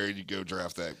out there and you go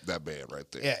draft that man right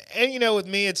there. Yeah, and with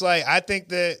me, it's like I think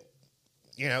that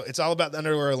it's all about the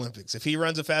underwear Olympics. If he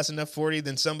runs a fast enough 40,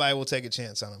 then somebody will take a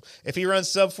chance on him. If he runs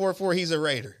sub 4.4, he's a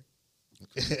Raider.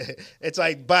 It's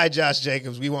like, bye, Josh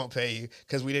Jacobs. We won't pay you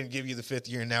because we didn't give you the 5th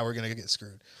year, and now we're going to get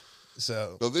screwed.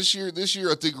 So this year,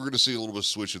 I think we're going to see a little bit of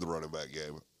switch in the running back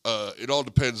game. It all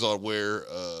depends on where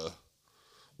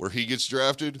he gets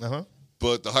drafted.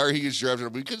 But the higher he gets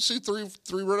drafted, we could see three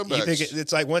running backs. You think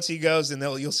it's like once he goes, then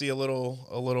you'll see a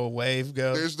little wave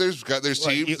go. There's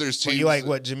teams. There's teams. You like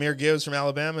what Jameer Gibbs from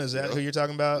Alabama? Is that who you're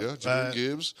talking about? Yeah, Jameer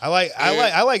Gibbs. I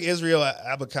like Israel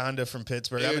Abakanda from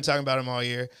Pittsburgh. I've been talking about him all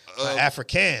year.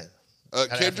 African.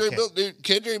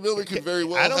 Kendra Miller could very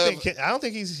well. I don't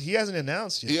think he hasn't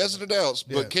announced yet. He hasn't announced,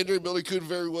 but Kendra Miller could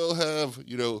very well have.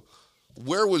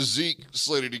 Where was Zeke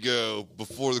slated to go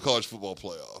before the college football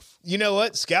playoff? You know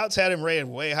what? Scouts had him rated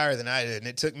way higher than I did, and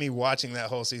it took me watching that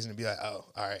whole season to be like, oh,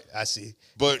 all right, I see.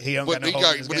 But he with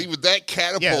that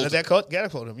catapult, that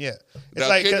catapult him. Yeah, it's now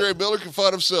like Kendra Miller can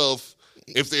find himself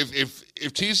if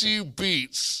TCU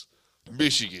beats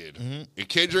Michigan and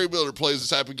Kendra Miller plays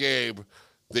the type of game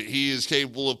that he is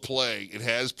capable of playing and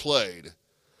has played,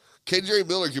 Kendra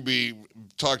Miller could be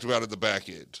talked about at the back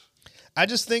end. I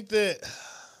just think that.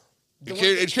 And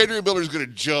Kendra Miller is going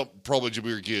to jump probably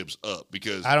Jameer Gibbs up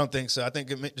because I don't think so. I think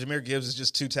Jameer Gibbs is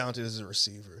just too talented as a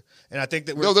receiver, and I think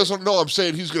that I'm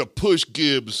saying he's going to push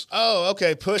Gibbs. Oh,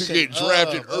 okay, push to get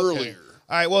drafted earlier.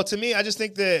 All right. Well, to me, I just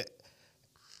think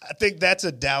that's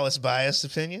a Dallas biased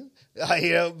opinion,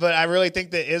 But I really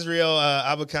think that Israel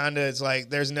Abakanda is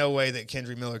like, there's no way that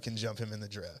Kendra Miller can jump him in the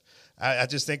draft. I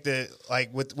just think that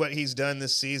like with what he's done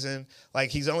this season,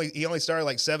 like he only started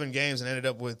like 7 games and ended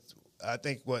up with. I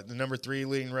think the number 3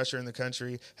 leading rusher in the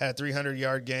country, had a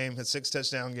 300-yard game, had 6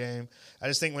 touchdown game. I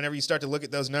just think whenever you start to look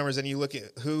at those numbers and you look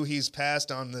at who he's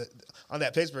passed on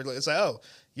that Pittsburgh, it's like, oh,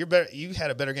 you're better. You had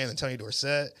a better game than Tony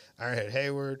Dorsett, Ironhead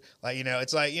Hayward.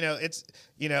 It's like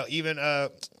even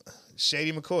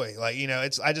Shady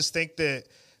McCoy. I just think that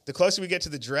the closer we get to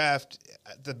the draft,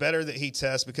 the better that he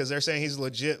tests because they're saying he's a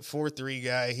legit 4.3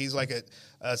 guy. He's like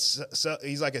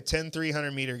he's like a 10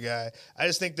 300-meter guy. I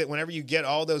just think that whenever you get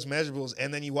all those measurables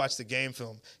and then you watch the game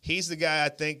film, he's the guy I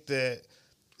think that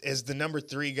is the number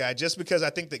 3 guy just because I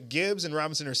think that Gibbs and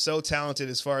Robinson are so talented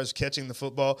as far as catching the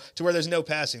football to where there's no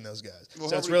passing those guys. Well,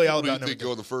 so it's really all about number 3.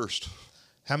 Go in the first.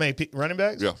 How many running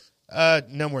backs? Yeah.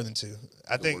 No more than 2.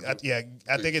 I think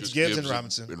it's Gibbs and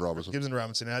Robinson. Gibbs and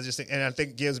Robinson. And I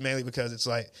think Gibbs mainly because it's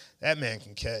like that man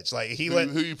can catch. Like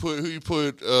who you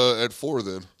put at 4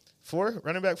 then? 4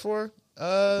 running back 4.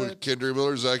 Put Kendra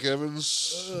Miller, Zach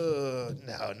Evans.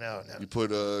 No. You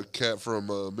put a cat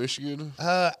from Michigan.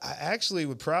 I actually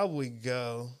would probably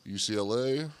go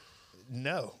UCLA.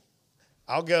 No,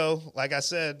 I'll go. Like I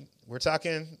said, we're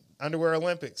talking underwear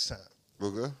Olympics time.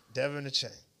 Okay. Devin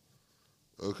Achane.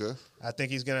 Okay. I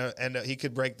think he's going to end up – he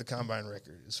could break the combine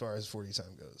record as far as 40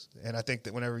 time goes. And I think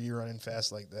that whenever you're running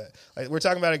fast like that – we're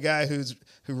talking about a guy who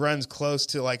runs close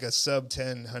to like a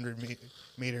sub-10 100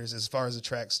 meters as far as a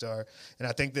track star. And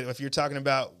I think that if you're talking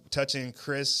about touching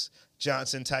Chris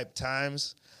Johnson type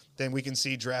times, then we can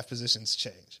see draft positions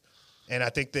change. And I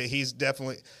think that he's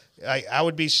definitely – I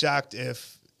would be shocked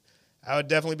if I would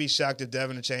definitely be shocked if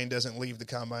Devin Chain doesn't leave the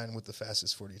combine with the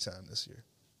fastest 40 time this year.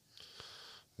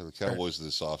 And the Cowboys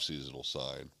this offseason will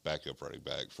sign backup running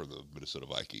back for the Minnesota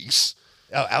Vikings.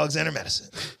 Oh, Alexander Madison.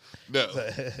 No.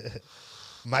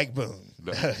 Mike Boone.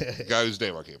 No. Guy whose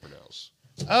name I can't pronounce.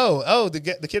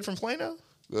 The kid from Plano?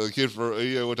 The kid from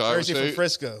went to Or Iowa is he State. from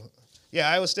Frisco? Yeah,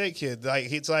 Iowa State kid.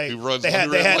 Like it's like He runs they had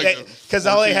because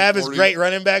all they have is great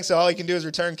running backs, so all he can do is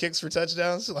return kicks for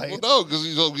touchdowns. Like, well, no,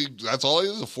 because that's all he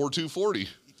is, a 4.2 40.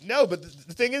 No, but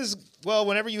the thing is, well,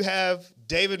 whenever you have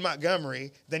David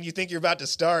Montgomery, then you think you're about to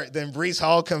start, then Breece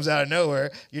Hall comes out of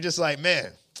nowhere. You're just like,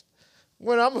 man,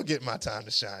 when I'm going to get my time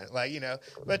to shine? Like,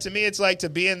 but to me, it's like to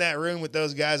be in that room with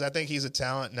those guys, I think he's a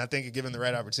talent, and I think given the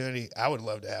right opportunity, I would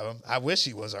love to have him. I wish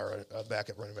he was our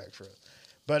backup running back for us.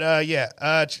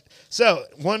 But, so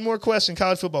one more question,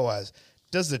 college football-wise.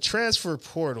 Does the transfer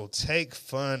portal take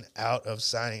fun out of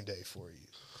signing day for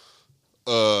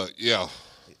you? Yeah.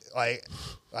 Like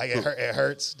it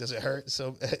hurts. Does it hurt?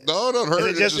 So no, it don't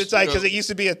hurt. It's like because it used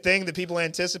to be a thing that people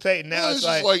anticipate, and now it's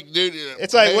like dude,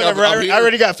 it's like whatever. I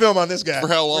already got film on this guy. For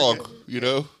how long?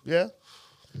 Yeah.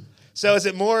 So is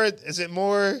it more? It's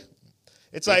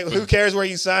like who cares where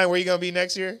you sign? Where you gonna be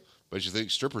next year? But you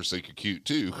think strippers think you're cute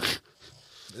too?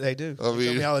 They do. They tell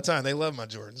me all the time. They love my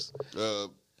Jordans.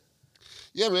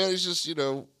 Yeah, man. It's just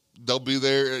they'll be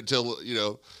there until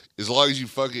as long as you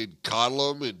fucking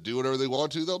coddle them and do whatever they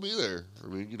want to, they'll be there. I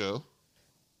mean,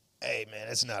 Hey, man,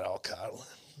 it's not all coddling.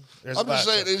 I'm just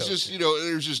saying, it's just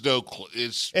there's just no.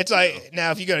 It's like now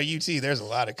if you go to UT, there's a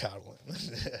lot of coddling.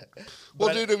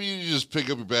 Well, dude, I mean, you just pick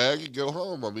up your bag and go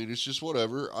home. I mean, it's just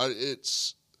whatever.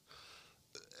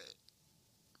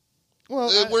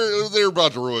 They're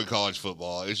about to ruin college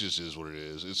football. It just is what it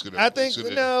is. I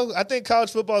think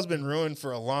college football has been ruined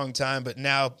for a long time, but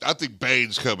now I think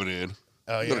Bane's coming in.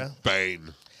 Oh yeah,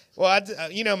 Bane. Well,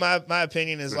 my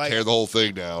opinion is like tear the whole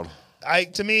thing down.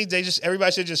 To me,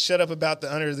 everybody should just shut up about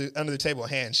the under the table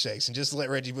handshakes and just let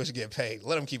Reggie Bush get paid.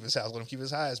 Let him keep his house. Let him keep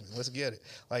his Heisman. Let's get it.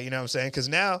 Like, you know what I'm saying? Because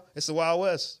now it's the Wild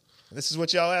West. This is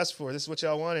what y'all asked for. This is what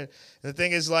y'all wanted. And the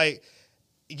thing is, like,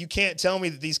 you can't tell me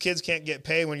that these kids can't get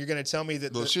paid when you're going to tell me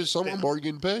that. Some of them are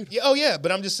getting paid. Yeah, oh yeah,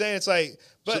 but I'm just saying it's like.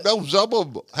 But some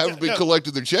of them haven't been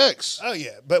collecting their checks. Oh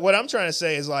yeah, but what I'm trying to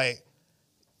say is like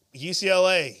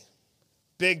UCLA,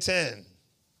 Big Ten.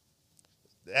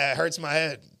 That hurts my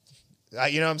head.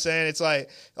 You know what I'm saying? It's like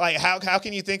how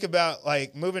can you think about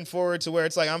like moving forward to where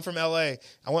it's like I'm from LA.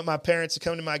 I want my parents to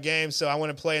come to my games, so I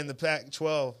want to play in the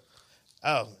Pac-12.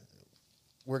 Oh,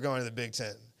 we're going to the Big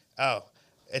Ten. Oh,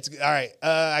 it's all right.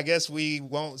 I guess you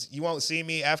won't see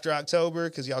me after October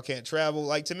because y'all can't travel.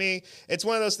 Like to me, it's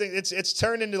one of those things. It's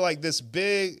turned into like this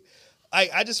big.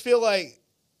 I just feel like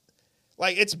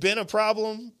it's been a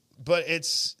problem, but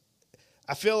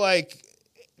I feel like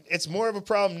it's more of a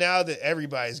problem now that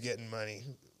everybody's getting money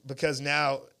because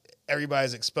now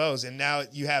everybody's exposed, and now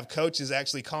you have coaches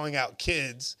actually calling out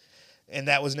kids, and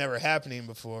that was never happening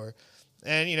before.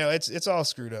 And, it's all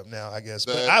screwed up now, I guess.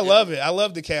 But I love it. I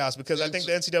love the chaos because I think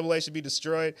the NCAA should be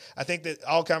destroyed. I think that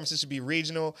all conferences should be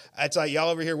regional. It's like y'all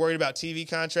over here worried about TV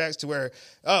contracts to where,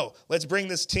 let's bring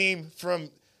this team from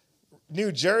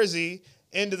New Jersey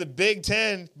into the Big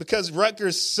Ten because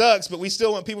Rutgers sucks, but we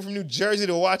still want people from New Jersey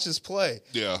to watch us play.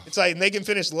 Yeah. It's like they can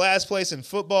finish last place in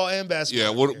football and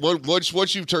basketball. Yeah,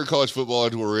 once you've turned college football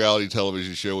into a reality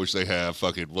television show, which they have,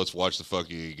 let's watch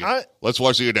let's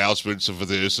watch the announcements of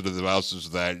this and the announcements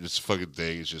of that. It's a fucking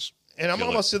thing. It's just And I'm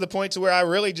almost to the point to where I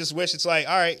really just wish it's like,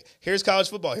 all right, here's college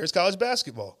football, here's college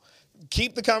basketball.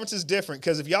 Keep the conferences different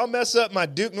because if y'all mess up my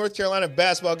Duke, North Carolina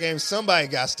basketball game, somebody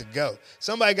got to go.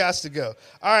 Somebody got to go.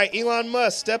 All right, Elon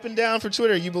Musk stepping down for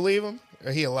Twitter. You believe him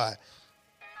or he a lie?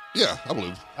 Yeah, I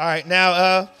believe him. All right,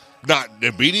 now. Not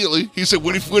immediately. He said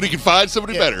when he can find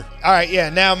somebody better. All right, yeah.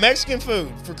 Now, Mexican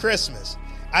food for Christmas.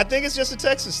 I think it's just a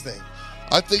Texas thing.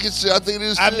 I think it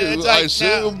is too. I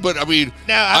assume, but I mean,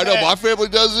 I know my family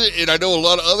does it, and I know a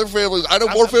lot of other families. I know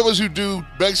more families who do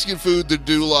Mexican food than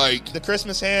do like the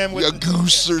Christmas ham with a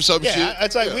goose or some shit.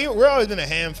 It's like we're always been a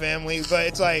ham family, but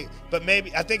it's like,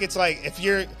 maybe I think it's like if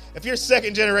you're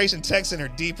second generation Texan or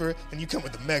deeper, then you come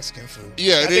with the Mexican food.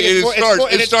 Yeah,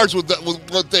 it starts with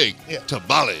one thing: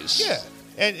 tamales. Yeah.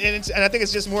 And I think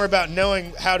it's just more about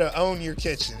knowing how to own your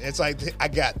kitchen. It's like, I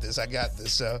got this.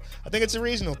 So I think it's a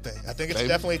regional thing. I think it's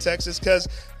definitely Texas because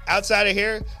outside of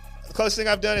here, the closest thing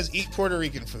I've done is eat Puerto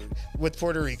Rican food with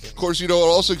Puerto Ricans. Of course, it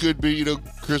also could be,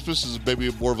 Christmas is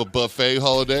maybe more of a buffet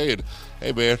holiday. And,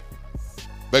 hey, man,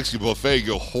 Mexican buffet,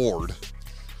 go hoard.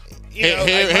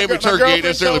 Ham and turkey ain't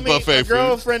necessarily buffet food. My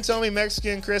girlfriend told me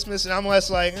Mexican Christmas, and I'm less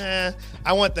like, I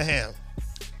want the ham.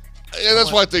 Yeah,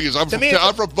 that's my thing is I'm from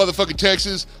motherfucking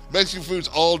Texas. Mexican food's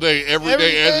all day, every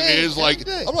day as it is. Like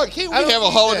I'm like, can't we have a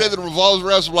holiday that revolves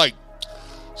around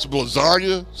some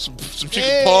lasagna, some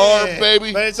chicken parm,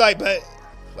 baby? But it's like,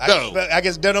 I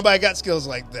guess nobody got skills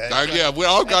like that. Yeah, we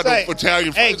all got no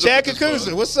Italian friends. Hey, Chad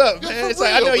Kakuza, what's up, man? It's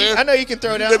like I know you can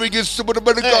throw down. Let me get some of the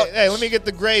better. Hey, let me get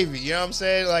the gravy. You know what I'm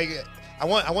saying? Like I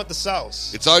want the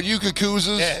sauce. It's on you,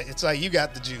 Kakuzas. Yeah, it's like you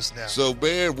got the juice now. So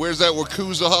man, where's that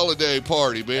Wakuza holiday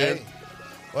party, man? Hey.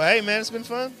 Well, hey man, it's been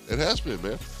fun. It has been,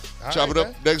 man. Chop it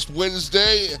up next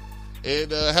Wednesday,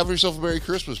 and have yourself a Merry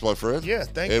Christmas, my friend. Yeah,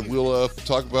 thank you. And we'll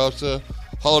talk about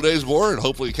holidays more, and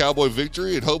hopefully a Cowboy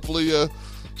victory, and hopefully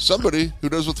somebody who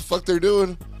knows what the fuck they're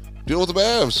doing dealing with the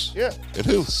Mavs. Yeah. And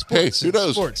who? Sports, who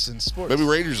knows? Sports. Maybe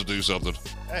Rangers will do something.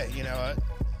 Hey, you know what?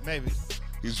 Maybe.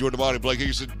 He's Jordan Amati, Blake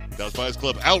Higginson, Dallas Buyers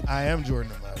Club, out. I am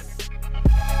Jordan Amati.